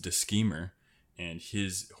Mums the Schemer, and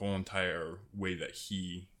his whole entire way that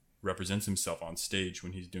he represents himself on stage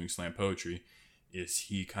when he's doing slam poetry is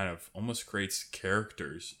he kind of almost creates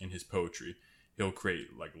characters in his poetry. He'll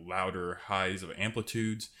create like louder highs of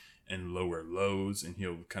amplitudes and lower lows, and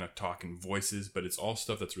he'll kind of talk in voices, but it's all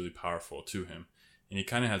stuff that's really powerful to him. And he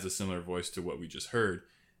kind of has a similar voice to what we just heard,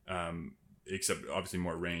 except obviously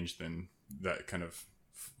more range than that kind of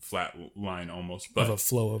flat line almost. But of a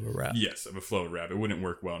flow of a rap. Yes, of a flow of rap. It wouldn't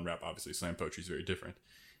work well in rap, obviously. Slam poetry is very different.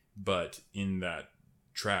 But in that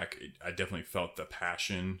track, I definitely felt the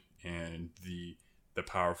passion and the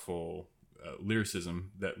powerful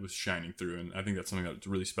lyricism that was shining through. And I think that's something that's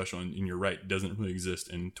really special. And you're right, doesn't really exist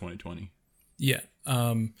in 2020. Yeah.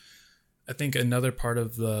 I think another part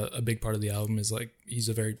of a big part of the album is like,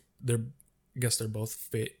 I guess they're both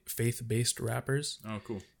faith-based rappers. Oh,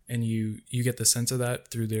 cool. And you get the sense of that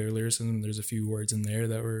through their lyricism. There's a few words in there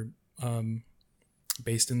that were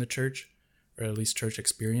based in the church, or at least church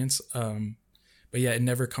experience. But yeah, it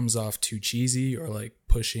never comes off too cheesy or like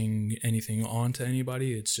pushing anything onto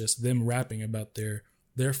anybody. It's just them rapping about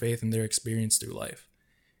their faith and their experience through life.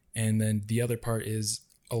 And then the other part is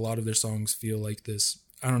a lot of their songs feel like this.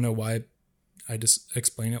 I don't know why I just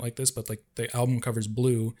explain it like this, but like the album cover's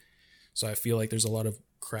blue. So I feel like there's a lot of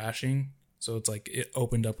crashing. So it's like it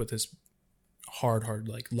opened up with this hard,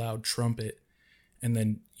 like loud trumpet. And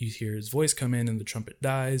then you hear his voice come in and the trumpet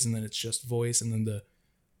dies. And then it's just voice. And then the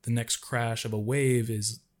next crash of a wave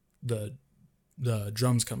is the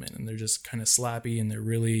drums come in. And they're just kind of slappy. And they're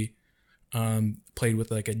really played with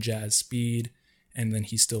like a jazz speed. And then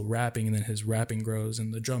he's still rapping. And then his rapping grows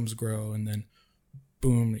and the drums grow. And then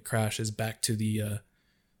boom, it crashes back to the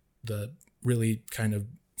really kind of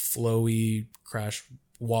flowy crash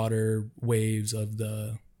water waves of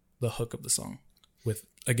the hook of the song, with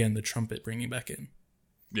again the trumpet bringing back in.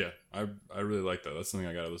 Yeah, I really like that. That's something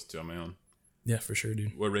I gotta listen to on my own. Yeah, for sure,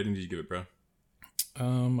 dude. What rating did you give it, bro?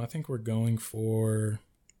 I think we're going for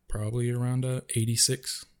probably around a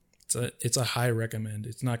 86. It's a high recommend.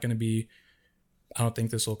 It's not going to be. I don't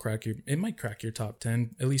think this will crack your. It might crack your top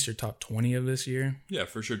 10, at least your top 20 of this year. Yeah,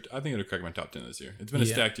 for sure. I think it'll crack my top 10 this year. It's been a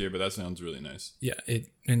stacked year, but that sounds really nice. Yeah,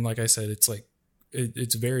 and like I said, it's like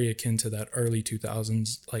it's very akin to that early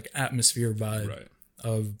 2000s like atmosphere vibe,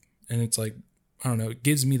 right? And it's like, I don't know, it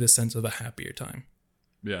gives me the sense of a happier time.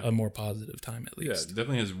 Yeah, a more positive time at least. Yeah, it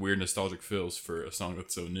definitely has weird nostalgic feels for a song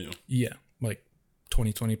that's so new. Yeah, like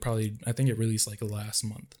 2020 probably. I think it released like last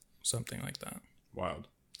month, something like that. Wild.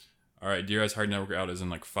 All right, Dear Eyes Hard Network out is in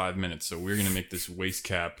like 5 minutes, so we're gonna make this waist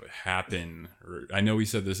cap happen. I know we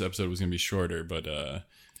said this episode was gonna be shorter, but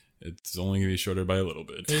it's only gonna be shorter by a little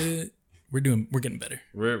bit. We're getting better.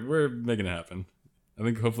 We're making it happen. I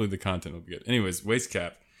think hopefully the content will be good. Anyways, waist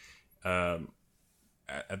cap.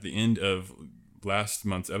 At the end of last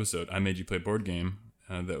month's episode, I made you play a board game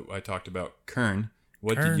that I talked about Kern.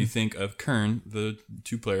 What did you think of Kern, the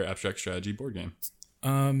 2-player abstract strategy board game?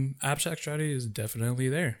 Abstract strategy is definitely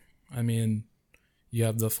there. I mean, you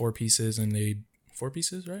have the 4 pieces and 4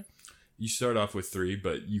 pieces, right? You start off with 3,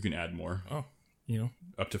 but you can add more. Oh,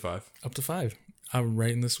 up to 5. Up to 5. I'm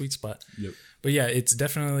right in the sweet spot. Yep. But yeah, it's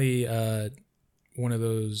definitely one of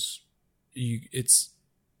those. It's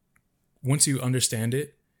once you understand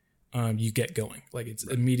it, you get going. Like it's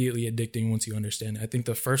immediately addicting once you understand it. I think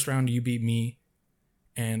the first round you beat me,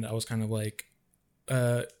 and I was kind of like,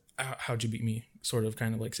 how'd you beat me? Sort of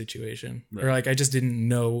kind of like situation. Right. Or like I just didn't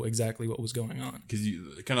know exactly what was going on. Because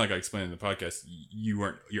you kind of like I explained in the podcast,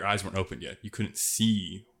 your eyes weren't open yet. You couldn't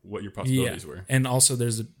see what your possibilities were. And also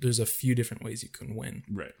there's a few different ways you can win.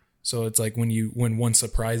 Right. So it's like when one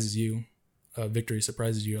surprises you, victory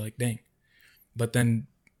surprises you, you're like, dang. But then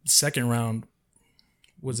second round,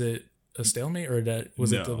 was it a stalemate or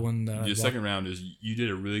was it the one that the second round is you did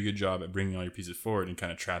a really good job at bringing all your pieces forward and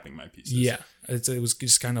kind of trapping my pieces. Yeah, it was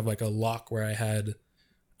just kind of like a lock where I had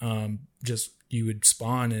just you would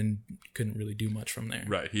spawn and couldn't really do much from there.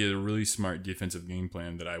 Right. He had a really smart defensive game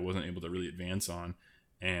plan that I wasn't able to really advance on,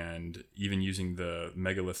 and even using the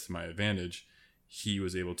megaliths to my advantage, he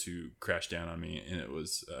was able to crash down on me, and it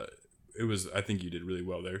was I think you did really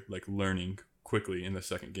well there, like learning quickly in the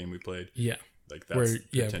second game we played. Yeah. Like that's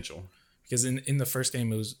potential. Because in the first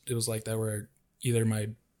game it was like that where either my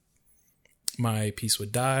my piece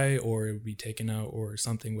would die or it would be taken out or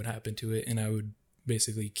something would happen to it, and I would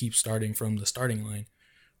basically keep starting from the starting line.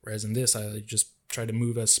 Whereas in this, I just try to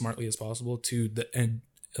move as smartly as possible to the end,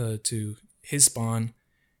 to his spawn,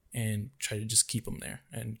 and try to just keep him there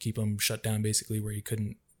and keep him shut down basically where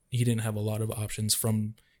he didn't have a lot of options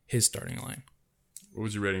from his starting line. What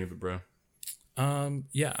was your rating of it, bro?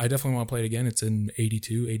 Yeah, I definitely want to play it again. It's in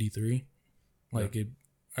 82, 83. Like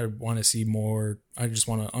I want to see more. I just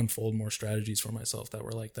want to unfold more strategies for myself that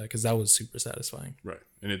were like that, because that was super satisfying. Right.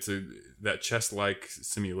 And it's that chess-like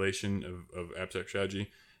simulation of abstract strategy.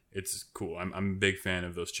 It's cool. I'm a big fan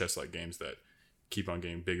of those chess-like games that keep on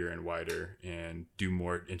getting bigger and wider and do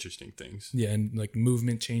more interesting things. Yeah, and like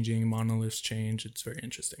movement changing, monoliths change. It's very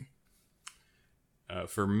interesting.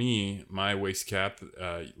 For me, my waist cap,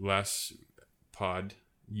 last pod,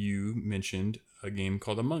 you mentioned a game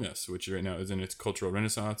called Among Us, which right now is in its cultural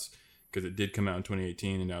renaissance because it did come out in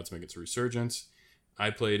 2018 and now it's making its resurgence. I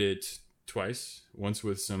played it twice, once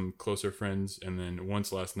with some closer friends and then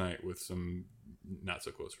once last night with some not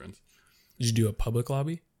so close friends. Did you do a public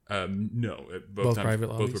lobby? No, both private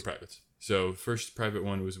lobbies? Both were privates. So first private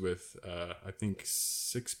one was with I think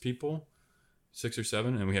 6 people, 6 or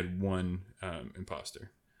 7, and we had one imposter.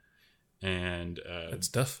 And that's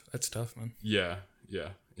tough. That's tough, man. Yeah.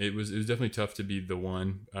 It was definitely tough to be the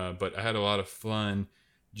one, but I had a lot of fun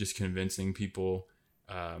just convincing people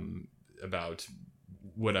about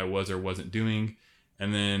what I was or wasn't doing,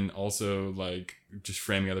 and then also like just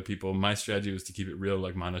framing other people. My strategy was to keep it real,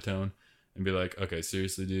 like monotone, and be like, okay,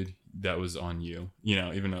 seriously, dude, that was on you,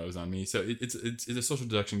 even though it was on me. So it's a social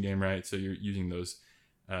deduction game, right? So you're using those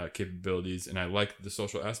capabilities, and I like the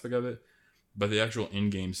social aspect of it, but the actual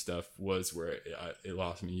in-game stuff was where it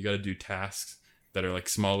lost me. You got to do tasks that are like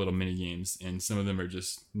small little mini games, and some of them are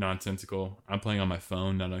just nonsensical. I'm playing on my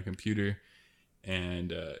phone, not on a computer,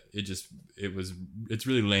 and it's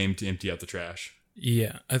really lame to empty out the trash.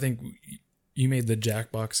 Yeah, I think you made the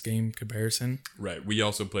Jackbox game comparison. Right. We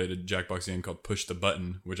also played a Jackbox game called Push the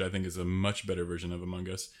Button, which I think is a much better version of Among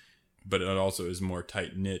Us, but it also is more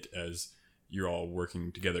tight knit as you're all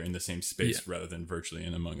working together in the same space rather than virtually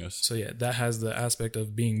in Among Us. So yeah, that has the aspect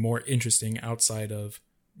of being more interesting outside of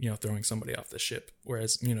throwing somebody off the ship.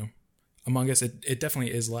 Whereas, Among Us, it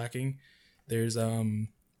definitely is lacking. There's,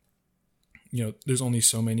 there's only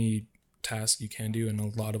so many tasks you can do, and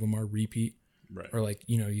a lot of them are repeat. Right. Or like,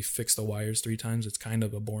 you fix the wires 3 times. It's kind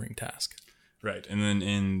of a boring task. Right. And then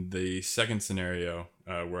in the second scenario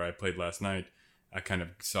where I played last night, I kind of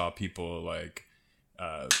saw people like,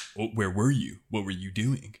 where were you? What were you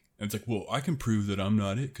doing? And it's like, well, I can prove that I'm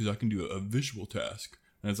not it because I can do a visual task.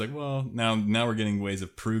 And it's like, well, now we're getting ways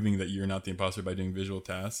of proving that you're not the imposter by doing visual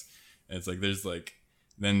tasks. And it's like,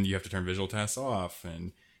 then you have to turn visual tasks off.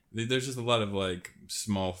 And there's just a lot of like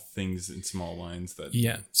small things and small lines that.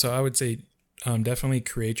 Yeah. So I would say definitely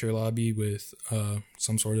create your lobby with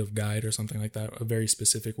some sort of guide or something like that, a very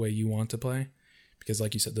specific way you want to play. Because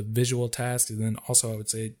like you said, the visual task, and then also I would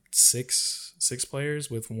say six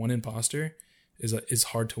players with one imposter is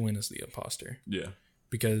hard to win as the imposter. Yeah.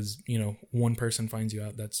 Because, one person finds you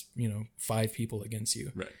out, that's, 5 people against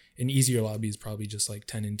you. Right. An easier lobby is probably just like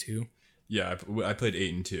 10 and 2. Yeah, I played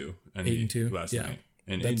 8 and 2. 8 and 2? Last night.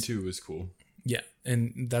 And 8 and 2 was cool. Yeah,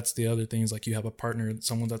 and that's the other thing is like you have a partner,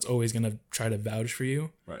 someone that's always going to try to vouch for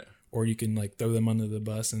you. Right. Or you can like throw them under the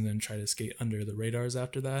bus and then try to skate under the radars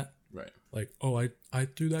after that. Right. Like, oh, I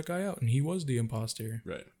threw that guy out and he was the imposter.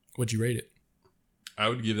 Right. What'd you rate it? I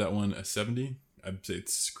would give that one a 70. I'd say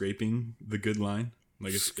it's scraping the good line.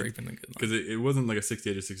 Like it's scraping the good line. Because it wasn't like a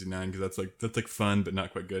 68 or 69 because that's like fun but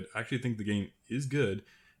not quite good. I actually think the game is good.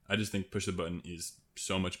 I just think Push the Button is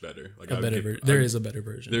so much better. Like there is a better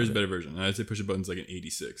version. There's a better version. And I'd say Push the Button's like an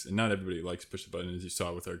 86. And not everybody likes Push the Button, as you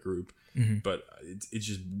saw with our group. Mm-hmm. But it's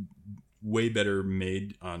just way better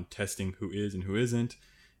made on testing who is and who isn't.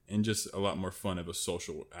 And just a lot more fun of a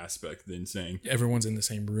social aspect than saying everyone's in the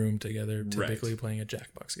same room together, typically playing a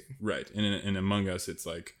Jackbox game. Right. And in Among Us, it's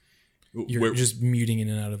like you're just muting in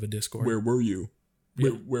and out of a Discord. Where were you?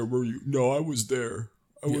 Where were you? No, I was there.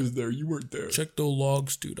 I was there. You weren't there. Check the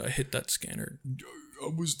logs, dude. I hit that scanner.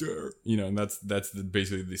 I was there. And that's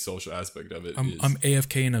basically the social aspect of it. I'm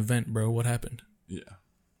AFK in an event, bro. What happened? Yeah.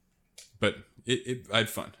 But I had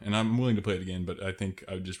fun, and I'm willing to play it again, but I think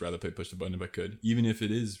I would just rather play Push the Button if I could, even if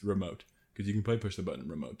it is remote, because you can play Push the Button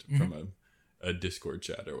remote from a Discord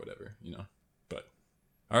chat or whatever, But,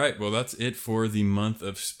 all right, well, that's it for the month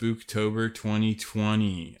of Spooktober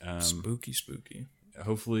 2020. Spooky.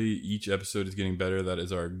 Hopefully each episode is getting better. That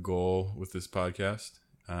is our goal with this podcast.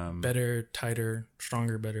 Better, tighter,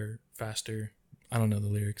 stronger, better, faster. I don't know the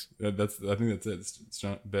lyrics. I think that's it. It's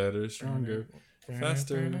better, stronger,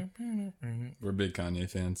 faster. We're big Kanye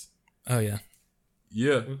fans. Oh, yeah.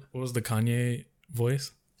 Yeah. What was the Kanye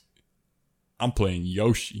voice? I'm playing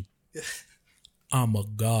Yoshi. I'm a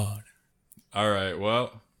god. All right.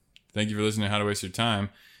 Well, thank you for listening to How to Waste Your Time.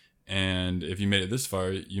 And if you made it this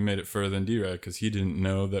far, you made it further than D-Rad because he didn't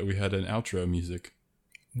know that we had an outro music.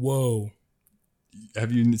 Whoa.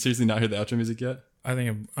 Have you seriously not heard the outro music yet? I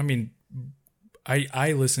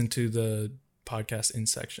listen to the podcast in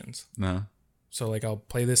sections. No. So like I'll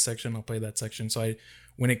play this section, I'll play that section. So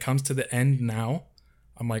when it comes to the end now,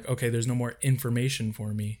 I'm like, okay, there's no more information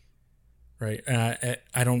for me. Right. And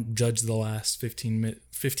I don't judge the last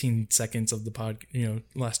 15 seconds of the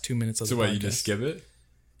last 2 minutes of the podcast. So what, you just skip it?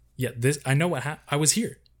 Yeah, I know what happened. I was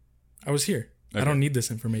here. Okay. I don't need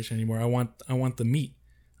this information anymore. I want the meat.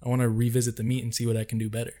 I want to revisit the meat and see what I can do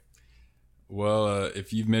better. Well,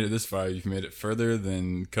 if you've made it this far, you've made it further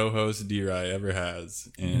than co-host D-Rye ever has.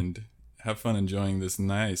 And have fun enjoying this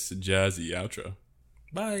nice, jazzy outro.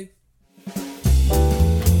 Bye.